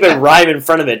like a stupid rhyme in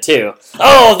front of it too.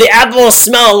 Oh, the apples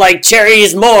smell like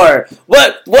cherries more.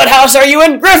 What house are you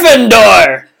in?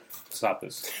 Gryffindor. Stop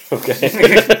this. Okay.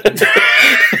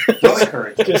 Don't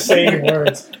encourage. Just saying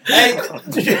words. Hey,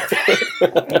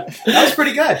 that was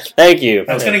pretty good. Thank you.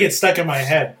 That's gonna get stuck in my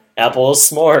head. Apples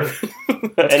s'more.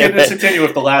 Let's continue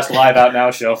with the last Live Out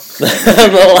Now show.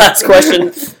 The last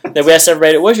question that we asked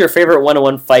everybody: what was your favorite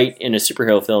one-on-one fight in a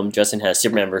superhero film? Justin has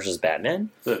Superman versus Batman.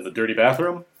 The dirty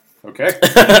bathroom. Okay.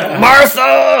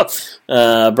 Martha.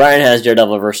 Brian has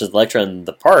Daredevil versus Elektra in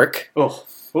the park. Oh.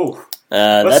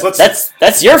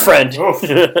 That's your friend.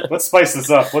 Let's spice this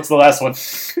up. What's the last one?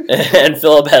 And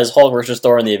Philip has Hulk versus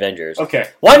Thor in the Avengers. Okay.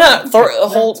 Why not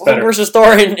Hulk versus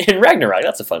Thor in Ragnarok?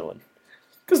 That's a fun one.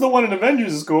 Because the one in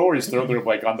Avengers is cool, where he's thrown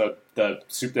like on the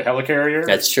helicarrier.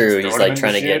 That's true. He's like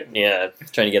trying to get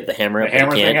the hammer. The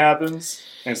hammer thing happens.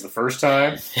 And it's the first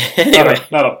time. Anyway.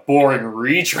 Not a boring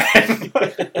retread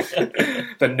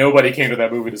that nobody came to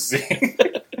that movie to see.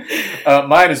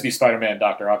 Mine is be Spider-Man,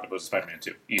 Dr. Octopus, Spider-Man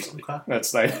 2, easily. Okay.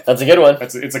 That's a good one.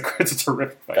 It's a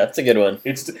terrific fight. That's a good one.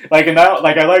 It's like and now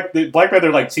I like the Black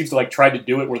Panther seems to try to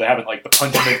do it where they're having the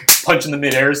punch in the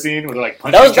midair scene where they're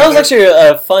punching. That was actually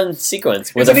a fun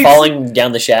sequence where they're falling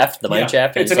down the shaft, the mine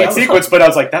shaft. It's a neat sequence, but I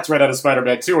was like, that's right out of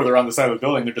Spider-Man 2 where they're on the side of the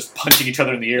building, they're just punching each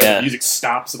other in the air. Yeah. The music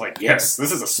stops. I'm like, yes,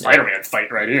 this is a Spider-Man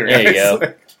fight right here. There you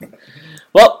go.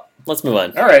 Well, let's move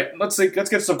on. All right, let's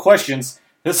get some questions.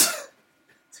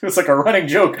 It's like a running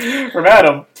joke from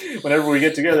Adam whenever we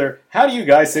get together. How do you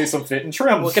guys say so fit and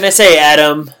trim? What can I say,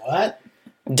 Adam? What?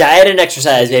 Diet and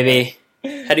exercise, baby.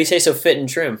 How do you say so fit and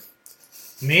trim?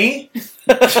 Me?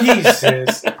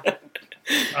 Jesus. For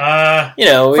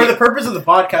the purpose of the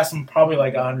podcast, I'm probably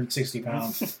 160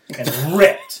 pounds and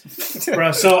ripped,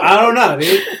 bro. So I don't know,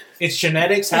 dude. It's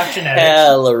genetics, half genetics.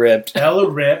 Hella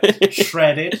ripped,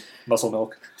 shredded, muscle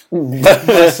milk,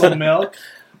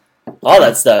 all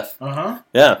that stuff.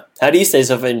 Yeah. How do you stay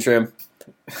so fit and trim?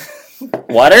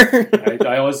 Water.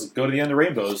 I always go to the end of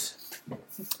rainbows.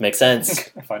 Makes sense.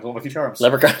 I find little Lucky Charms.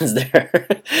 Leprechaun's there.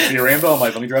 See a rainbow, I'm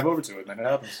like, let me drive over to it, and then it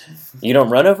happens. You don't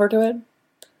run over to it?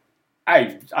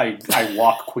 I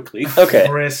walk quickly. Okay.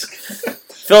 Brisk.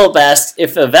 Philip asks,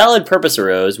 if a valid purpose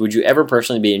arose, would you ever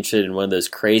personally be interested in one of those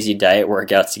crazy diet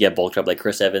workouts to get bulked up like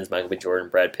Chris Evans, Michael B. Jordan,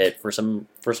 Brad Pitt for some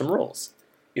roles?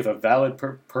 If a valid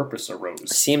purpose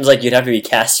arose. Seems like you'd have to be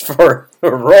cast for a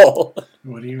role.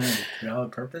 What do you mean?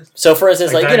 Valid purpose? So, for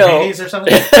instance, diabetes or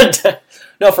something?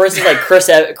 No, for instance,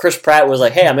 Chris Pratt was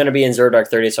like, hey, I'm going to be in Zero Dark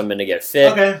 30, so I'm going to get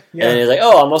fit. Okay, yeah. And he's like,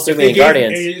 oh, I'm also going to be in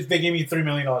Guardians. If they gave me $3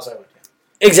 million, I would.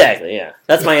 Exactly, yeah.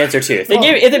 That's my answer, too. If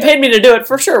they paid me to do it,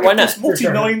 for sure, why not? There's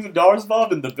multi-millions of dollars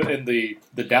involved, and the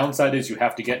downside is you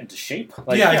have to get into shape.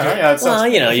 You got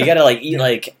to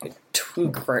eat 2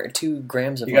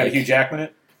 grams of You got to Hugh Jackman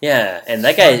it? Yeah, and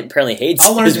that guy apparently hates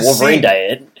his Wolverine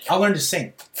diet. I'll learn to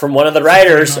sing. From one of the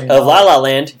writers of La La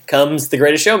Land comes The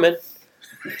Greatest Showman.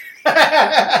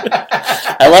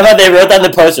 I love how they wrote down the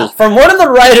posters from one of the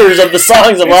writers of the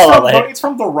songs of La La Land. It's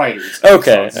from the writers.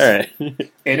 Okay, all right.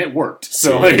 And it worked.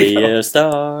 So City of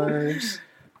Stars.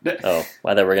 Oh, I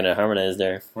thought we were gonna harmonize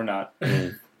there. We're not.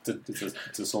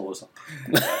 It's a solo song.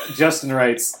 Justin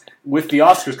writes, with the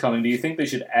Oscars coming, do you think they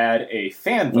should add a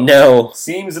fan vote? No.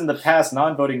 Seems in the past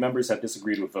non-voting members have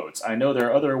disagreed with votes. I know there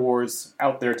are other awards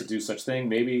out there to do such thing.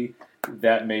 Maybe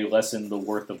that may lessen the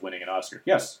worth of winning an Oscar.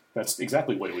 Yes, that's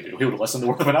exactly what it would do. It would lessen the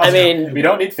worth of an Oscar. I mean, we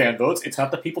don't need fan votes. It's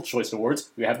not the People's Choice Awards.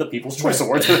 We have the People's Choice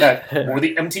Awards for that, or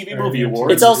the MTV Movie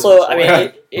Awards. It's also,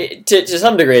 I mean, to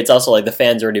some degree, it's also like the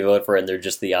fans already vote for it, and they're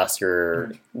just the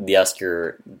Oscar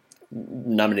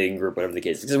nominating group, whatever the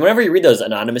case is. Because whenever you read those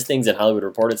anonymous things in Hollywood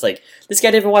Report, it's like, this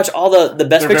guy didn't even watch all the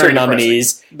Best Picture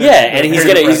nominees. And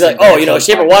he's like, oh,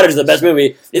 Shape of Water is the best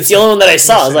movie. It's the only one that I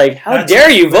saw. I was like, how dare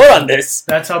you vote on this?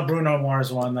 That's how Bruno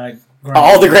Mars won that Grammy.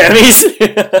 All the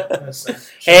Grammys.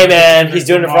 Hey man, he's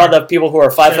doing it for all the people who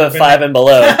are 5'5" and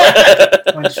below.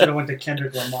 Should have went to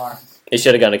Kendrick Lamar. It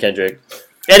should have gone to Kendrick.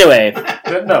 Anyway.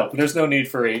 No, there's no need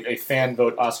for a fan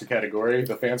vote Oscar category.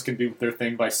 The fans can do their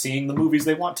thing by seeing the movies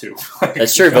they want to.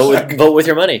 That's true. Vote with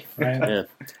your money. Right. Yeah.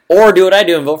 Or do what I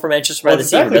do and vote for Manchester by the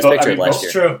Sea for Best Picture last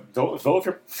year. True. Vote with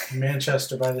your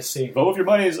Manchester by the Sea. Vote with your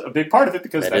money is a big part of it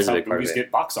because that's how big movies get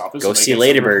box office. Go see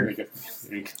Lady Bird.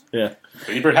 Yeah,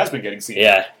 Lady Bird has been getting seen.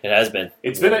 Yeah, it has been.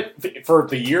 It's been for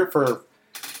the year for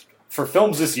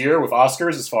films this year with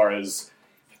Oscars as far as.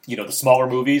 The smaller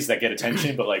movies that get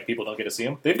attention, but people don't get to see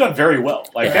them. They've done very well.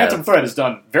 Phantom Thread has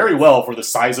done very well for the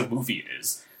size of movie it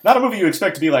is. Not a movie you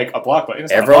expect to be like a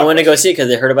blockbuster. Everyone went to go see it because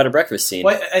they heard about a breakfast scene.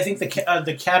 Well, I think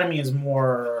the Academy is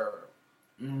more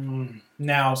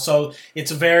now, so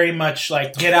it's very much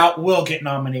like Get Out will get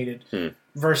nominated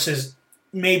versus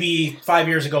maybe 5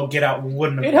 years ago Get Out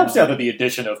wouldn't have. It helps out that the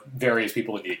addition of various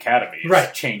people in the Academy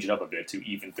right. changed it up a bit to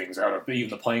even things out. Or even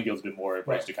the playing field's been more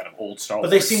opposed to kind of old Star Wars.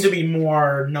 But they seem to be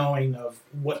more knowing of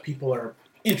what people are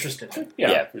interested in.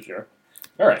 Yeah, for sure.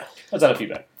 All right, let's have a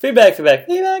feedback. Feedback.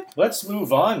 Let's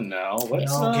move on now.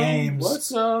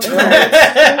 Games.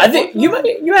 I think you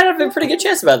might have a pretty good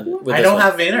chance about it. I don't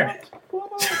have internet.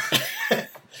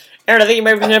 Aaron, I think you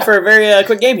might be in for a very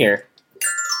quick game here.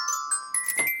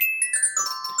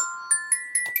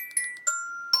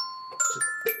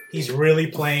 He's really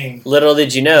playing. Little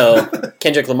did you know,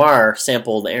 Kendrick Lamar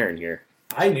sampled Aaron here.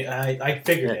 I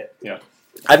figured it. Yeah.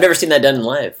 I've never seen that done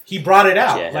live. He brought it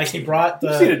out. Yeah, he brought the...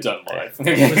 You've seen it done live.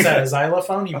 Was that a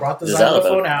xylophone? He brought the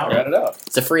xylophone out. Brought it out.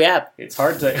 It's a free app. It's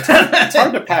hard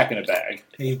to pack in a bag.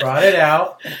 He brought it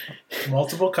out.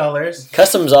 Multiple colors.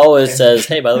 Customs always says,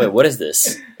 hey, by the way, what is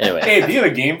this? Anyway. Hey, do you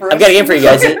have a game for us? I've got a game for you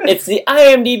guys. It's the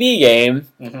IMDb game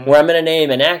where I'm going to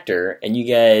name an actor and you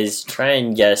guys try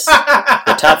and guess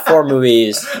the top 4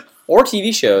 movies or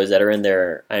TV shows that are in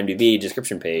their IMDb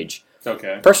description page.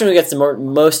 Okay. Person who gets the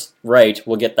most right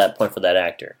will get that point for that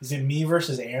actor. Is it me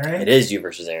versus Aaron? It is you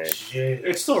versus Aaron. Shit.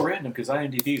 It's still random because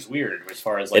IMDb is weird as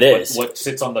far as what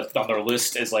sits on their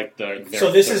list is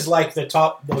So this is like those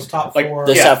top 4.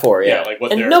 The top 4, yeah.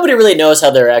 And nobody really knows how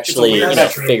they're actually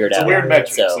figured out. It's a weird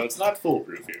metric, so it's not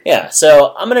foolproof here. Yeah,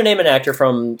 so I'm going to name an actor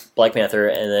from Black Panther,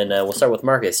 and then we'll start with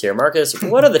Marcus here. Marcus,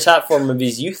 what are the top 4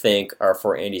 movies you think are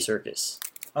for Andy Serkis?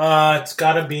 It's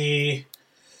got to be...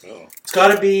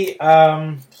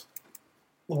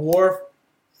 War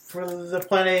for the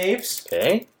Planet of the Apes.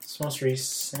 Okay. It's most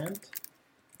recent.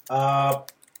 Planet of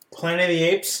the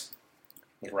Apes.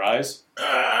 Rise? No,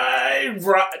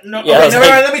 never mind.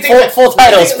 Let me take it back. Full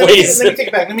titles, please. Let me take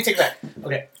it back.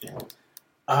 Okay.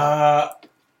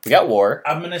 We got War.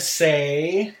 I'm going to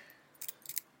say...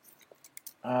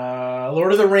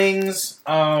 Lord of the Rings.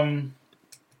 Return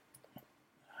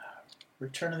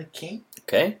of the King.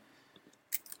 Okay.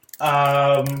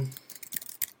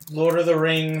 Lord of the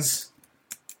Rings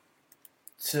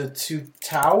to Two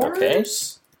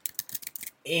Towers.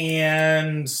 Okay.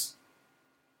 And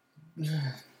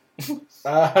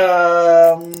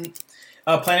Planet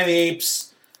of the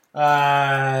Apes.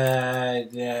 I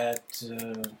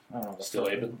don't know. Still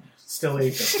Ape. Still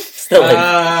Ape. Still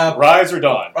Ape. Rise or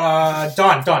Dawn?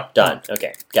 Dawn.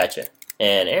 Okay, gotcha.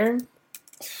 And Aaron?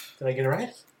 Did I get it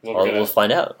right? We'll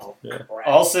find out. Oh, yeah.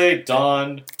 I'll say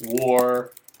Dawn,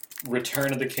 War,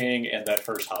 Return of the King, and that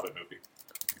first Hobbit movie.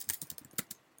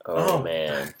 Oh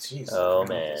man. Jeez. Oh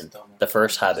man. The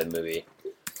first Hobbit movie.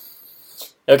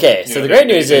 Okay, so the great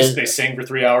news is... They sing for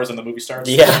 3 hours and the movie starts?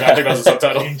 Yeah. I think that's the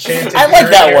subtitle. I like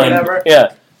that one.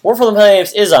 Yeah. War for the Planet of the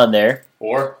Apes is on there.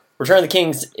 Or? Return of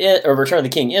the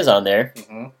King is on there.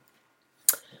 Mm-hmm.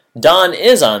 Dawn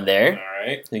is on there.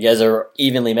 Alright. You guys are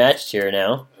evenly matched here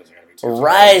now.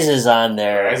 Rise is on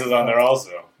there. Rise is on there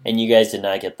also. and you guys did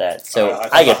not get that. So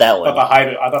I I get that one.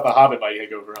 I thought the Hobbit might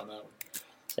take over on that one.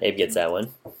 Abe gets that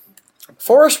one.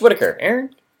 Forrest Whitaker.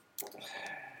 Aaron?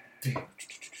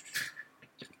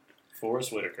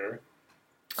 Forrest Whitaker.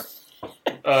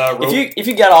 If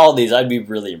you got all of these, I'd be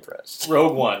really impressed.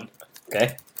 Rogue One.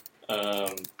 Okay.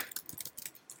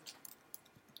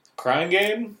 Crime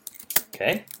Game.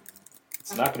 Okay.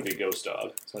 It's not going to be Ghost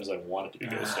Dog, as much as I want it to be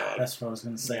Ghost Dog. That's what I was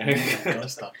going to say.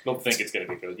 Ghost Dog. I don't think it's going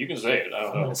to be Ghost. You can say it. I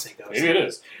don't know. I'm going to say Ghost Maybe Dog. it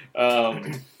is.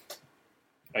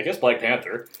 I guess Black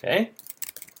Panther. Okay.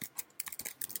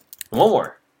 One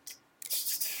more.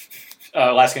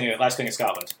 Last King of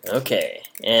Scotland. Okay.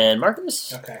 And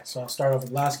Marcus? Okay, so I'll start off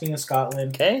with Last King of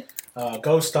Scotland. Okay.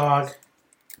 Ghost Dog.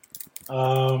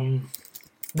 Rogue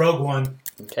One.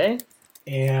 Okay.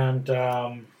 And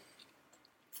I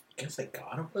guess I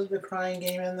gotta put the Crying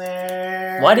Game in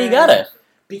there. Why do you gotta?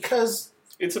 Because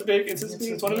it's one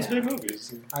of his big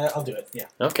movies. I'll do it. Yeah.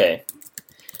 Okay.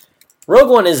 Rogue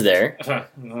One is there.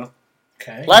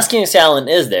 Okay. Last King of Scotland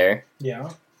is there.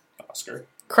 Yeah. Oscar.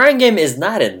 Crying Game is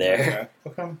not in there.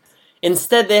 Okay.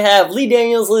 Instead, they have Lee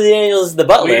Daniels the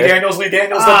butler. Lee Daniels the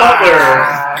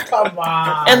butler. Come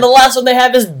on. And the last one they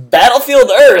have is Battlefield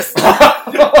Earth.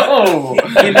 Oh.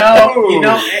 You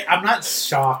know, I'm not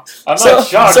shocked. I'm not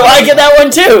shocked. So I get that one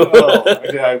too.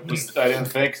 I didn't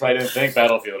think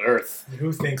Battlefield Earth.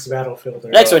 Who thinks Battlefield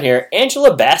Earth? Next one here,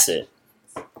 Angela Bassett.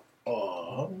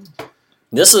 Oh.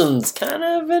 This one's kind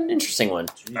of an interesting one.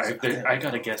 I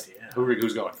gotta guess.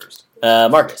 Who's going first?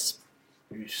 Marcus.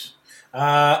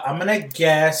 I'm gonna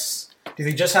guess. Do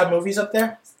they just have movies up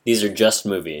there? These are just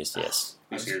movies, yes.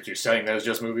 You're saying those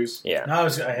just movies? Yeah. No, I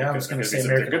was gonna say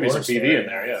American There could be some Horror TV Story. in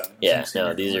there, yeah. Yeah,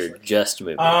 no, these are just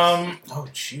movies. Oh,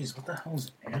 jeez, what the hell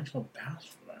is Angela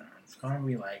Bassett? It's gonna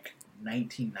be like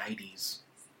 1990s.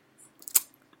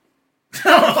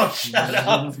 Oh, shut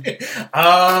up.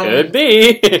 Could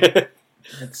be.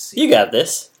 Let's see. You got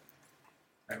this.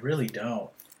 I really don't.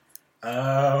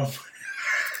 I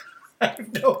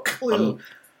have no clue.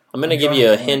 I'm going to give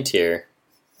you a hint here.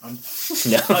 No. Okay.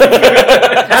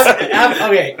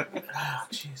 Oh,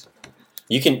 jeez.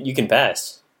 You can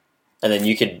pass. And then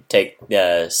you could take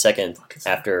second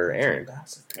after Aaron. I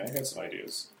got some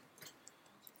ideas.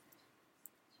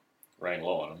 Running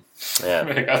low on them. Yeah.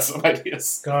 I got some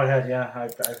ideas. Go ahead, yeah.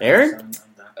 Aaron?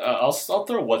 I'll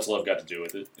throw What's Love Got to Do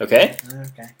with it. Okay.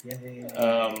 Okay.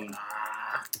 Yeah.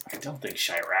 I don't think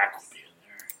Chirac will be in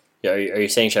there. Are you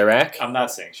saying Chirac? I'm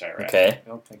not saying Chirac. Okay. I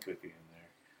don't think it would be in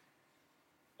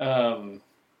there.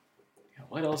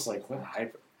 What else?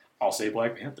 I'll say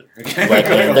Black Panther. Black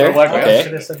Panther? Black Okay. I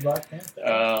should have said Black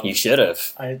Panther. You should have.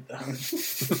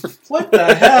 What the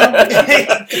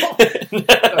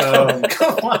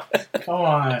hell? Come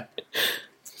on.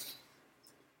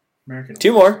 American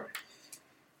Two more.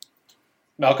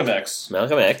 Malcolm X.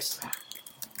 Malcolm X.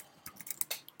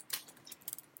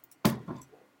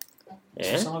 Is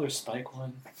there some other Spike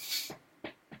one?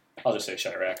 I'll just say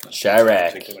Chirac.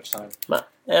 Chirac. Take too much time.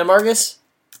 And Marcus?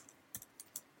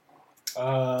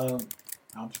 I'll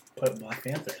put Black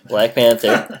Panther in there. Black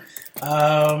Panther.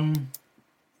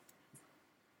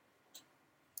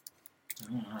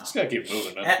 Just gotta keep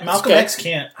moving, man. Malcolm X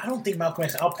can't. I don't think Malcolm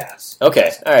X. I'll pass.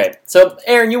 Okay, alright. So,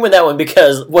 Aaron, you win that one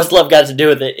because What's Love Got to Do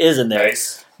with It is in there.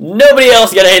 Nice. Nobody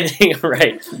else got anything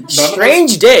right.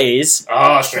 Strange Days.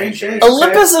 Oh, Strange Days.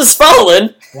 Olympus Has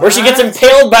Fallen, where she gets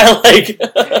impaled by,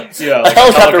 a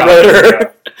helicopter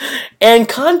rotor. And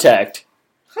Contact.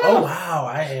 Oh, wow.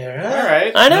 All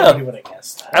right. I know. Nobody would have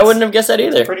guessed that. I wouldn't have guessed that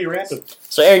either. Pretty random.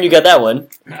 So, Aaron, you got that one.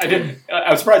 I didn't.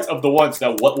 I was surprised of the ones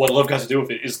that what Love Got to Do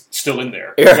with It is still in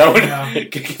there. Yeah.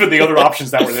 Given the other options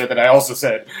that were there that I also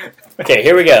said. Okay,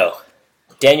 here we go.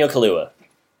 Daniel Kaluuya.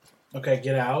 Okay,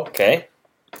 Get Out. Okay.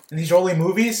 And these are only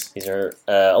movies? These are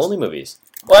only movies.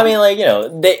 Well, I mean,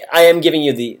 I am giving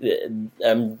you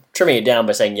I'm trimming it down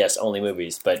by saying yes, only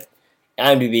movies, but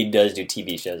IMDb does do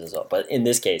TV shows as well. But in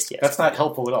this case, yes. That's not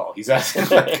helpful at all. He's asking.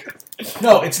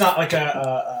 No, it's not like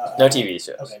a... no TV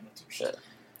shows. Okay, no TV shows.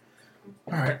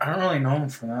 Alright, I don't really know him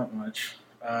for that much.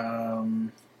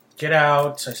 Get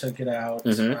Out. I said Get Out.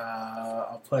 Mm-hmm.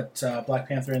 I'll put Black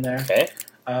Panther in there. Okay.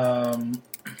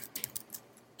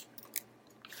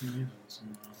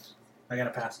 I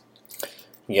gotta pass.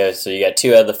 So you got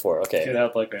 2 out of the 4. Okay. Get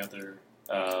Out, Black Panther.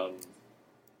 So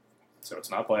it's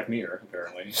not Black Mirror,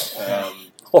 apparently.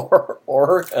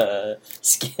 Or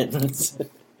Skins.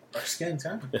 Or Skins,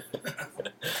 huh?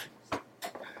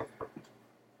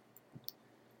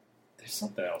 There's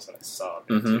something else that I saw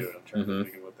there, too. I'm trying to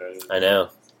think of what that is. I know.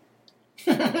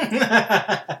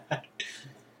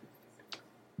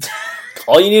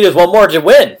 All you need is one more to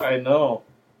win. I know.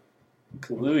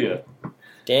 Kaluuya.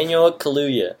 Daniel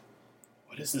Kaluuya.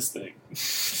 What is this thing?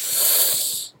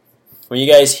 When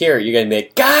you guys hear it, you're going to be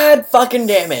like, God fucking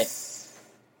damn it.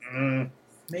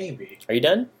 Maybe. Are you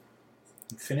done?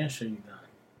 You finished or you done?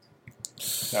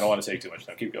 I don't want to take too much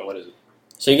time. Keep going. What is it?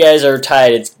 So you guys are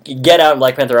tied. It's Get Out and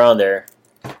Black Panther on there.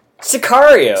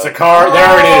 Sicario. There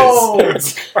it is.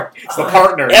 It's the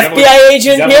partner. FBI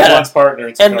agent, yeah. One's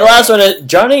partner. And the last one is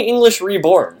Johnny English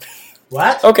Reborn.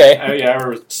 What? Okay. I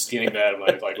remember skinning that.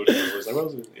 Like what was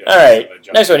it? Yeah, all right.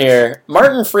 Next one here.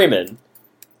 Martin Freeman.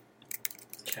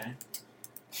 Okay.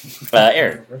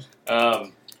 Aaron.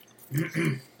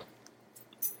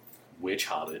 Which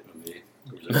Hobbit movie?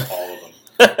 Or is it all of them?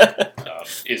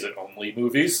 Is it only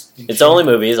movies? It's only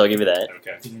movies. I'll give you that.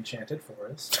 Okay. The Enchanted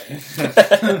Forest.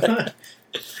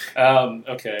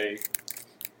 Okay.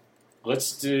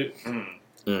 Let's do.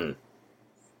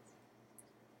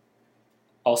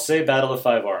 I'll say Battle of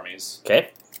Five Armies.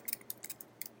 Okay.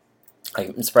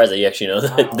 I'm surprised that you actually know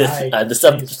the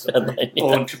sub.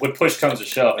 Well, when push comes to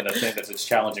shove, and the thing that's as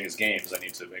challenging as games, I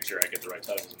need to make sure I get the right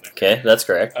titles in there. Okay, that's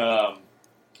correct. I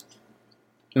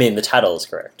mean, the title is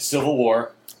correct. Civil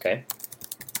War. Okay.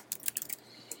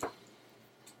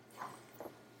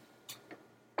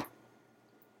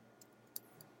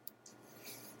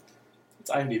 It's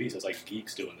IMDb, so it's like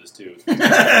geeks doing this too.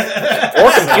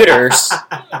 Or computers.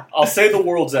 I'll say The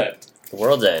World's End. The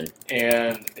World's End.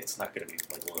 And it's not going to be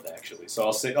like Love Actually, so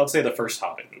I'll say the first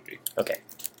Hobbit movie. Okay.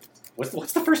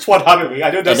 What's the first one Hobbit movie?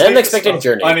 I know An Unexpected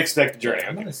Journey. Unexpected Journey.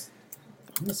 I'm Okay.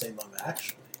 gonna say Love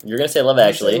Actually. You're gonna say Love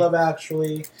Actually. Love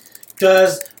Actually.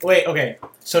 Okay.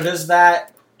 So does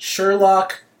that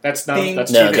Sherlock? That's not. thing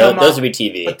That's No, TV. those would be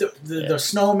TV. But the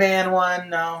Snowman one,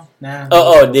 no.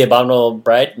 Oh, The Abominable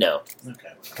Bride? No.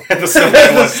 Okay. The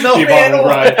Snowman one. Snowman The Abominable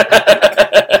one.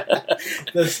 Bride.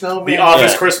 The Snowman. The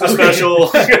Office Yeah. Christmas special.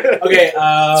 Okay. It's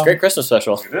a great Christmas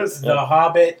special. It is. The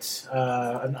Hobbit,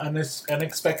 An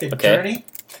Unexpected Journey.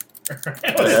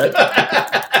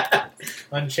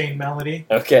 Unchained Melody.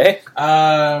 Okay.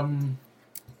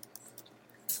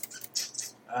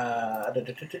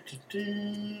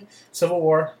 Civil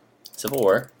War. Civil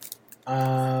War.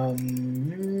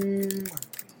 Freeman.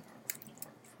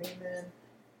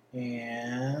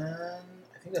 And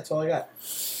I think that's all I got.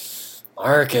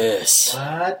 Marcus.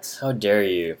 What? How dare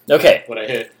you? Okay. What I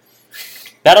hit.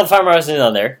 Battle of Five Armies is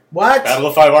on there. What? Battle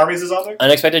of Five Armies is on there?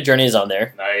 Unexpected Journey is on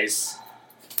there. Nice.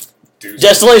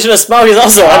 Desolation of Smaug is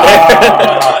also on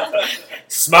there.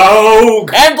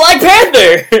 Smoke! And Black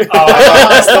Panther!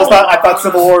 I thought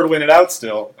Civil War would win it out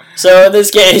still. So in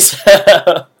this case,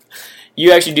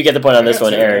 you actually do get the point on this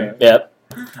one, Aaron. Yep.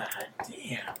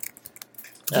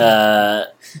 Damn.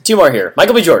 Two more here.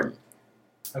 Michael B. Jordan.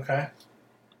 Okay.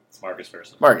 It's Marcus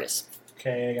first. Marcus.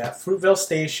 Okay, I got Fruitvale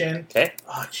Station. Okay.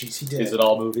 Oh, jeez, he did Is it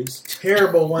all movies?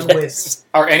 terrible one with...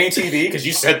 Are any TV? Because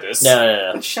you said this.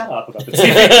 No. Shut up about the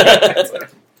TV.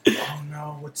 Oh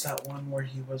no, what's that one where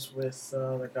he was with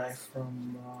the guy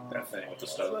from... That thing with the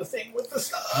stuff. The thing with the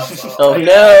stuff. Oh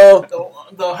no.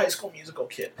 The High School Musical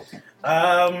kid.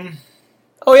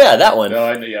 Oh yeah, that one.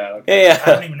 No, Yeah.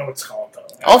 I don't even know what it's called though.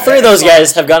 All three of those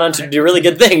guys have gone on to do really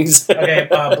good things. Okay,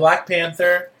 Black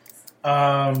Panther.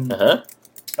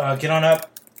 Get On Up.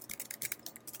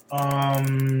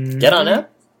 Get On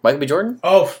Up? Michael B. Jordan?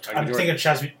 Oh, I'm Jordan. thinking of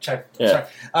Chaz. Yeah.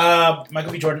 Sorry.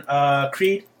 Michael B. Jordan.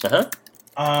 Creed.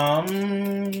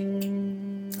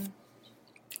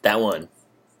 That one.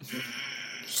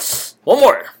 One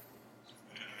more.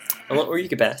 Or you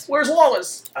could pass. Where's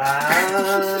Wallace?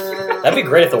 That'd be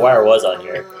great if The Wire was on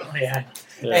here. Yeah.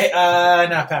 Hey,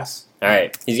 no, pass. All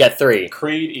right, he's got three.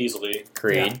 Creed easily.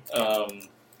 Creed. I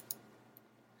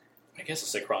guess I'll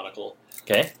say Chronicle.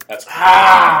 Okay. That's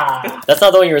That's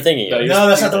not the one you were thinking of. No,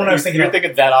 that's not the one I was thinking You're of.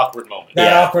 thinking That Awkward Moment.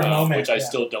 That awkward moment. Which I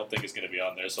still don't think is going to be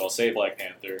on there, so I'll say Black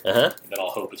Panther, and then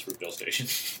I'll hope it's Fruitvale Station.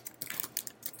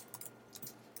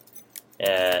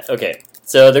 Okay.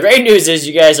 So the great news is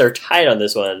you guys are tied on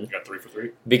this one. You got 3 for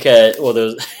 3? Because, well,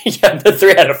 those the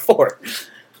 3 out of 4.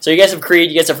 So you guys have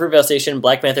Creed, you guys have Fruitvale Station,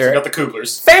 Black Panther. So you got the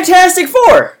Kuglers. Fantastic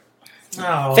Four!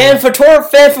 Oh. Fan for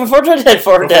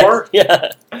Before?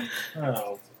 Yeah.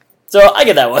 Oh. So I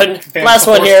get that one. Last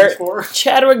one here.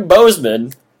 Chadwick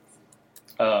Boseman.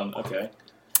 Okay.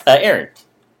 Aaron.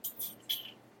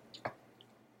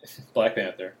 Black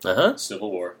Panther.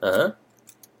 Civil War.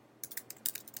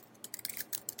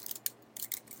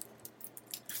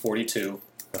 42.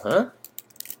 I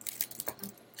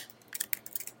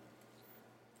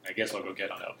guess I'll go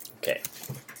Get On Up. Okay.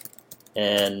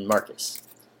 And Marcus.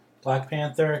 Black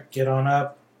Panther, Get On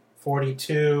Up,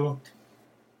 42,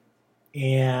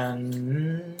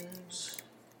 and...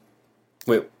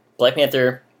 Wait, Black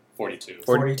Panther... 42.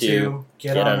 42.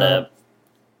 Get on up.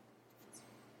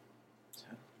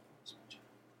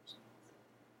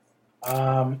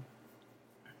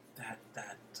 That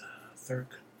third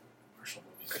Marshall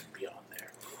movie couldn't be on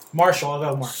there. Marshall, I'll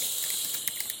go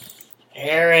Marshall.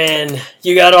 Aaron,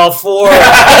 you got all 4.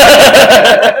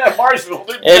 Marshall.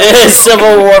 It is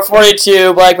Civil War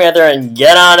 42, Black Panther, and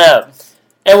Get On Up.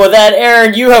 And with that,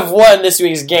 Aaron, you have won this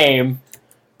week's game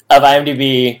of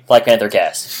IMDb Black Panther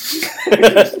cast.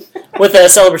 With a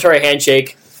celebratory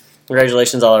handshake.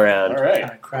 Congratulations all around. All right. What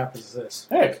kind of crap is this?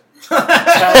 Hey.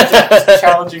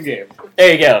 Challenging game.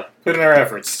 There you go. Put in our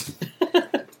efforts.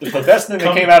 The best thing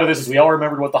that came out of this is we all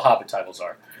remembered what the Hobbit titles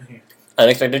are.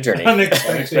 Unexpected Journey.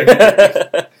 Unexpected.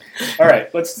 All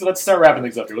right, let's start wrapping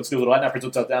things up here. Let's do a little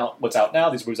what's out now.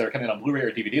 These movies that are coming out on Blu-ray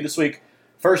or DVD this week.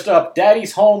 First up,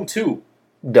 Daddy's Home 2.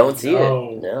 Don't see it.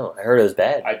 No, I heard it was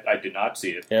bad. I did not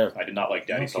see it. Yeah. I did not like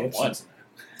Daddy's Home 1.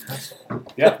 Asshole.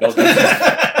 Yeah, Mel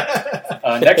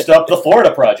Gibson. Next up, The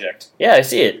Florida Project. Yeah, I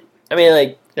see it. I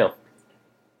mean,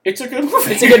 it's a good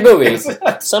movie. It's a good movie.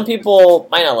 Some people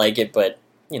might not like it, but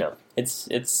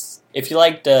it's if you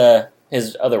liked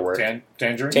his other work,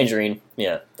 Tangerine,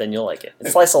 yeah, then you'll like it.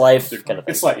 It's slice of life kind of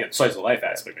thing. It's like slice of life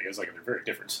aspect. I guess they're very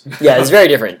different. Yeah, it's very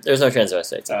different. There's no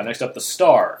transvestites. Next up, The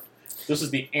Star. This is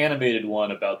the animated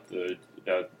one about the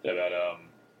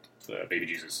baby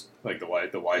Jesus, like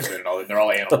the wise men and all that. They're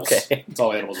all animals. Okay. It's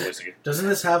all animals voicing it. Doesn't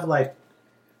this have like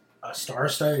a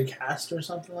star-studded cast or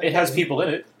something like that? It has people in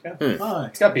it. Yeah. Oh,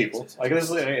 It's got people. Like this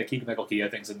is Keegan Michael Key, I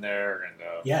think's in there, and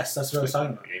yes, that's what I was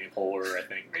talking about. Amy Poehler, I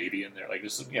think, maybe in there. Like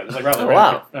there's there's like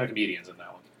rather comedians in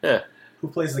that one. Yeah. Who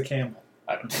plays the camel?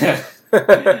 I don't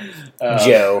know.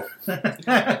 Joe.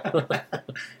 That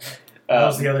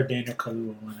was the other Daniel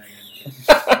Kaluuya one.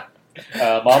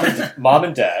 Mom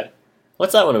and Dad.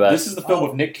 What's that one about? This is the film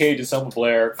with Nick Cage and Selma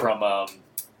Blair from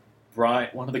Brian,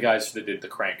 one of the guys that did the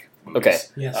Crank movies. Okay.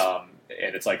 Yes.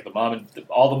 And it's like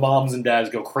all the moms and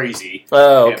dads go crazy.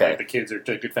 Oh, okay. And like, the kids are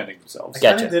defending themselves.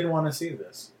 I kind of did want to see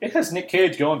this. It has Nick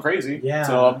Cage going crazy. Yeah.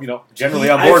 So generally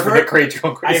on board for Nick Cage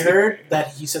going crazy. I heard that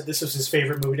he said this was his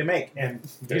favorite movie to make, and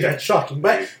that's shocking.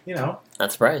 But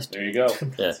not surprised. There you go.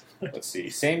 Yeah. Let's see.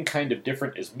 Same Kind of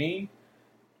Different as Me.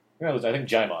 I think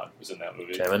Jaimon was in that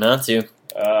movie. Jaimon Natsu.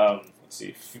 Let's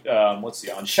see.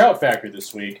 On Shout Factor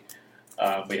this week,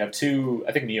 we have 2,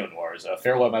 I think, neo-noirs.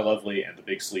 Farewell, My Lovely and The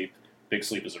Big Sleep. Big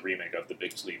Sleep is a remake of The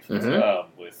Big Sleep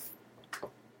with...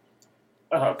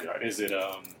 Oh, God. Is it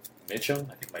Mitchum?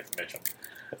 I think it might be Mitchum.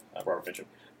 Robert Mitchum.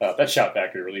 That's Shout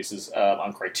Factor releases.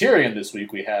 On Criterion this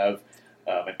week, we have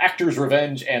An Actor's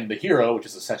Revenge and The Hero, which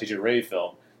is a Satyajit Ray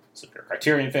film. So if you're a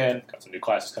Criterion fan, got some new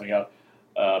classes coming out.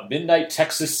 Midnight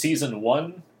Texas Season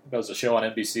 1. That was a show on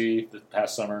NBC this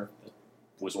past summer.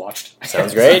 Was watched.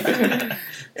 Sounds great.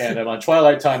 And I'm on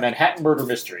Twilight Time, Manhattan Murder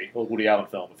Mystery, old Woody Allen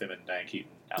film with him and Diane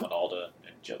Keaton, Alan Alda,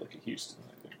 and Angelica Houston.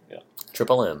 Yeah.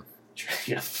 Triple M.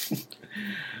 Yeah.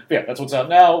 Yeah, that's what's out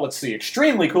now. Let's see.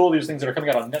 Extremely cool. These things that are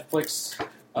coming out on Netflix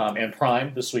and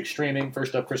Prime this week streaming.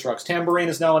 First up, Chris Rock's Tambourine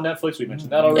is now on Netflix. We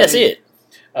mentioned that already. Yeah, see it.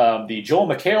 The Joel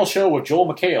McHale Show with Joel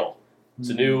McHale. It's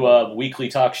a new weekly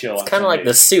talk show. It's kind of like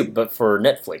The Soup, but for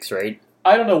Netflix, right?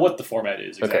 I don't know what the format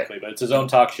is exactly, but it's his own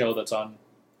talk show that's on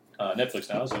Netflix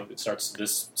now, so it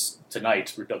starts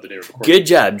tonight, the day we're recording. Good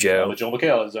job, Joe. With Joel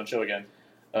McHale, his own show again.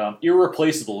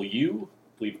 Irreplaceable You,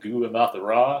 I believe Gu Amatha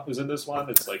Ra is in this one.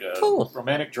 It's like a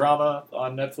romantic drama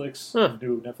on Netflix,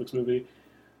 new Netflix movie.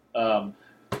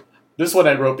 This one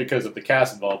I wrote because of the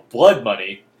cast involved. Blood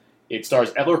Money. It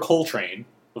stars Eller Coltrane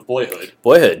of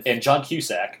Boyhood. And John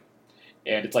Cusack.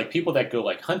 And it's like people that go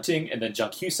like hunting, and then John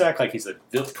Cusack, like he's a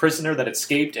prisoner that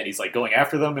escaped, and he's like going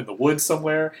after them in the woods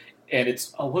somewhere. And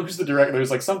it's what was the director? There's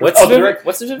like some. What's the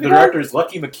director is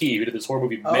Lucky McKee, who did this horror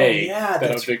movie May. That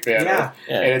I'm a big fan of.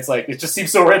 And it's like it just seems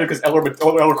so random because Eller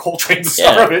Coltrane's the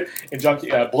star of it, and John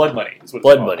Blood Money is what it's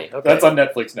Blood Money. Okay. That's on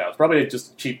Netflix now. It's probably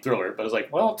just a cheap thriller, but it's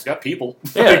like, well, it's got people.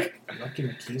 Yeah. Lucky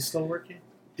McKee's still working.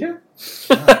 Yeah.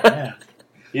 Yeah.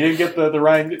 You didn't get the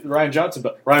Ryan Johnson,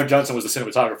 but Ryan Johnson was the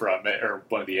cinematographer on May, or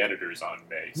one of the editors on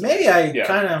May. So, May I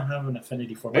kind of have an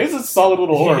affinity for. May's a solid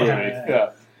little horror movie.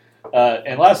 Yeah.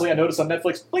 And lastly, I noticed on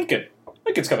Netflix, Lincoln.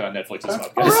 Lincoln's coming on Netflix this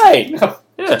month. All right.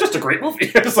 It's just a great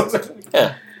movie.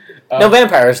 Yeah. No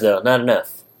vampires though, not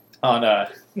enough. On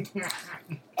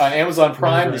Amazon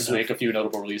Prime this week, a few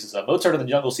notable releases. Mozart in the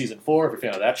Jungle Season 4, if you're a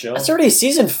fan of that show. That's already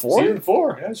Season 4? Season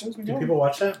 4, yeah. It shows me Do people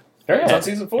watch that? Yeah, it's on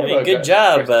Season 4. I mean, good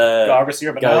job.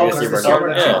 Garcia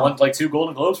Bernal won like 2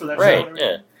 Golden Globes for that show. Right,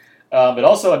 yeah. But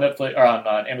also on Netflix, or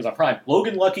on Amazon Prime,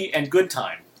 Logan Lucky and Good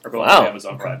Time are both on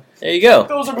Amazon Prime. There you go.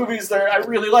 Those are movies that I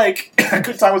really like.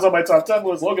 Good Time was on my top 10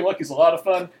 list. Logan Lucky's a lot of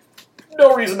fun.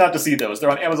 no reason not to see those. They're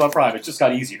on Amazon Prime. It just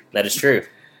got easier. That is true.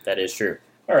 That is true.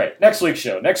 All right, next week's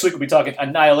show. Next week we'll be talking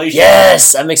Annihilation.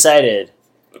 Yes, I'm excited.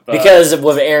 Because of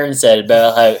what Aaron said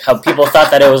about how people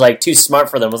thought that it was like too smart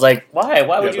for them. It was like, why?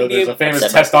 Why would you be? There's a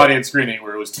famous test audience screening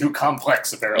where it was too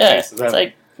complex, apparently. Yeah, So it's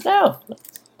like, no.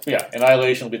 Yeah,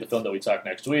 Annihilation will be the film that we talk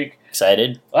next week.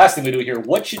 Excited. Last thing we do here,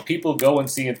 what should people go and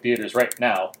see in theaters right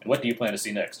now, and what do you plan to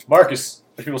see next? Marcus,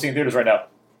 what should people see in theaters right now?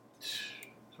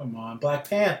 Come on, Black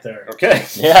Panther. Okay.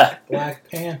 Yeah. Black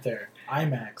Panther.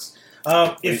 IMAX.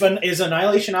 Is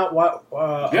Annihilation out?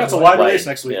 Yeah, it's a wide release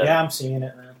next week. Yeah, I'm seeing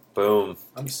it, man. Boom.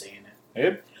 I'm seeing it.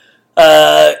 Abe?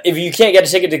 If you can't get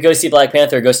a ticket to go see Black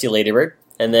Panther, go see Lady Bird.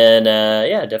 And then,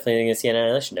 definitely going to see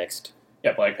Annihilation next.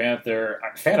 Yeah, Black Panther.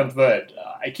 Phantom Thread.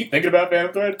 I keep thinking about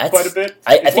Phantom Thread quite a bit.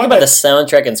 I think about the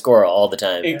soundtrack and score all the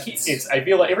time. I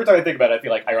feel like every time I think about it, I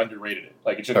feel like I underrated it.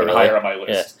 Like it should have been higher on my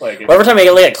list. Yeah. Like every time I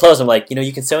get close, I'm like,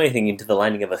 you can sew anything into the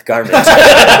lining of a garment.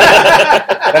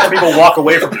 That's when people walk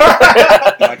away from me.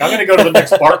 Like, I'm going to go to the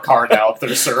next BART car now,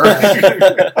 sir.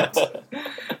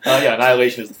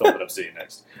 Annihilation is the film that I'm seeing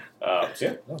next. I'm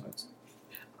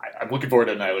looking forward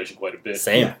to Annihilation quite a bit.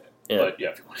 Same. Yeah. But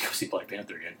if you want to go see Black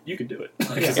Panther again, you can do it.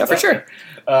 Yeah, for sure.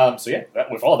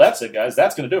 With all that said, guys,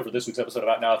 that's going to do it for this week's episode of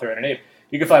Out Now with Aaron and Abe.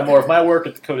 You can find more of my work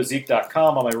at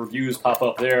thecodeofzeke.com. All my reviews pop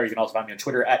up there. You can also find me on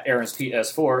Twitter at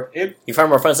AaronsPS4. Abe? You can find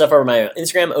more fun stuff over my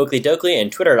Instagram, OakleyDokley, and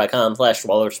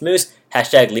Twitter.com/WalrusMoose.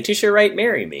 #LetitiaWright,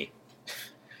 marry me.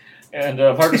 And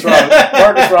Markus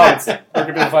Robinson. Where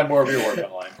can people find more of your work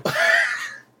online?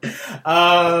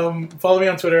 Follow me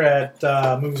on Twitter at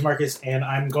Movies Marcus, and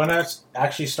I'm going to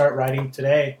actually start writing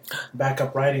today. Back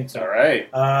up writing. So, all right.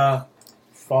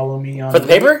 Follow me on for the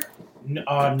paper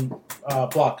on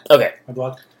blog. Okay, my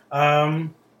blog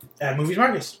at Movies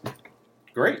Marcus.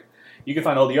 Great. You can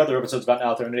find all the other episodes about Now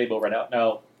with Aaron and Abe over on Out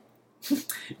Now. You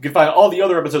can find all the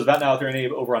other episodes about Now with Aaron and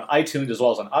Abe over on iTunes as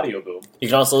well as on Audio Boom. You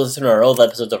can also listen to our old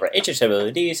episodes over at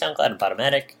HHWD, SoundCloud, and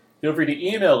Podomatic. Feel free to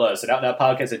email us at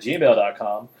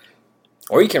outnowpodcast@gmail.com.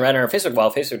 Or you can write on our Facebook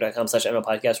wall,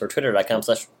 facebook.com/outnowpodcast, or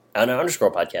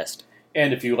twitter.com/outnowpodcast.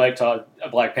 And if you liked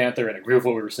Black Panther and agree with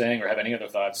what we were saying or have any other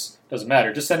thoughts, doesn't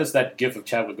matter. Just send us that gif of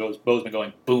Chadwick Boseman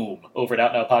going boom over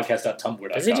at outnowpodcast.tumblr.com.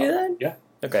 Does he do that? Yeah.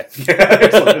 Okay.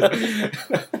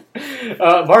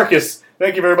 Marcus,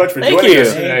 thank you very much for joining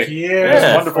us today. Thank you.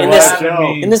 Yeah. Wonderful live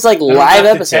show. In this live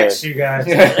episode. Text you guys.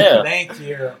 Yeah. Thank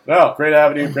you. Well, great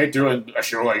avenue. Great doing a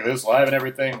show like this live and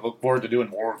everything. Look forward to doing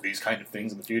more of these kind of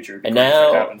things in the future. And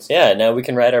now we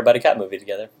can write our buddy cop movie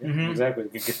together. Mm-hmm. Exactly.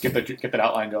 Get that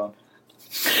outline going.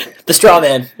 The straw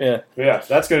man. Yeah. Yeah,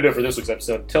 that's going to do it for this week's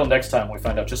episode. Until next time, when we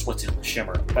find out just what's in the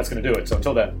shimmer. That's going to do it. So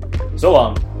until then, so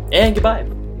long. And goodbye.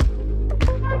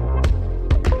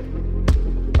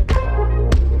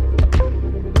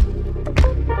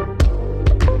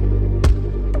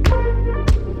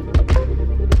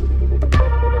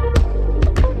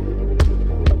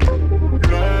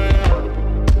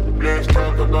 Let's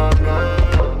talk about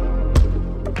love.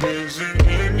 Isn't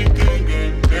anything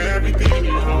and everything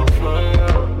you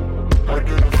offer? I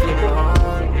didn't feel it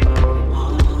on you.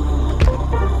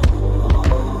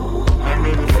 I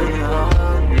didn't feel it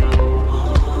on you.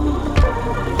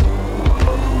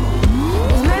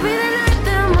 Maybe the night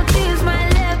that my tears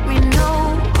might let me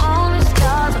know. All the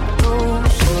stars are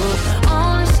close,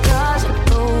 all the stars are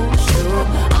close,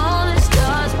 all the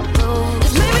stars are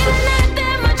close. Maybe the night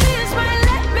that my tears might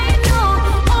let me know.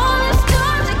 All the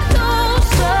stars are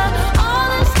closer, all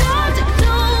the stars are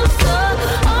closer,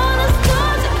 all the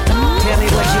stars are closer. Tell me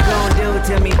what you gon' do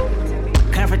to me.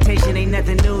 Confrontation ain't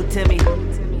nothing new to me.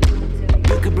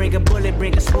 You could bring a bullet,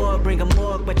 bring a sword, bring a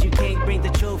morgue, but you can't bring the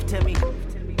truth to me.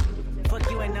 Fuck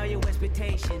you and all your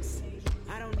expectations.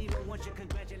 I don't even want your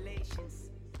congratulations.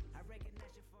 I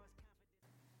recognize your false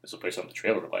confidence. This will play some of the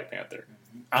trailer for Black Panther.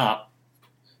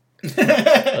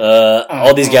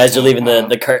 All these guys are leaving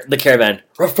the caravan.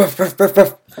 Ruff, ruff, ruff, ruff,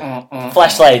 ruff.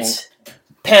 Flashlights.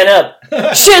 Pan up.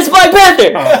 Shit, it's Black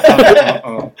Panther!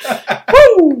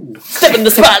 Woo! Step in the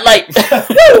spotlight!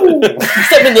 Woo!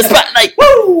 Step in the spotlight!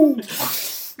 Woo!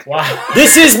 Wow.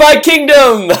 This is my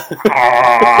kingdom!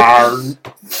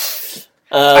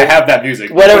 I have that music.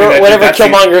 Whatever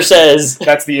Killmonger says.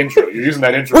 That's the intro. You're using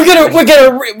that intro. I'm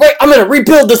gonna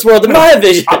rebuild this world in my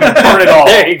vision. I'm gonna burn it all.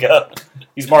 There you go.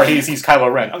 He's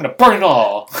Kylo Ren. I'm gonna burn it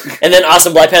all. And then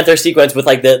awesome Black Panther sequence with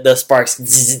the sparks.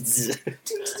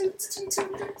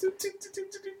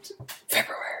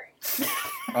 February.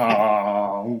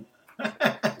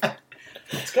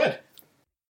 It's good.